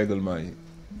respecter règlement yi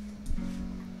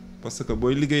parce que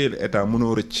booy liggéeyal état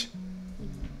mënoo rëcc.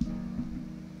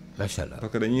 macha allah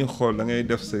parce que dañuy xool da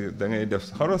ngay def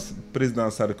xaros président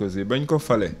Sarkozy bañ ko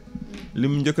fale li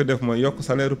mu njëkk a def mooy yokk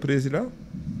salaire président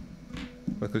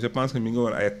parce que je pense que mi ngi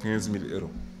woon ay 15 000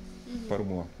 euros par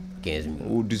mois. 15 000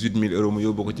 ou 18 000 euros mu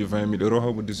yóbbu ko ci 20 000 euros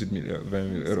xaw ma 18 000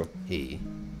 20 000 euros.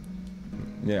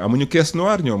 mais amuñu caisse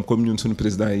noire ñoom comme ñun suñu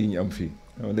président yi ñu am fii.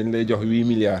 dañ lay jox 8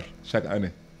 milliards chaque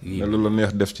année. te loolu la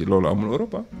neex def ci loolu amul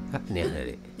Europe neex na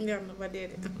de. neex na ba dee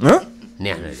de.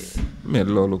 neex na de. mais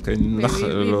loolu kañ ndax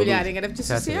loolu 8 milliards yi nga def ci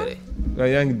social. waaw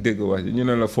yaa ngi dégg wax ñu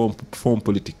ne la fonds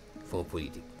politique. fonds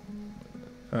politique.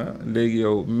 léegi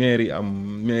yow maire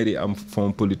yi am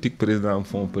fonds politique président am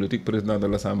fonds politique président de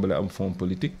l'assemblée am fonds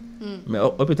politique. mais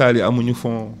hôpital yi amuñu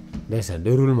fonds. ndeysaan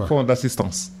déroulement fonds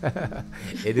d'assistance.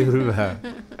 et déroulement.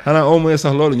 xanaa au moins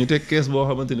sax loolu ñu teg kees boo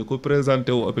xamante ni ku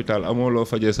présenté wu hôpital amoo loo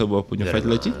fajee sa bopp ñu faj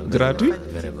la ci. gratuit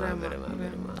vraiment.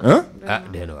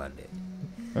 dee na waat de.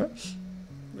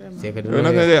 c'est que yow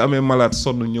naka ngay amee malade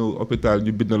sonn ñëw hôpital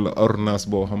ñu bindal la ordonnance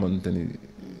boo xamante ni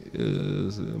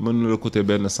mën na la coûter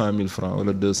benn 100 000 francs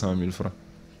wala 200 000 francs.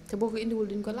 te boo ko indiwul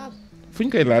duñ ko laal. fu ñu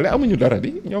koy laale amuñu dara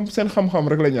di ñoom seen xam-xam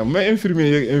rek la ñu am mais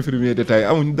infirmier détail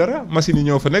amuñu dara machine yi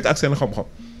ñoo fa nekk ak seen xam-xam.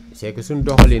 c'est que suñ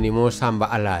doxalin yi moo sàmba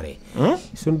alaare.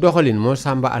 suñ doxalin moo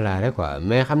sàmba alaare quoi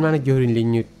mais xam naa ne jëwriñ li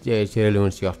ñu cërale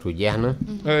woon si waxtu jeex na.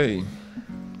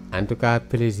 en tout cas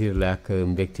plaisir la ak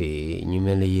mbégte ñu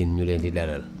mel ne yéen ñu leen di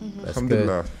dalal. parce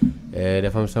que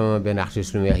dafa am sama benn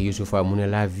artiste lu muy wax Youssoufa mu ne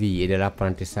la vie est de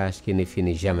l'apprentissage qui ne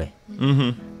finit jamais.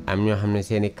 am ñoo xam ne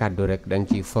seen i kàddu rek da nga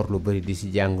ciy for lu bëri di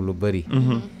si jàng lu bëri.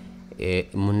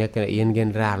 mu nekk yéen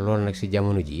ngeen raar lool nag si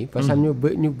jamono ji parce que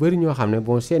ñu bëri ñoo xam ne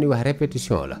bon seen i wax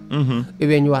répétition la.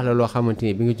 ñu wax la loo xamante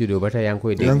ni bi nga juddoo ba tey yaa ngi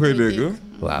koy dégg.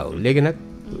 waaw léegi nag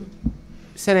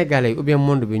Sénégalais yi ou bien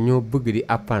monde bi ñoo bëgg di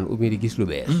apprendre ou bien di gis lu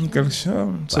bees.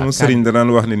 sama sëriñ danaan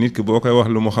wax ne nit ki boo koy wax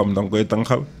lu mu xam da nga koy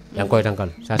tànqal. da nga koy tànqal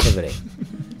ça c'est vrai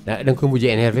da nga ko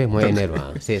mujjee énervé mooy énervant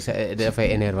c'est ça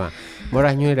dafay énervant moo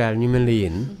tax ñu ne daal ñu mel ne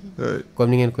yéen. comme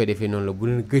ni ngeen koy defee noonu la bu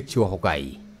leen gëj ci waxukaay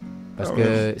yi. parce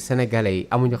que sénégalais yi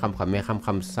amuñu xam-xam mais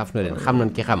xam-xam saf na leen xam nañ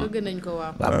ki xam. bëgg nañ ko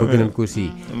waaw bëgg nañ ko aussi.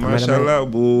 macha allah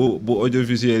bu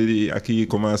audiovisuel yi ak yi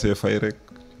commencé fay rek.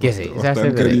 kese ça c'est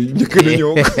vrai yi njëkk na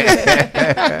ñëw.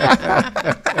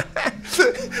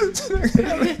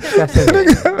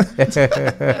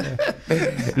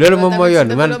 loolu moom mooy yoon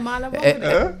man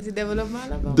si développement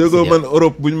la bokk. déggoo man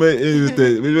Europe bu ñu may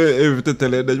invité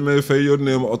télé dañ may fay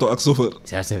yónnee ma oto ak chauffeur.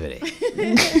 ça c'est vrai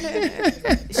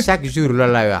chaque jour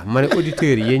loolu laay wax ma ne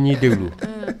auditeurs yi yéen ñuy déglu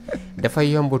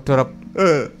dafay yomb torop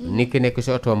nit ki nekk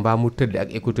si oto mbaa mu tëdd ak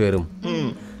écouteur am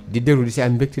di déglu di si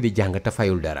am mbégte di jàng te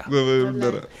fayul dara.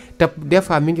 te des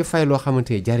fois mi ngi fay loo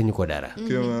xamante ne jariñu ko dara.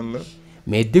 kéemaan la.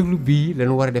 mais déglu bii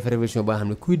lañu war a def révolution ba nga xam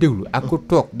ne kuy déglu ak ku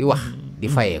toog di wax di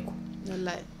fayeeku.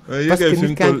 parce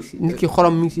que nit ki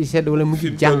xolam mi ngi si sedd wala mu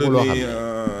ngi jàng loo xam ne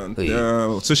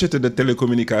société de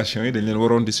télécommunication yi dañ leen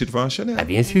waroon di subventionner. ah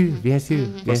bien sûr bien sûr.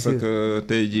 parce que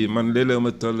tey jii man léeg-léeg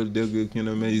ma toll dégg ñu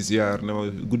ne may ziar ne ma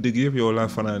guddi gi yëpp yow laa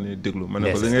fanaanee déglu. ma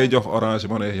ne ko li ngay jox orange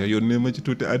ma ne yónnee ma ci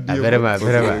tuuti addi. vraiment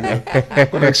vraiment.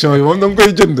 connexion yi moom da nga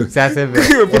koy jënd. ça c'est vrai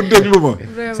pour déglu ma.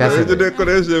 ça c'est vrai jëndee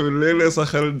connexion bi léeg-léeg sa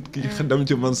xel ki dem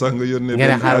ci man sax nga yónnee. nga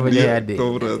ne xaaral ma ñëw addi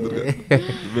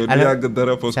mais du yàgg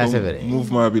dara parce que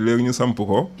mouvement bi léegi ñu samp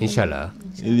ko. incha allah.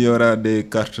 il y aura des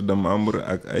cartes de membres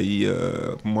ak ay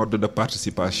mode de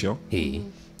participation.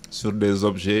 sur des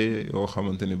objets yoo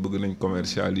xamante ne bëgg nañ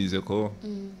commercialiser ko.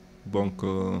 donc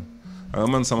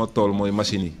man sama tool mooy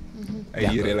machine yi. ay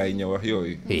yére laay ñëw wax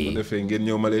yooyu. bu defee ngeen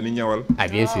ñëw ma leen di ñawal. ah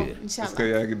bien sûr. parce que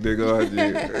yaa ngi dégg waa ji.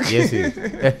 bien sûr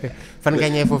fan nga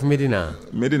ñëwee foofu Médina.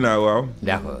 Médina waaw.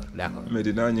 d'accord d'accord.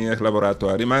 Médina ñi ngi ak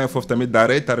laboratoire yi maa ngi foofu tamit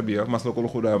daaray tarbiya Maslakul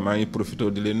Xudaa maa ngi profité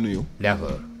di leen nuyu.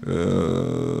 d'accord.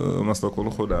 Mastakul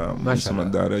Xuda Macha sama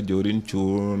Allah. daara Dieuwrine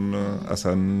Cuun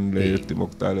Assane lay ti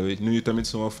mbokk taalibe nuyu tamit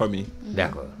suma famille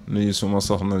d'accord nuyu suma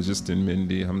soxna Justine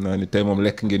Mendy xam naa ni tey moom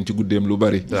lekk ngeen ci guddeem lu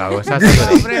bari waaw ça c'est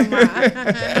vrai vraiment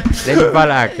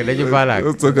dañu balaak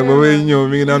parce que ba may ñëw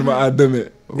mi ngi naan ma à demain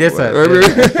ndeysaan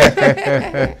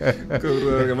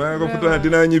maa ngi ko pourtant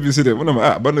dinaa ñibbi si de mu ne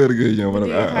ma ban heure ngay ñëw ma ne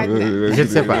Je ne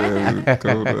sais pas.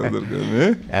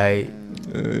 mais ay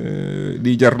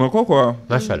lii jar na ko quoi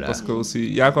macha allah parce que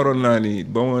aussi yaakaaroon naa ni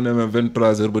ba ma demee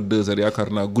 23h ba 2h yaakaar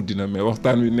naa guddi na mais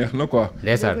waxtaan wi neex na quoi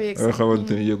ndeysaan nga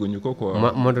xamante ni yëguñu ko quoi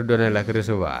moo te donné la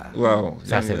recevoir waaw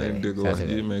Ça, yaa c'est ngi vrai, dégg ça, wax c'est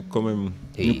ji vrai. mais quand même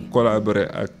Oui. ñu collaborer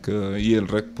ak yéen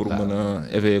rek pour mën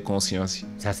a éveiller conscience yi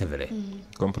ça c'est vrai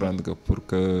comprendre que pour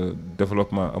que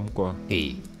développement am quoi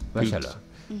oui macha allah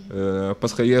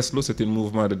parce que Yeeslu c'est un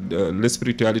mouvement de la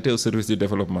spiritualité au service du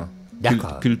développement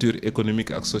D'accord. culture économique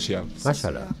ak sociale macha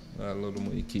allah waaw loolu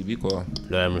mooy kii bi quoi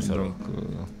loolu am na solo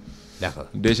donc d'accord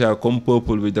déjà comme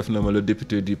peuple bi def na ma le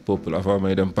député du peuple avant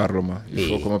may dem parlement il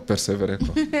faut Oui. que ma persévérer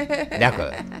quoi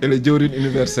d'accord et le Dieuwrine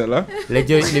universel la la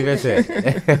jëw universel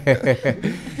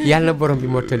yàlla na borom bi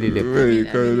mottali lépp oui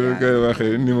koy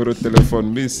waxee numéro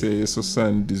téléphone bi c'est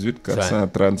 78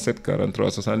 437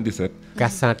 43 77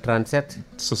 437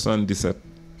 77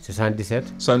 77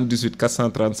 78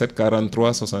 437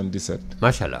 43 77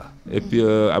 macha allah et puis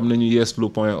am nañu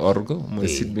yeeslu.org mooy Oui.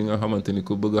 site bi nga xamante ni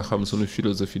ku bëgg a xam suñu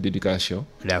philosophie d'éducation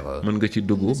d'accord mën nga ci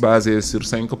dugg basé sur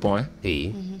 5 points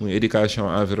oui muy éducation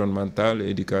environnementale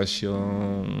éducation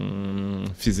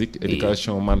physique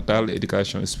éducation mentale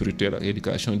éducation spirituelle ak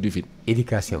éducation divine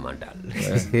éducation mentale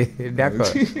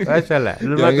d'accord macha allah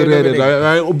loolu yaa ngi réeré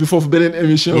daa ngi ubbi foofu beneen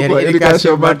émission Yéen quoi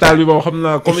éducation éducation mentale bi moom xam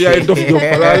naa comme yaay Dof Diop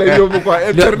laa lay yóbbu quoi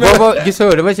internet boobu gisoo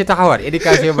dama ci taxawaat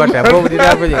éducation mentale boobu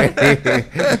dinaa ko ñëw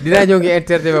dinaa ñëw ngi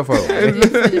internet ba foofu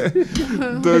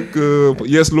donc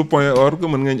yeeslu.org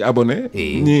mën nga ñu abonné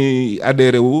Oui. ñi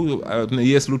adhéré wu ne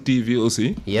Yeeslu TV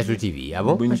aussi Yeeslu TV ah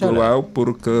bon buñ macha ko allah waaw pour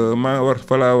que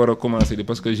fa laa war a commencer di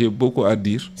parce que j'ai beaucoup à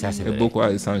dire Ça, c'est et vrai. beaucoup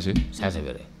à échanger ça c'est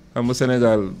vrai xam nga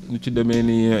Sénégal ñu ci demee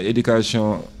ni éducation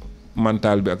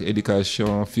mentale bi ak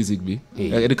éducation physique bi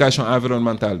Oui. ak éducation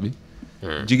environnementale bi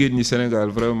jigéen ñi Sénégal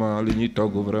vraiment li ñuy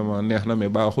togg vraiment neex na mais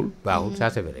baaxul baaxul ça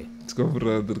c'est vrai parce que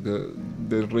comprendre que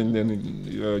dañ leen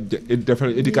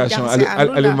defal éducation jaxase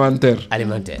àndul daal. alimentaire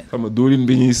alimentaire xam nga diwlin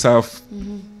bi ñuy saaf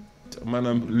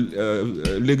maanaam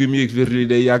légumes yi ak verdure yi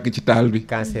day yàgg ci taal bi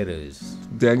cancéreuse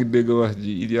yaa ngi dégg wax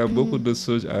ji il y a beaucoup de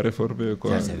choses à réformer quoi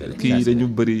Ça, c'est vrai, kii ça, yi c'est dañu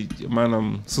bëri maanaam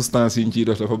substance yi ñu ciy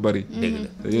def dafa bëri dëgg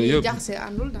la yooyu yëpp jaxase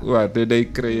àndul daal. waaw te day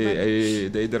créer ay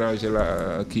day déranger la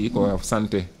kii quoi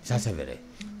santé ça c'est vrai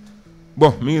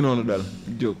bon mi ngi noonu daal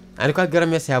Diop en tout cas grand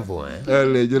merci à vous hein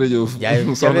allez jërëjëf Jaay-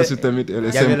 soxna si tamit elle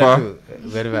est J'avais sympa la tout,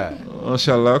 vraiment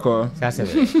macha allah quoi ça c'est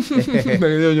vrai da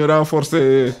nga ñëw ñu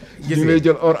renforcer Gis ñu nga. lay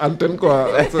jël hors antenne quoi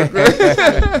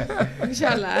incha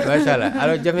allah. macha allah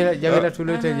alors Jamilatu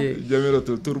looy tëjee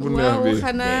Jamilatu tur bu neex waaw bi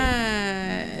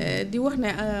xanaa di wax ne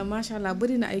macha allah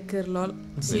bëri na ay kër lool.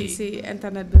 Oui. si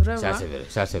internet bi ça vraiment. c'est vrai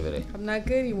ça c'est vrai xam naa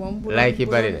kër yi moom. bu Like yi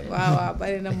bu bari na. waaw waaw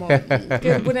bari na moom.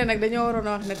 kër bu ne nag dañoo waroon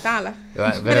a wax ne temps la.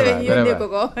 waaw vraiment dañuy yónnee ko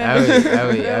vraiment ko. ah oui ah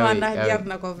oui ah vraiment oui ndax ah jar oui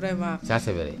na ko vraiment. ça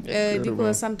c'est vrai di ko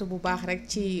sant bu baax rek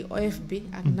ci oyof bi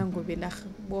ak nangu bi ndax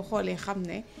boo xoolee xam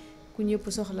ne ku ñëpp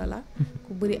soxla la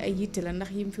ku bëri ay yitte la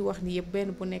ndax yi mu fi wax ni yëpp benn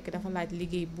bu nekk dafa laaj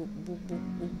liggéey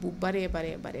bu baree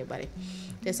bare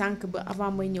te sànq ba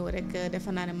avant may ñëw rek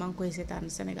defe naa ne maa ngi koy seetaan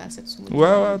Sénégal 7 su ma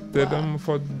waaw te dama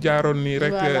fa jaaroon nii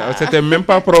rek Voilà. c'était même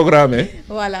pas programmé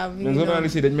voilà mi mais ngi noonu.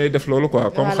 journaliste yi dañ may def loolu quoi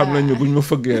comme Voilà. xam nañ ne buñ ma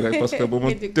fëggee rek parce que ba ma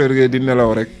tërgee di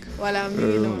nelaw rek voilà mi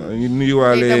ngi noonu. ñu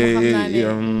nuyuwaale Tey tam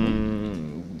xam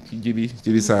naa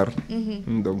Jibi Sarr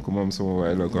donc moom sama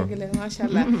waay la quoi dëgg la macha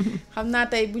allah xam naa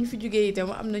tey bu ñu fi jógee itam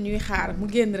am na ñuy xaar mu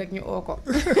génn rek ñu oo ko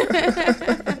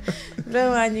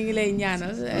vraiment ñu ngi lay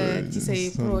ñaanal ci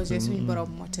say projet suñu borom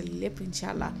mottali lépp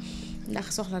incha allah ndax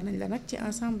soxla nañ la nag ci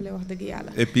ensemble wax dëgg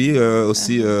yàlla. et puis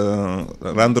aussi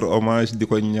rendre hommage di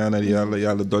ko ñaanal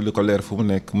yàlla dolli ko leer fu mu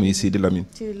nekk muy Sidi Lamine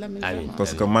ci Lamine Amiin. vraiment.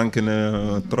 parce que manqué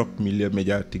na trop milieu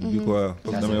médiatique bi quoi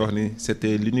parce que damay wax ni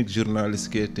c'était l'unique journaliste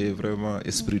qui était vraiment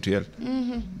spirituel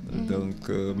donc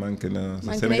manqué na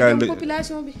manqué Sénégal nañ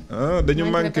population bi. dañu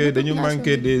manqué na manqué tamit dañu population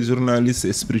manqué bi. des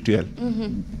journalistes spirituels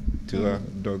tu vois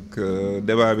donc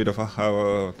débat bi dafa xaw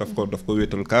a daf ko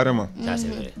wéetal carrément ça c'est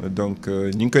vrai donc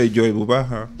ñu ngi koy jooy bu baax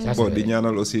Ça, bon c'est di vrai.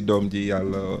 ñaanal aussi doom ji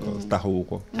yàlla taxawu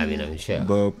ko amiin amiin cher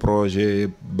ba projet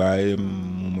bàyyam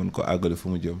mu mën ko àggale fu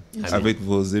mu jëm. avec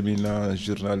vos éminents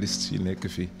journalistes yi nekk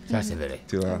fii. ça c'est vrai.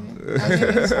 tu vois.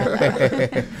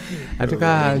 En tout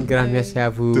cas un grand merci à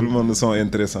vous. tout le monde sont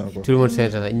intéressants quoi. tout le monde c'est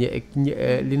intéressant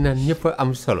li naan ñëpp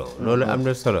am solo loolu am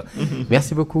na solo.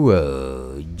 merci beaucoup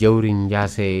Dieuwrine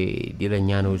Ndiasse di la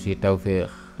ñaan aussi tawfeex.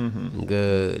 nga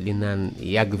li naan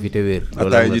yàgg fi te wér.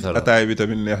 loolu am na solo ataay bi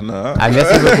tamit neex na ah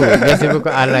merci beaucoup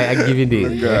Alaye ak Jibindi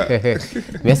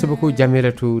merci beaucoup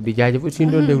Jamilatu di jaajëf aussi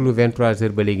ñu doon déglu 23h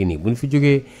ba léegi nii bu ñu fi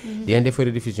jógee di leen def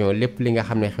rediffusion lépp li nga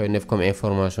xam ne xew na comme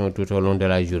information tout au long de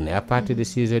la journée à partir de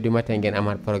 6h du matin ngeen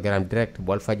amaat programme direct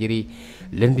Walfadjri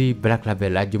lundi Black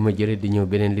Label àjjuma jële di ñëw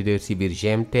beneen leader si biir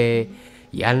GMT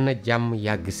yàlla na jàmm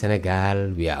yàgg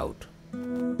Sénégal we out.